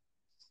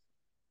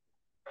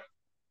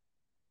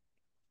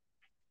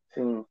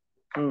 See,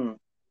 mm.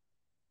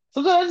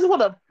 So I just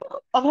want to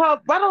of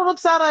her right on the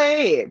upside of her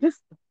head.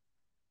 Just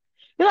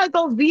you like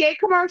those VA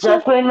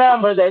commercials, Just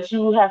remember that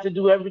you have to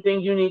do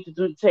everything you need to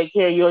do to take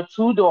care of your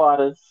two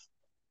daughters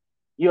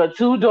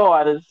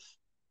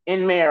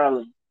in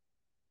Maryland.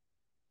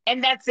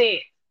 and that's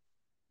it.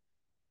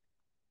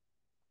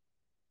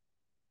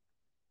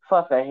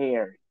 Fuck a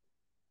Harry.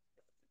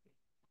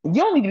 You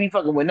don't need to be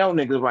fucking with no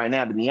niggas right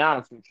now. To be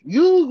honest with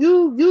you,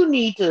 you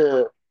need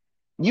to.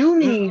 You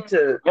need Mm-mm.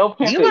 to. Your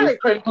You picture is gotta.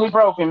 critically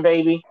broken,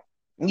 baby.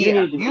 You Yeah,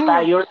 need to be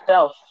by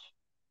yourself.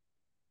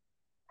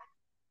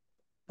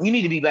 you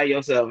need to be by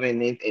yourself.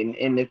 And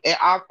if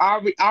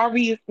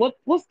Ari is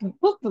what's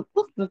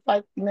the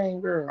type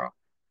name, girl?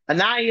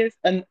 Anais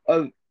and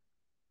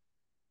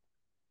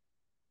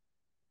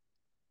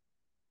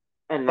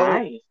And oh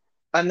nice.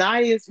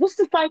 Anais. What's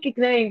the psychic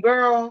name,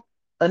 girl?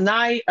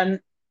 Anai and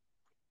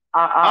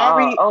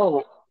Ari.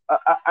 Oh, uh,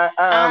 uh, uh,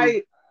 um,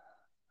 I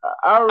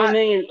our I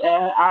name,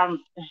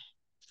 Anas,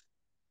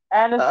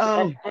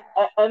 um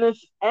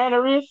Anas,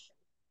 Anaris,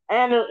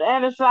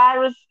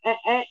 Anasiris,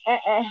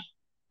 uh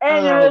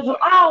aneurysm.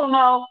 I don't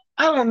know.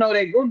 I don't know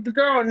that the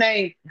girl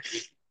name.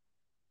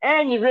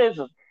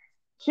 Aneurysm.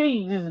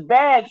 She's just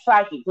bad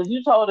psychic because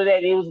you told her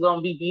that it was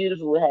gonna be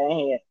beautiful with her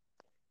hair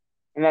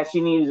and that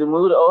she needed to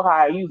move to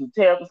Ohio. You was a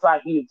terrible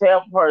psychic, you a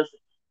terrible person,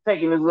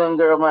 taking this little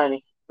girl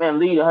money and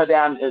leading her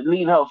down,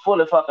 leading her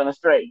fully fucking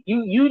astray.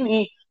 You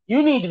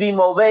need to be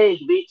more vague,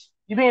 bitch.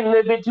 You being a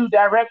little bit too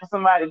direct for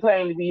somebody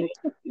claiming to be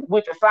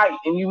with the sight,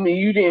 and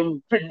you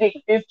didn't predict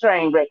this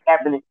train wreck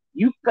happening.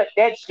 You cut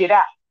that shit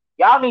out.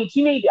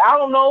 She need. I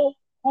don't know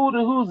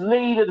who's the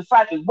lead of the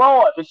psychic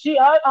board, but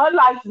her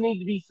license need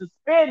to be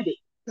suspended.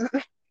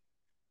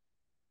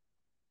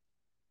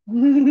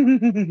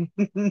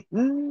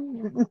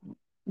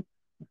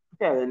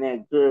 Telling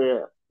that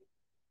girl,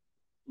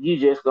 you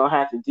just gonna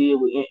have to deal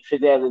with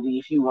infidelity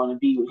if you want to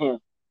be with him.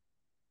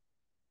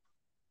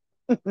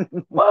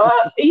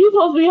 What? Are you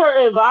supposed to be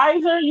her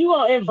advisor? You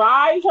gonna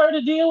advise her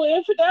to deal with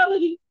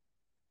infidelity?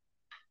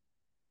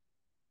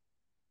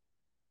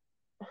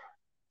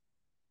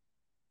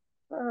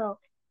 Girl,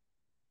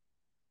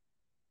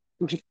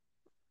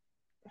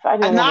 if I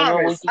didn't want to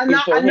know where Anaris, you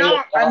get your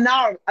head from.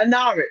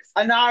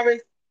 Anaris,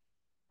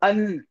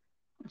 An-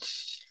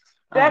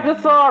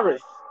 um,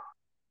 Stegosaurus.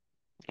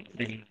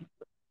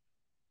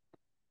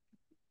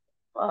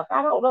 Fuck,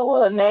 I don't know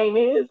what her name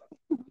is.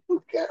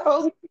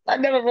 girl, I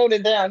never wrote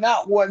it down.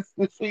 Not once.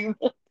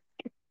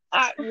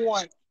 Not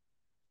once.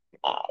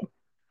 Oh,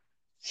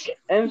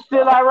 And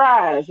still I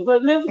rise.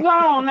 But let's go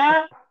on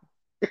now.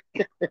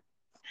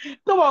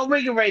 come on,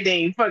 Rick and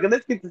Radine. Fuck it,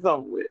 let's get this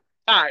over with.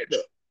 All right,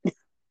 look.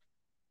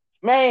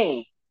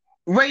 Man,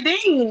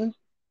 Radine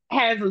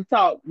has a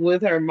talk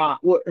with her mom,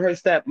 with her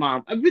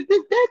stepmom.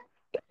 That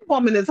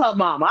woman is her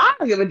mama. I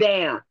don't give a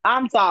damn.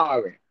 I'm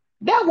sorry.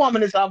 That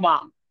woman is her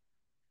mom.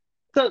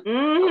 So,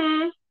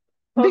 mm-hmm.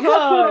 Because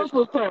her because feelings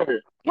was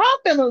hurt. her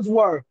feelings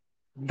were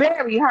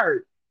very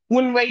hurt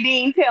when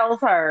Radine tells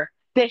her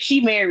that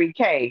she married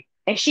Kay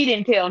and she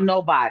didn't tell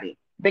nobody.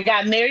 They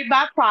got married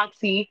by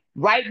proxy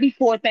right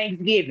before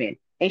Thanksgiving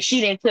and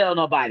she didn't tell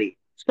nobody.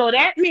 So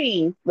that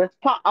means I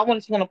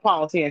just want to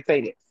pause here and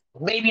say this.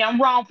 Maybe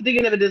I'm wrong for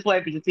thinking of it this way,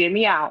 but just hear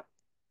me out.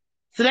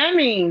 So that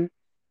means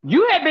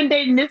you have been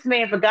dating this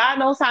man for God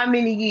knows how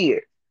many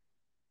years.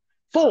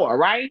 4,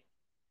 right?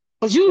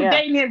 Because you were Yeah.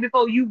 dating him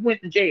before you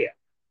went to jail.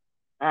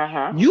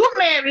 Uh-huh. You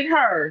married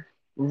her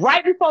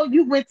right before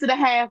you went to the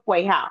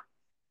halfway house.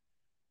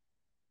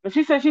 But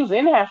she said she was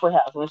in the halfway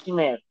house when she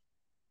married.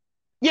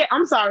 Yeah,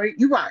 I'm sorry.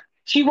 You're right.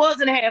 She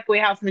was in a halfway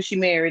house when she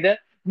married her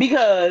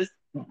because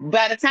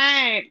By the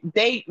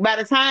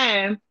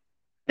time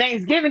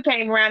Thanksgiving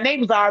came around, they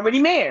was already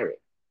married.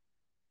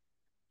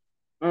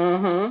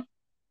 Mm-hmm.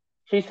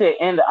 She said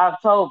end of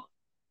October.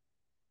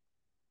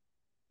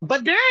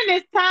 But during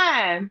this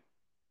time,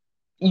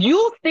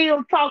 you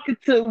still talking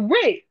to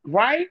Rick,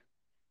 right?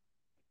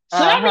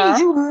 So that means Uh-huh.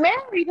 you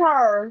married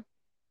her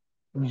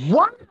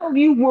while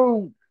you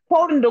were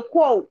quoting the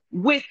quote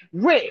with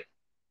Rick,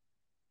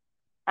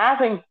 I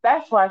think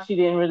that's why she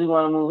didn't really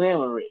want to move in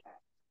with Rick.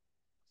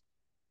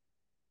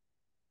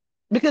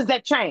 because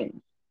that changed.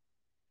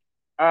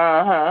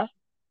 Uh-huh.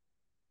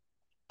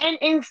 And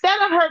instead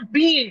of her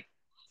being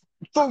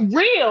for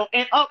real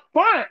and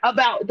upfront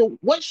about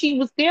what she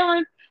was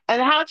feeling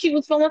and how she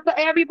was feeling for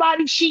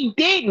everybody, she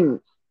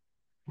didn't.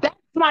 That's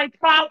my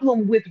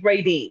problem with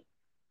Radine.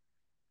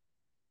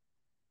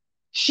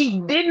 She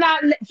did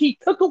not. She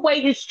took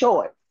away his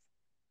choice,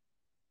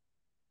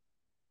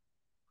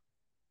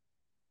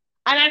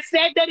 and I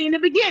said that in the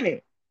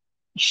beginning.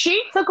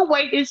 She took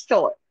away his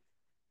choice.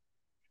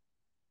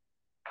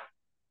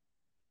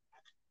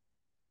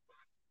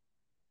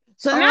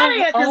 So now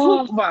they at I this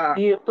don't hookah bar,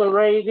 see it for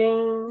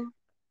rating.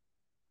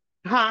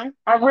 huh?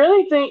 I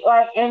really think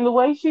like and the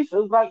way she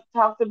like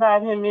talked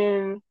about him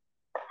in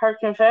her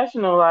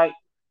confessional, like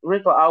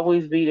Rick will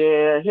always be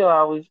there. He'll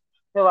always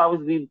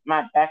be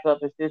my backup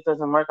if this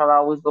doesn't work. I'll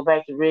always go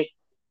back to Rick.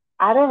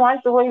 I didn't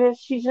like the way that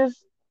she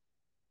just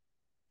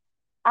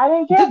I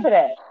didn't care The, for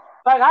that.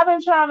 Like I've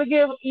been trying to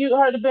give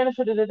her the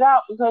benefit of the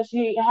doubt because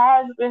she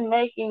has been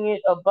making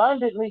it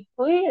abundantly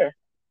clear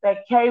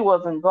that Kay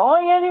wasn't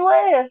going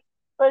anywhere.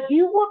 But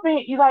you would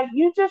be you like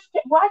you just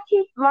why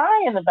keep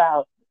lying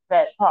about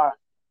that part?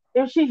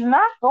 If she's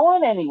not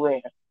going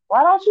anywhere,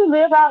 why don't you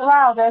live out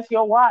loud as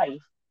your wife?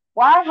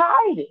 Why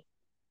hide it?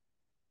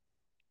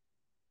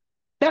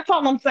 that's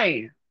all I'm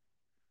saying.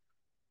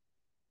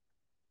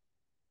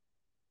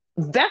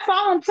 That's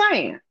all I'm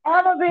saying.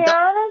 I'm gonna be The,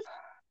 honest,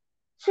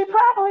 she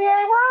probably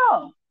ain't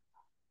wrong.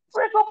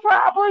 Rick will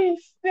probably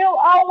still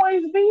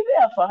always be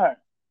there for her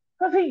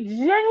because he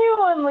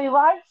genuinely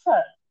likes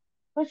her.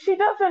 But she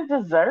doesn't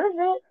deserve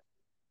it.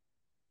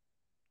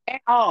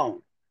 at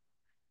all.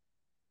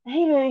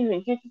 He didn't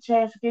even get the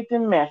chance to get the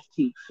meth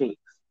teeth fixed.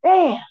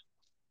 Damn,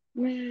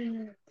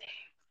 Man,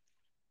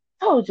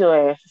 told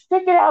your ass to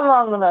stick it out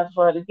long enough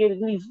for her to get at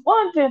least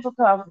one dental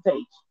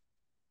consultation.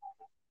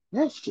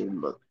 that shit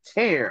look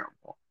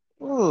terrible.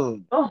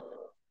 Ugh, Oh,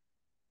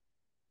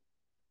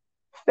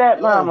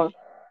 ugh. stepmama,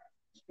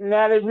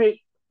 now that Rick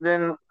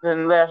then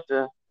left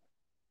her,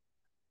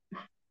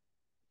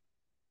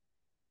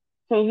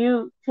 can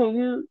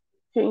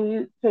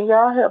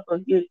y'all help her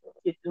get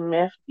the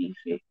meth teeth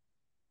fixed?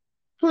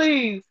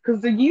 Please,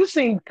 because you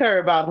seem to care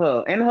about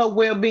her and her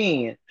well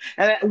being,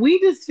 and we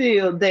just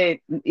feel that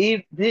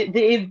if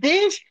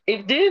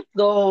this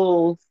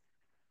goes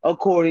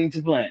according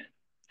to plan,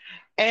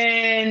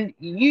 and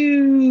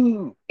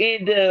you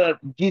end up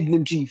getting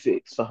them teeth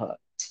fixed for her,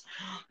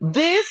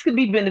 this could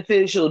be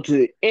beneficial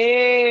to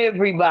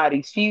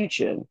everybody's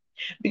future.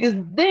 Because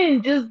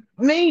then, just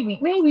maybe,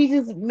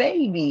 just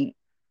maybe,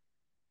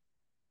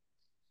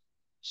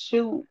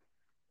 she'll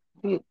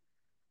be,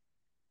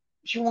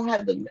 she won't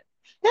have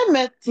that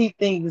messy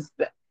things.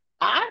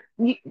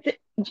 You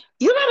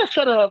gotta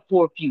set her up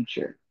for a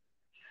future.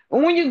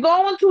 And when you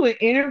go into an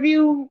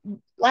interview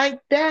like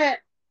that,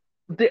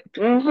 the,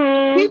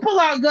 Mm-hmm. people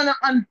are gonna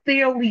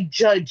unfairly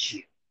judge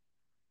you.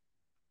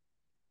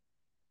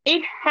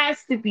 It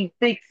has to be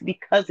fixed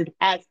because it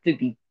has to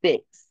be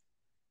fixed.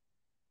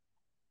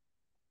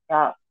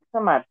 Y'all,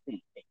 somebody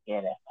please take care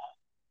of that.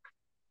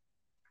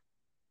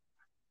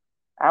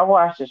 I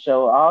watched the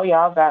show. All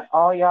y'all got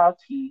all y'all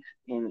teeth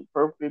in the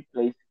appropriate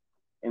place,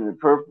 in the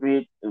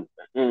appropriate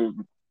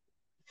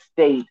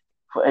state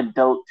for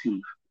adult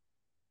teeth.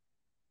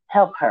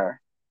 Help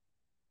her.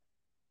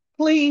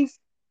 Please,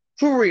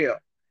 for real,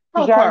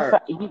 She help gotta her.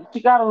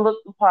 she gotta look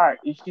the part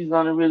if she's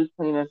gonna really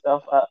clean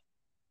herself up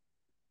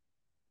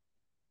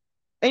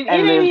And it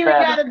and ain't live even better.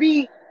 gotta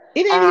be.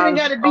 It ain't even And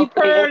gotta be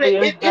okay, it pearly.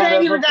 lives It ain't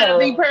better even gotta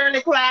be because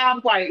pearly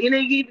cloud white. It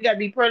ain't even gotta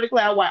be pearly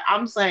cloud white.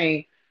 I'm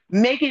saying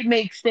make it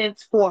make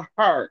sense for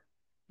her,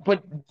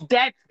 but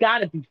that's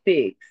gotta be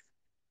fixed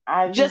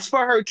I just just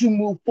for her to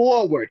move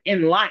forward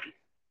in life.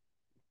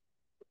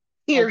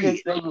 I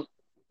just Period. think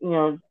you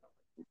know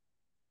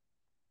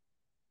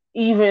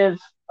even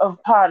as a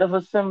part of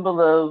a symbol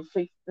of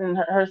fixing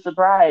her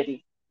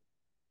sobriety.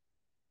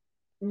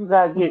 You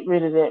gotta get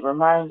rid of that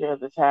reminder of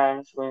the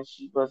times when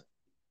she was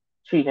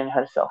treating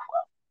herself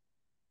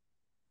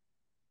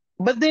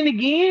But then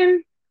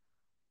again,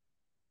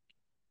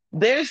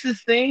 there's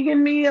this thing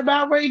in me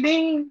about Ray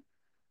Dean,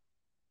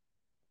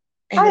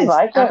 and well. I it's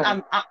like her.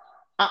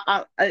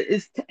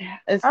 it's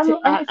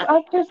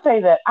I just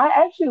say that I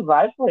actually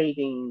like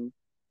Rating.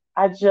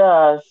 I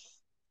just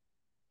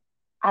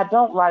I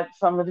don't like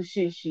some of the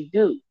shit she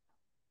do.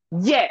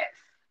 yes,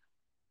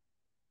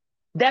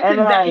 that's And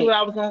exactly like what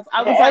I was going.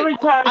 I was like, every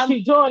time I'm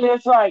she doing it,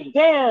 it's like,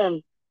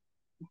 damn,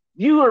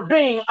 you were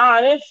being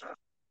honest.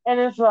 And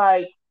it's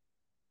like,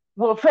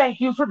 well, thank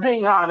you for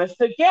being honest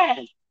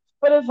again.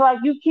 But it's like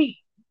you keep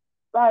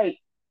like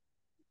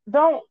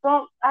don't.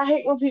 I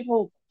hate when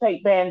people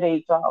take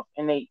band-aids off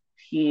and they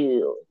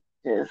peel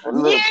just a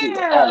little bit at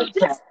Yeah, a time,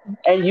 just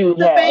and you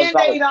the have like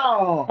band-aid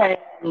on.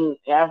 pain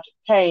after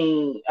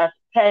pain after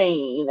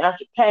pain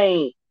after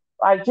pain.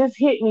 Like just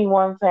hit me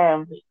one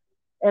time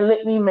and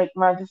let me make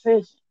my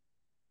decision.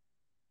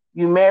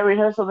 You married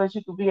her so that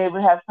you could be able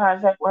to have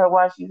contact with her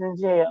while she's in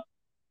jail.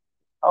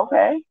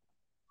 Okay.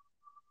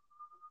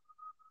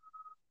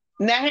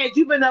 Now, had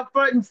you been up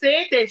front and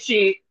said that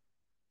shit,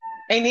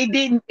 and it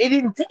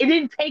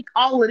didn't take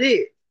all of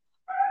this.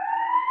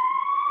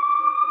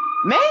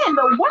 Man,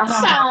 the West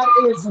Side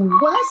is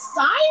West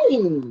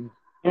Siding.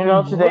 You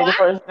know, today the What?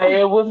 first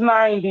day it was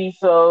 90,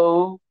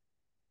 so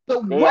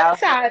The they West out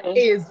Side there.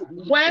 is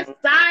West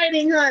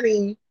Siding,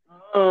 honey.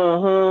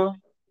 Mm-hmm.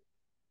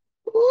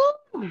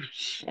 Ooh,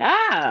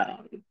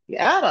 child.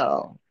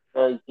 Ghetto.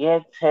 The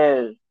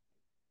ghetto.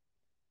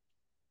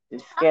 I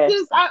Disgusting.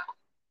 just, I,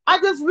 I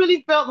just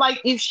really felt like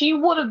if she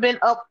would have been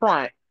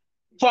upfront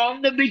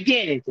from the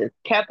beginning, just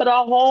kept it a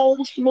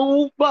whole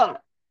smooth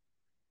buck.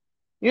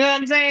 You know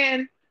what I'm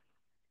saying?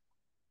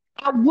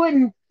 I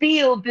wouldn't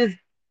feel this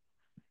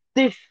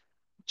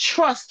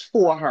trust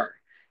for her.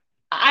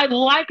 I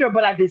like her,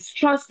 but I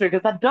distrust her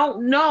because I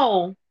don't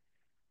know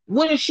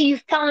when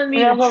she's telling me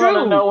You're the never gonna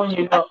truth. know when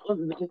you Like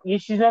know.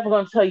 She's never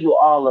gonna tell you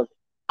all of it.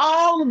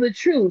 all of the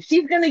truth.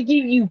 She's gonna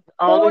give you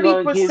Only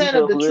gonna give 40%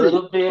 you of a the truth.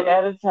 little bit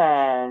at a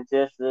time,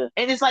 just to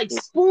And it's like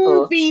get spoon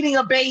you feeding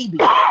a baby.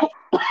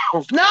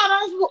 hooked. No,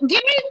 don't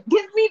give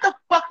me the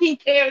fucking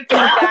carrots in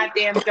the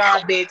goddamn jar,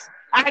 bitch.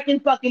 I can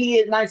fucking eat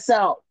it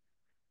myself.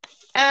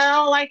 And I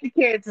don't like the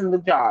carrots in the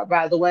jar,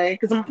 by the way,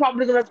 because I'm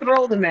probably gonna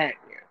throw them at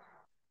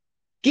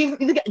you.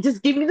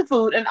 Just give me the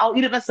food and I'll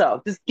eat it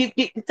myself. Just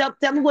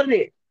tell me what it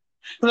is,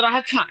 because I don't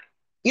have time.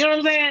 You know what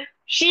I'm saying?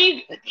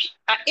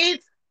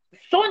 It's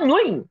so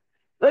annoying.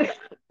 Like,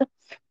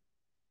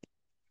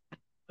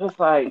 It's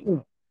like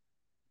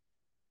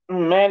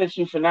I'm mad at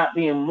you for not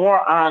being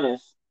more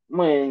honest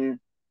when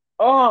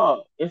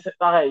it's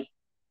like,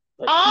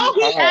 but you all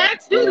he have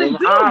asked you to been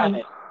do,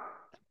 honest.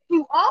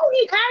 all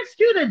he asked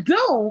you to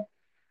do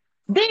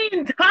the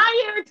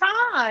entire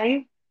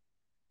time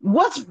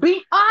was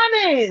be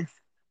honest.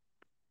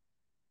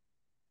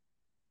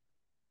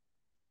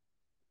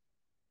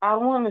 I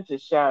wanted to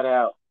shout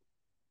out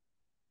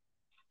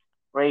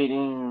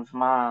Ratings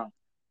mom.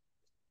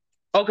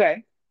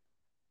 Okay.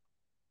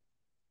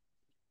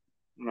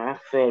 I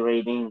said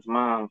Ratings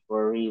mom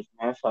for a reason.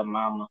 That's her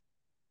mama.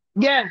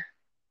 Yeah,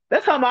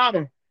 that's her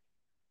mama.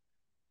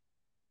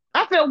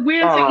 I felt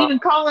weird for Uh, even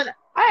calling.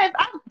 I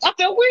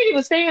felt weird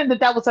even saying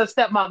that was her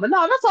stepmama.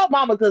 No, that's her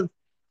mama because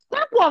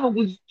stepmama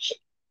was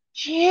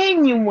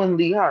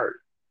genuinely hurt.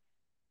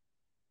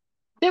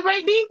 The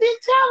right didn't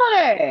tell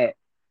her that.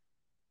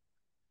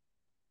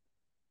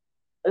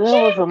 She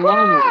there was a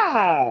moment.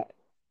 cried.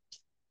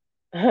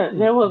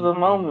 There was a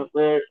moment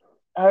where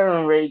her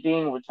and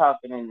Radine were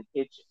talking in the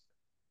kitchen,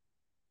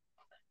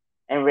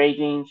 and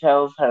Radine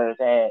tells her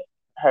that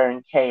her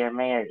and Kay are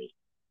married.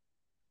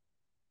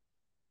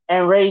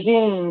 And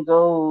Radine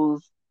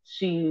goes,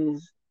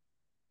 she's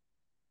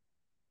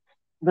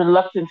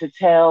reluctant to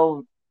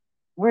tell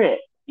Rick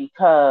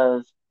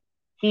because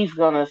he's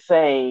gonna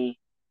say,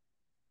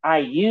 I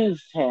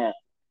used him.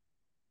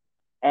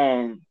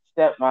 And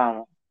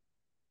stepmama,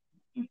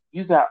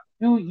 you got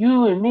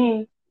you and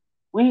me,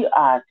 we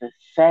are the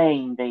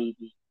same,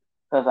 baby.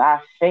 Cause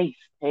our face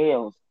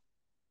tells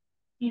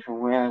even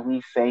when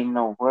we say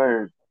no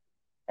word.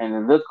 And the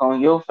look on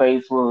your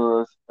face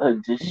was a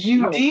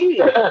You distress.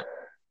 did.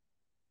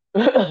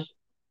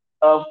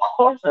 Of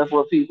course, that's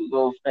what people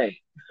gonna say.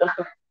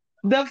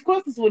 Of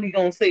course, that's what he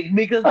gonna say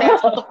because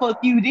that's what the fuck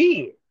you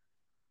did.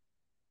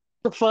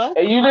 The fuck?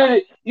 And you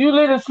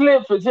let it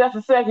slip for just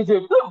a second,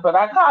 but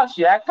I caught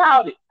you. I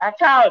caught it. I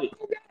caught it.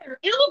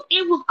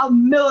 It was a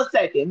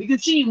millisecond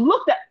because she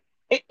looked at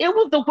it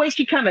was the way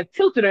she kind of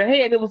tilted her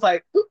head. It was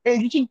like, "Oop,"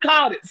 and she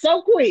called it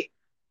so quick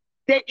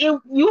that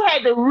you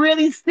had to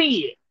really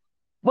see it.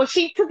 But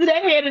she took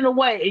that head in a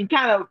way and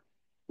kind of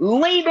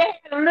leaned that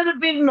head a little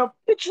bit in the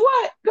bitch.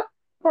 What?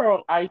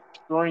 Girl, I stop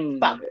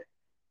screamed. it.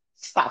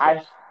 Stop it.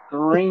 I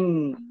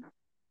screamed.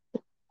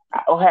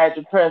 I had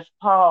to press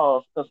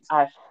pause because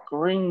I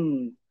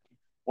screamed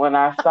when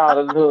I saw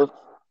the little.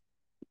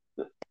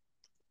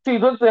 She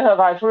looked at her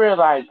like for real,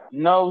 like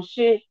no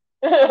shit.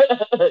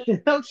 oh,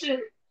 No shit.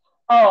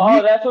 oh,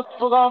 You that's what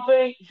people gonna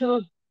think. She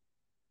was,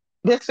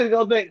 this should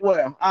go think,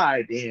 well, all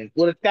right then.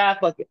 Well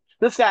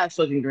the sky's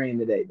fucking green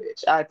today,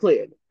 bitch. I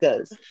cleared it.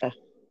 Because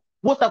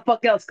what the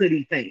fuck else could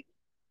he think?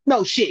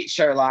 No shit,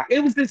 Sherlock.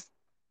 It was this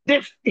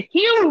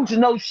huge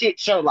no shit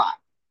Sherlock.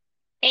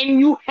 And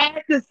you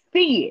had to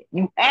see it.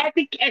 You had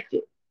to catch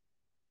it.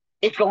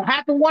 It's gonna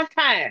happen one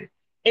time.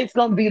 It's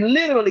gonna be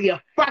literally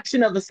a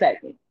fraction of a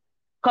second.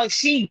 Cause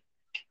she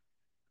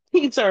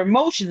keeps her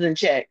emotions in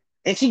check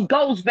and she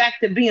goes back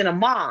to being a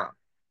mom.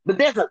 But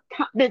the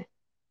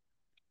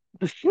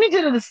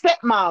snitching of the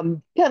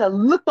stepmom kind of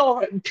looked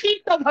over and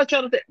peeked over her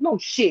shoulder and said, no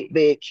shit,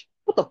 bitch.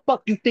 What the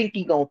fuck you think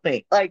he gonna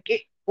think? Like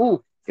it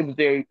ooh. It was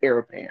very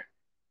apparent.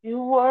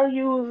 You were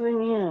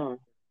using him.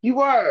 You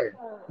were.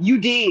 You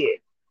did.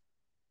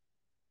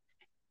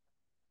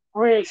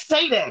 Rick,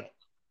 Say that.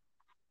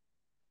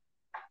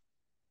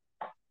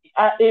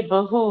 it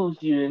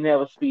behooves you to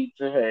never speak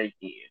to her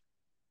again.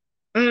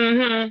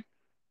 Mm-hmm.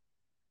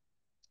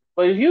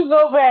 But if you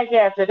go back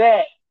after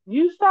that,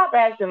 you stop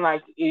acting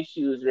like the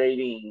issue is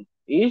Radine.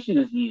 The issue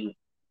is you.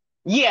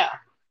 Yeah.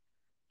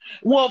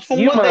 Well,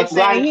 from You what they must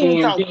saying, like he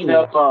ain't being talked beat to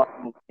her. up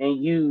on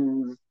and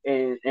used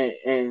and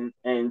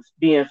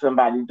being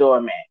somebody's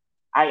doormat.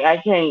 I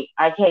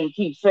can't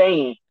keep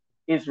saying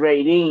it's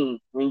Radine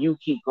when you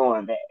keep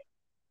going back.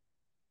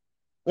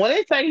 When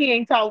they say he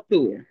ain't talked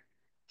to her,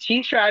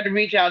 she tried to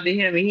reach out to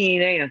him and he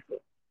ain't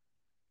answer.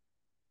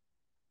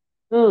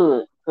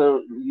 Good.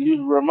 So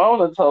you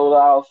Ramona told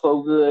all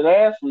so good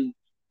last week.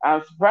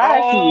 I'm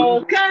surprised she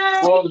was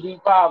Okay. going to be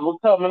probably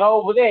coming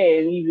over there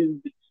and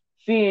even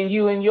seeing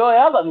you in your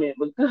element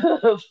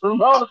because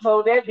Ramona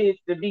told that bitch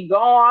to be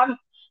gone.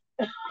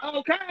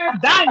 Okay.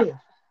 Daniel.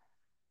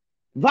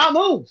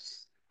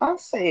 Vamos. I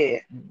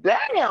said,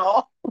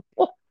 damn.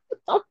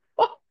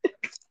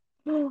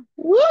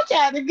 What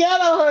y'all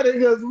together, honey?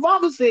 Because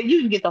mama said you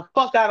can get the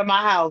fuck out of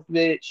my house,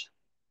 bitch.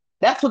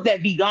 That's what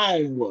that be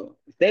gone was.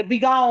 That be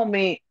gone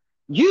meant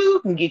you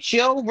can get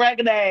your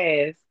ragged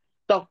ass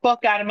the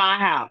fuck out of my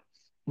house,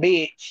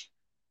 bitch.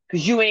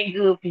 Cause you ain't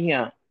good for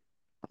him.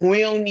 We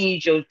don't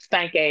need your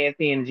stank ass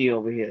energy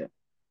over here.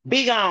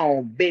 Be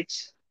gone,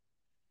 bitch.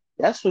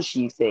 That's what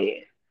she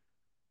said.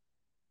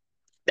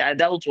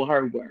 Those were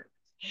her words.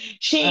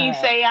 She ain't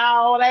say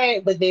all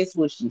that, but that's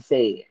what she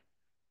said.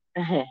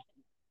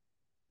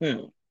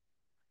 Hmm.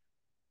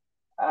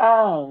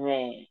 Oh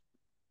man.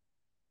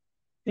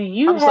 Do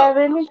you I'm so have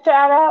any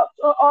shout outs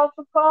or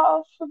altar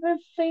calls for this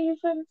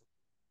season?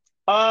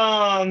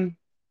 um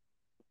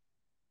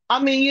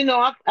I mean,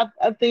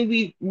 I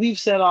think we've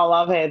said all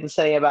I've had to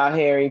say about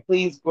Harry.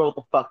 Please grow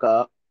the fuck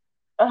up.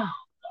 Oh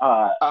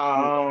God.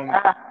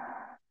 Um, Ah,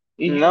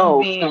 you no,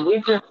 being can we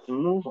just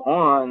move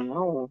on?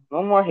 No,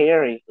 no more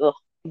Harry. Ugh.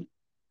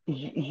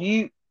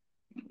 you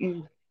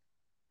you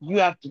you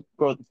have to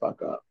grow the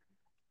fuck up.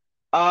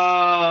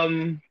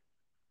 Um,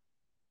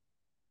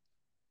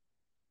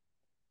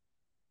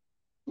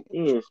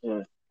 He is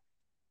just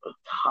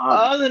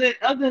atomic. other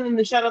than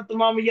the shout out to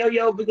Mama Yo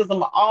Yo because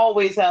I'm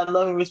always have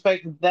love and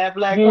respect for that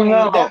black You queen.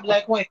 know,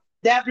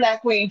 That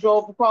black queen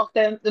drove across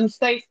them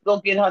states to go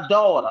get her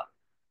daughter.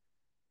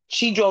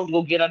 She drove to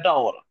go get her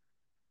daughter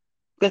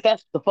because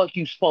that's the fuck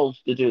you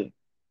supposed to do.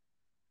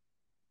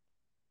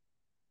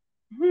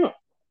 hmm,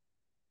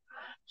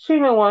 she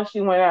the one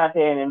she went out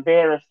there and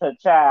embarrassed her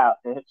child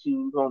that she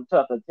was gonna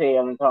tuck her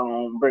tail and come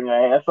home and bring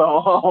her ass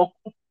on home.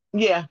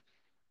 Yeah,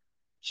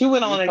 she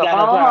went You on and come got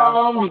her child.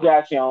 on home, you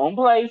got your own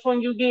place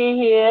when you get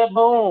here,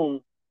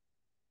 boom.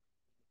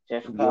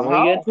 Just come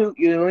home.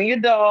 You and your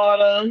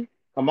daughter.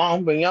 Come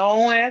on, bring your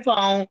own ass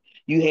on.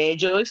 You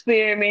had your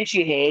experiments,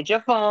 you had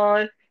your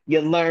fun,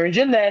 you learned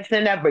your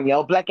lesson. Now bring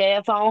your black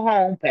ass on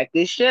home. Pack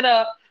this shit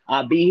up.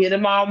 I'll be here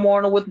tomorrow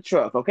morning with the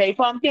truck. Okay,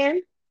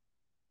 pumpkin?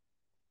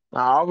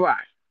 All right.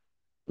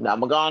 Now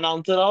I'm going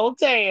on to the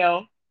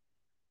hotel.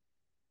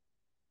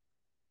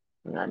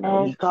 I know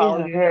And he it's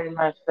called been you. very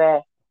much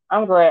that.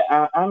 I'm glad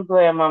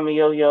Mama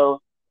Yo Yo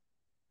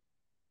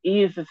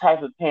is the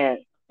type of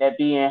parent that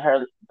be in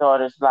her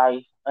daughter's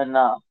life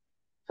enough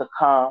to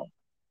come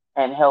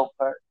and help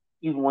her,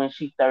 even when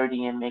she's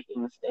 30 and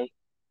making mistakes.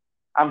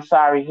 I'm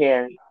sorry,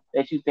 Harry,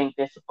 that you think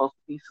there's supposed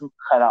to be some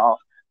cutoff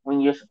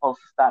when you're supposed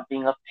to stop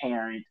being a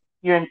parent.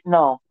 You're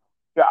no,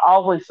 you're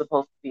always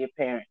supposed to be a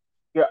parent.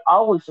 You're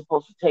always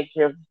supposed to take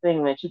care of the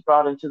thing that you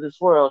brought into this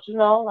world. You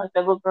know, like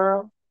that little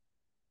girl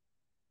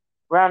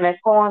around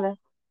that corner.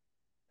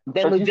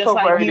 They But look you're just so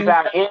like worried you.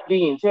 about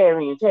Envy and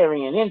Terry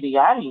and Indy.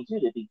 I need you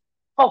to be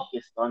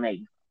focused on that.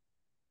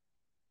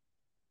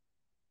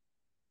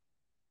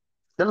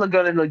 They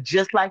look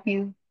just like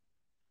you.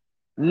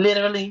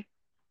 Literally.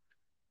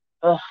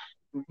 Ugh,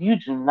 you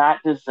do not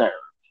deserve.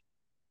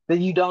 That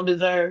you don't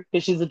deserve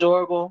because she's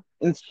adorable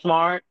and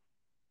smart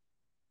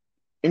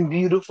and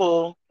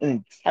beautiful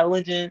and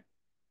intelligent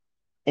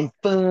and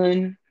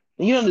fun.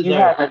 You don't You deserve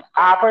have her. an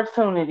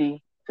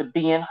opportunity to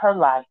be in her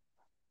life.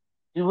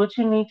 Do what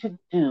you need to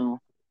do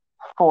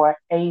for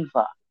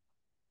Ava.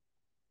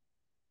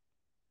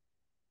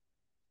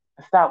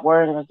 And stop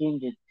worrying about getting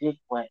your dick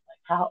wet. Like,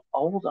 how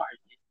old are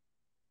you?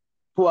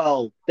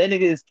 12. That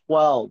nigga is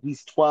 12.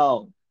 He's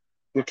 12.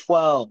 You're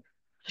 12.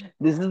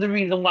 This is the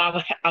reason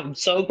why I'm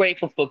so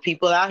grateful for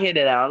people out here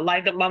that are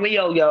like the mama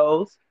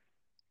yo-yos.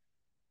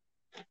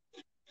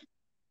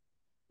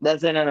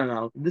 That's it. No, no,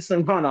 no. This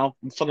has gone on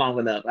for long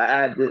enough.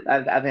 I've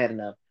had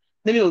enough.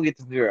 Let me go get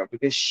this girl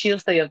because she'll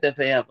stay up there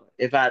forever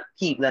if I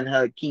keep letting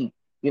her keep,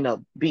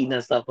 beating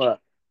herself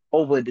up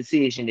over a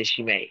decision that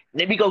she made.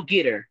 Let me go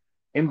get her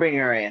and bring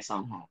her ass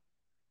on home.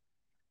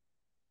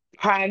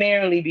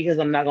 Primarily because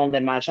I'm not gonna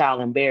let my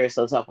child embarrass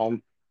herself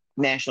on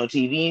national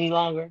TV any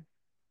longer.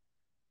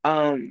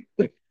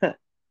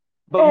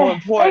 But more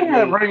Speaking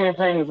of importantly, bringing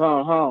things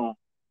on home,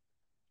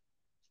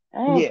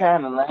 I ain't Yeah,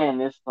 trying to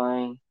land this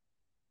plane.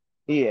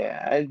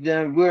 yeah.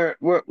 We're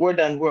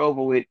done. We're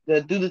over with.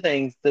 Do the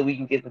things so we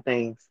can get the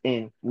things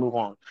and move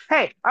on.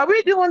 Hey, are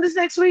we doing this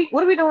next week?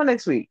 What are we doing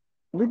next week?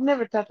 We've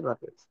never talked about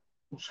this.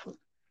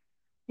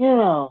 You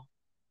know,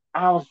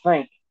 I was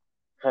thinking,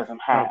 because I'm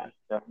high,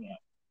 Okay. so,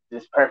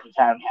 this perfect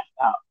time to have to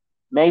talk.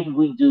 Maybe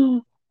we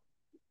do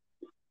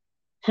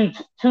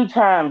two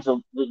times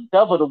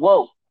double the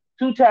woke,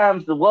 two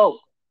times the woke,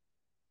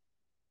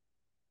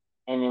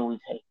 and then we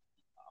take.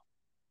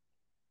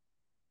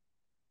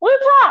 We'll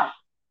talk.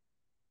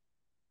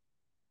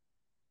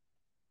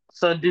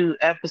 So do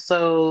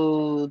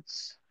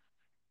episodes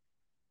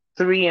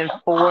 3 and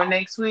 4 Talk.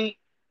 next week.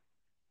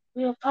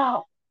 We'll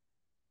talk.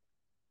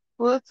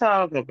 We'll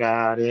talk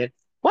about it.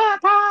 We'll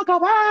talk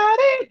about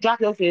it.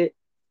 Drop your shit.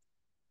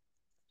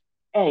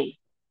 Hey,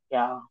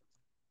 y'all.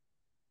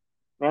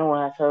 Remember when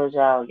I told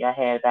y'all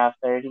had about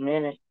 30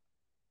 minutes?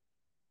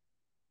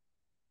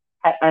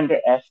 I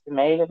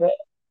underestimated it.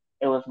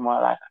 It was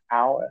more like an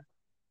hour.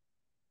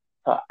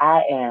 So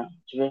I am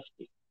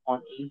drifting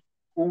on a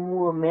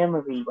full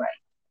memory right.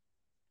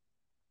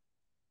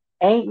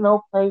 Ain't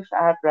no place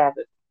I'd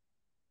rather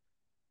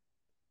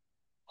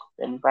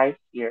than right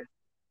here,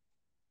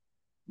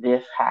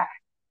 this high,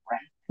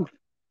 right?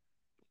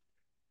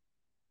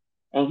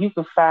 And you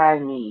can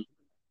find me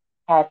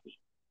happy,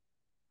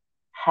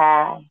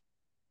 high,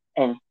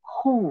 and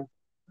cool.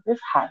 This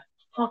hot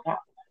fuck out.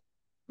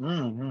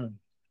 Mm-hmm.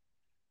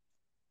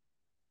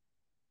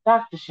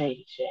 Dr.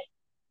 Shady Shay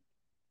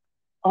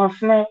on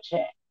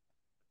Snapchat,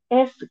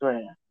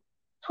 Instagram,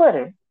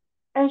 Twitter,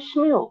 and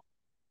Shmule.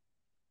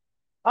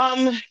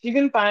 You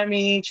can find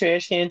me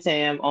Trash Can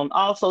Tam on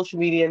all social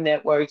media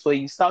networks where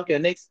you stalk your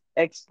next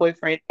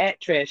ex-boyfriend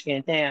at Trash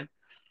Can Tam.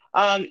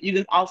 You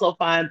can also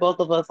find both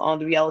of us on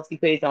the reality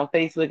page on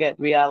Facebook at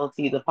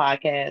Reality the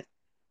Podcast.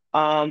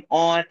 On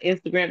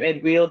Instagram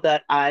at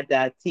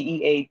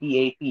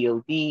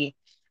real.i.teabapod.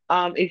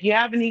 If you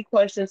have any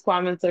questions,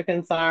 comments, or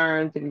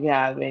concerns, if you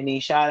have any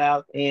shout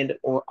outs and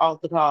or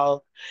altar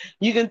calls,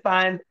 you can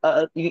find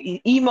you can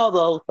email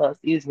those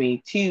excuse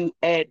me to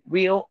at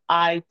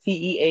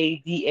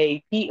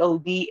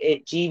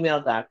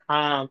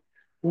realiteadapod@gmail.com.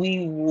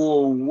 We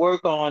will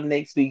work on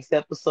next week's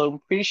episode. I'm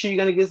pretty sure you're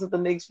gonna get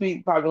something next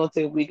week. Probably gonna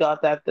take a week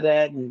off after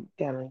that and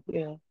kind of,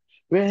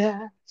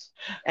 relax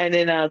and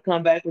then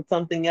come back with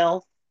something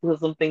else because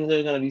some things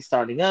are going to be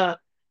starting up.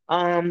 We're Oh,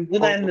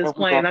 landing yeah, this we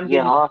plane. got I'm to get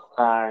getting All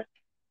Stars.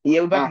 yeah,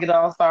 we're about to Mm. get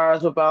all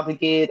stars. We're about to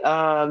get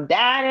down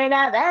and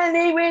out, down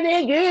and when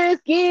the girls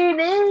get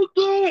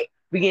naked.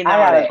 We getting I all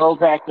gotta that. go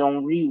back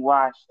and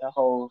rewatch the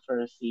whole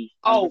first season.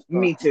 I'm Oh, just gonna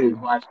me binge too.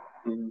 watch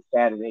it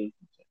Saturdays.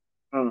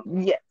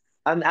 Mm. Yes,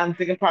 I'm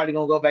thinking probably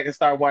gonna go back and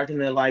start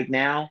watching it like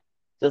now,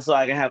 just so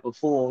I can have a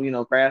full,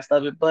 grasp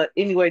of it. But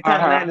anyway, Uh time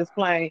to huh. land this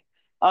plane.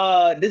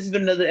 This has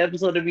been another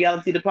episode of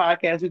Reality the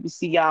Podcast. We will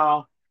see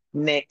y'all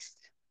next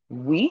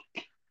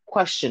week?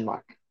 Question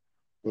mark.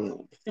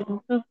 Mm.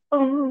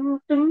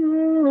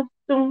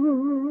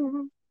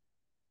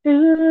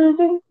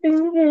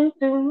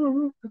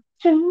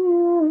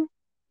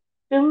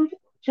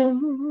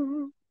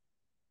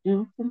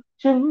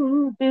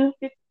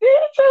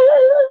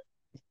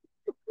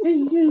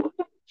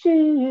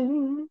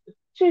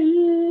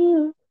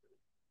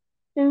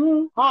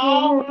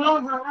 All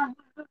right.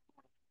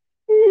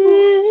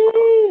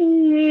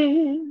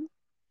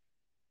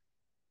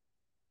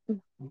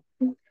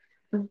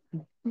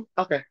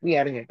 Okay, we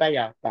out of here. Bye,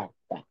 y'all. Bye.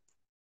 Bye.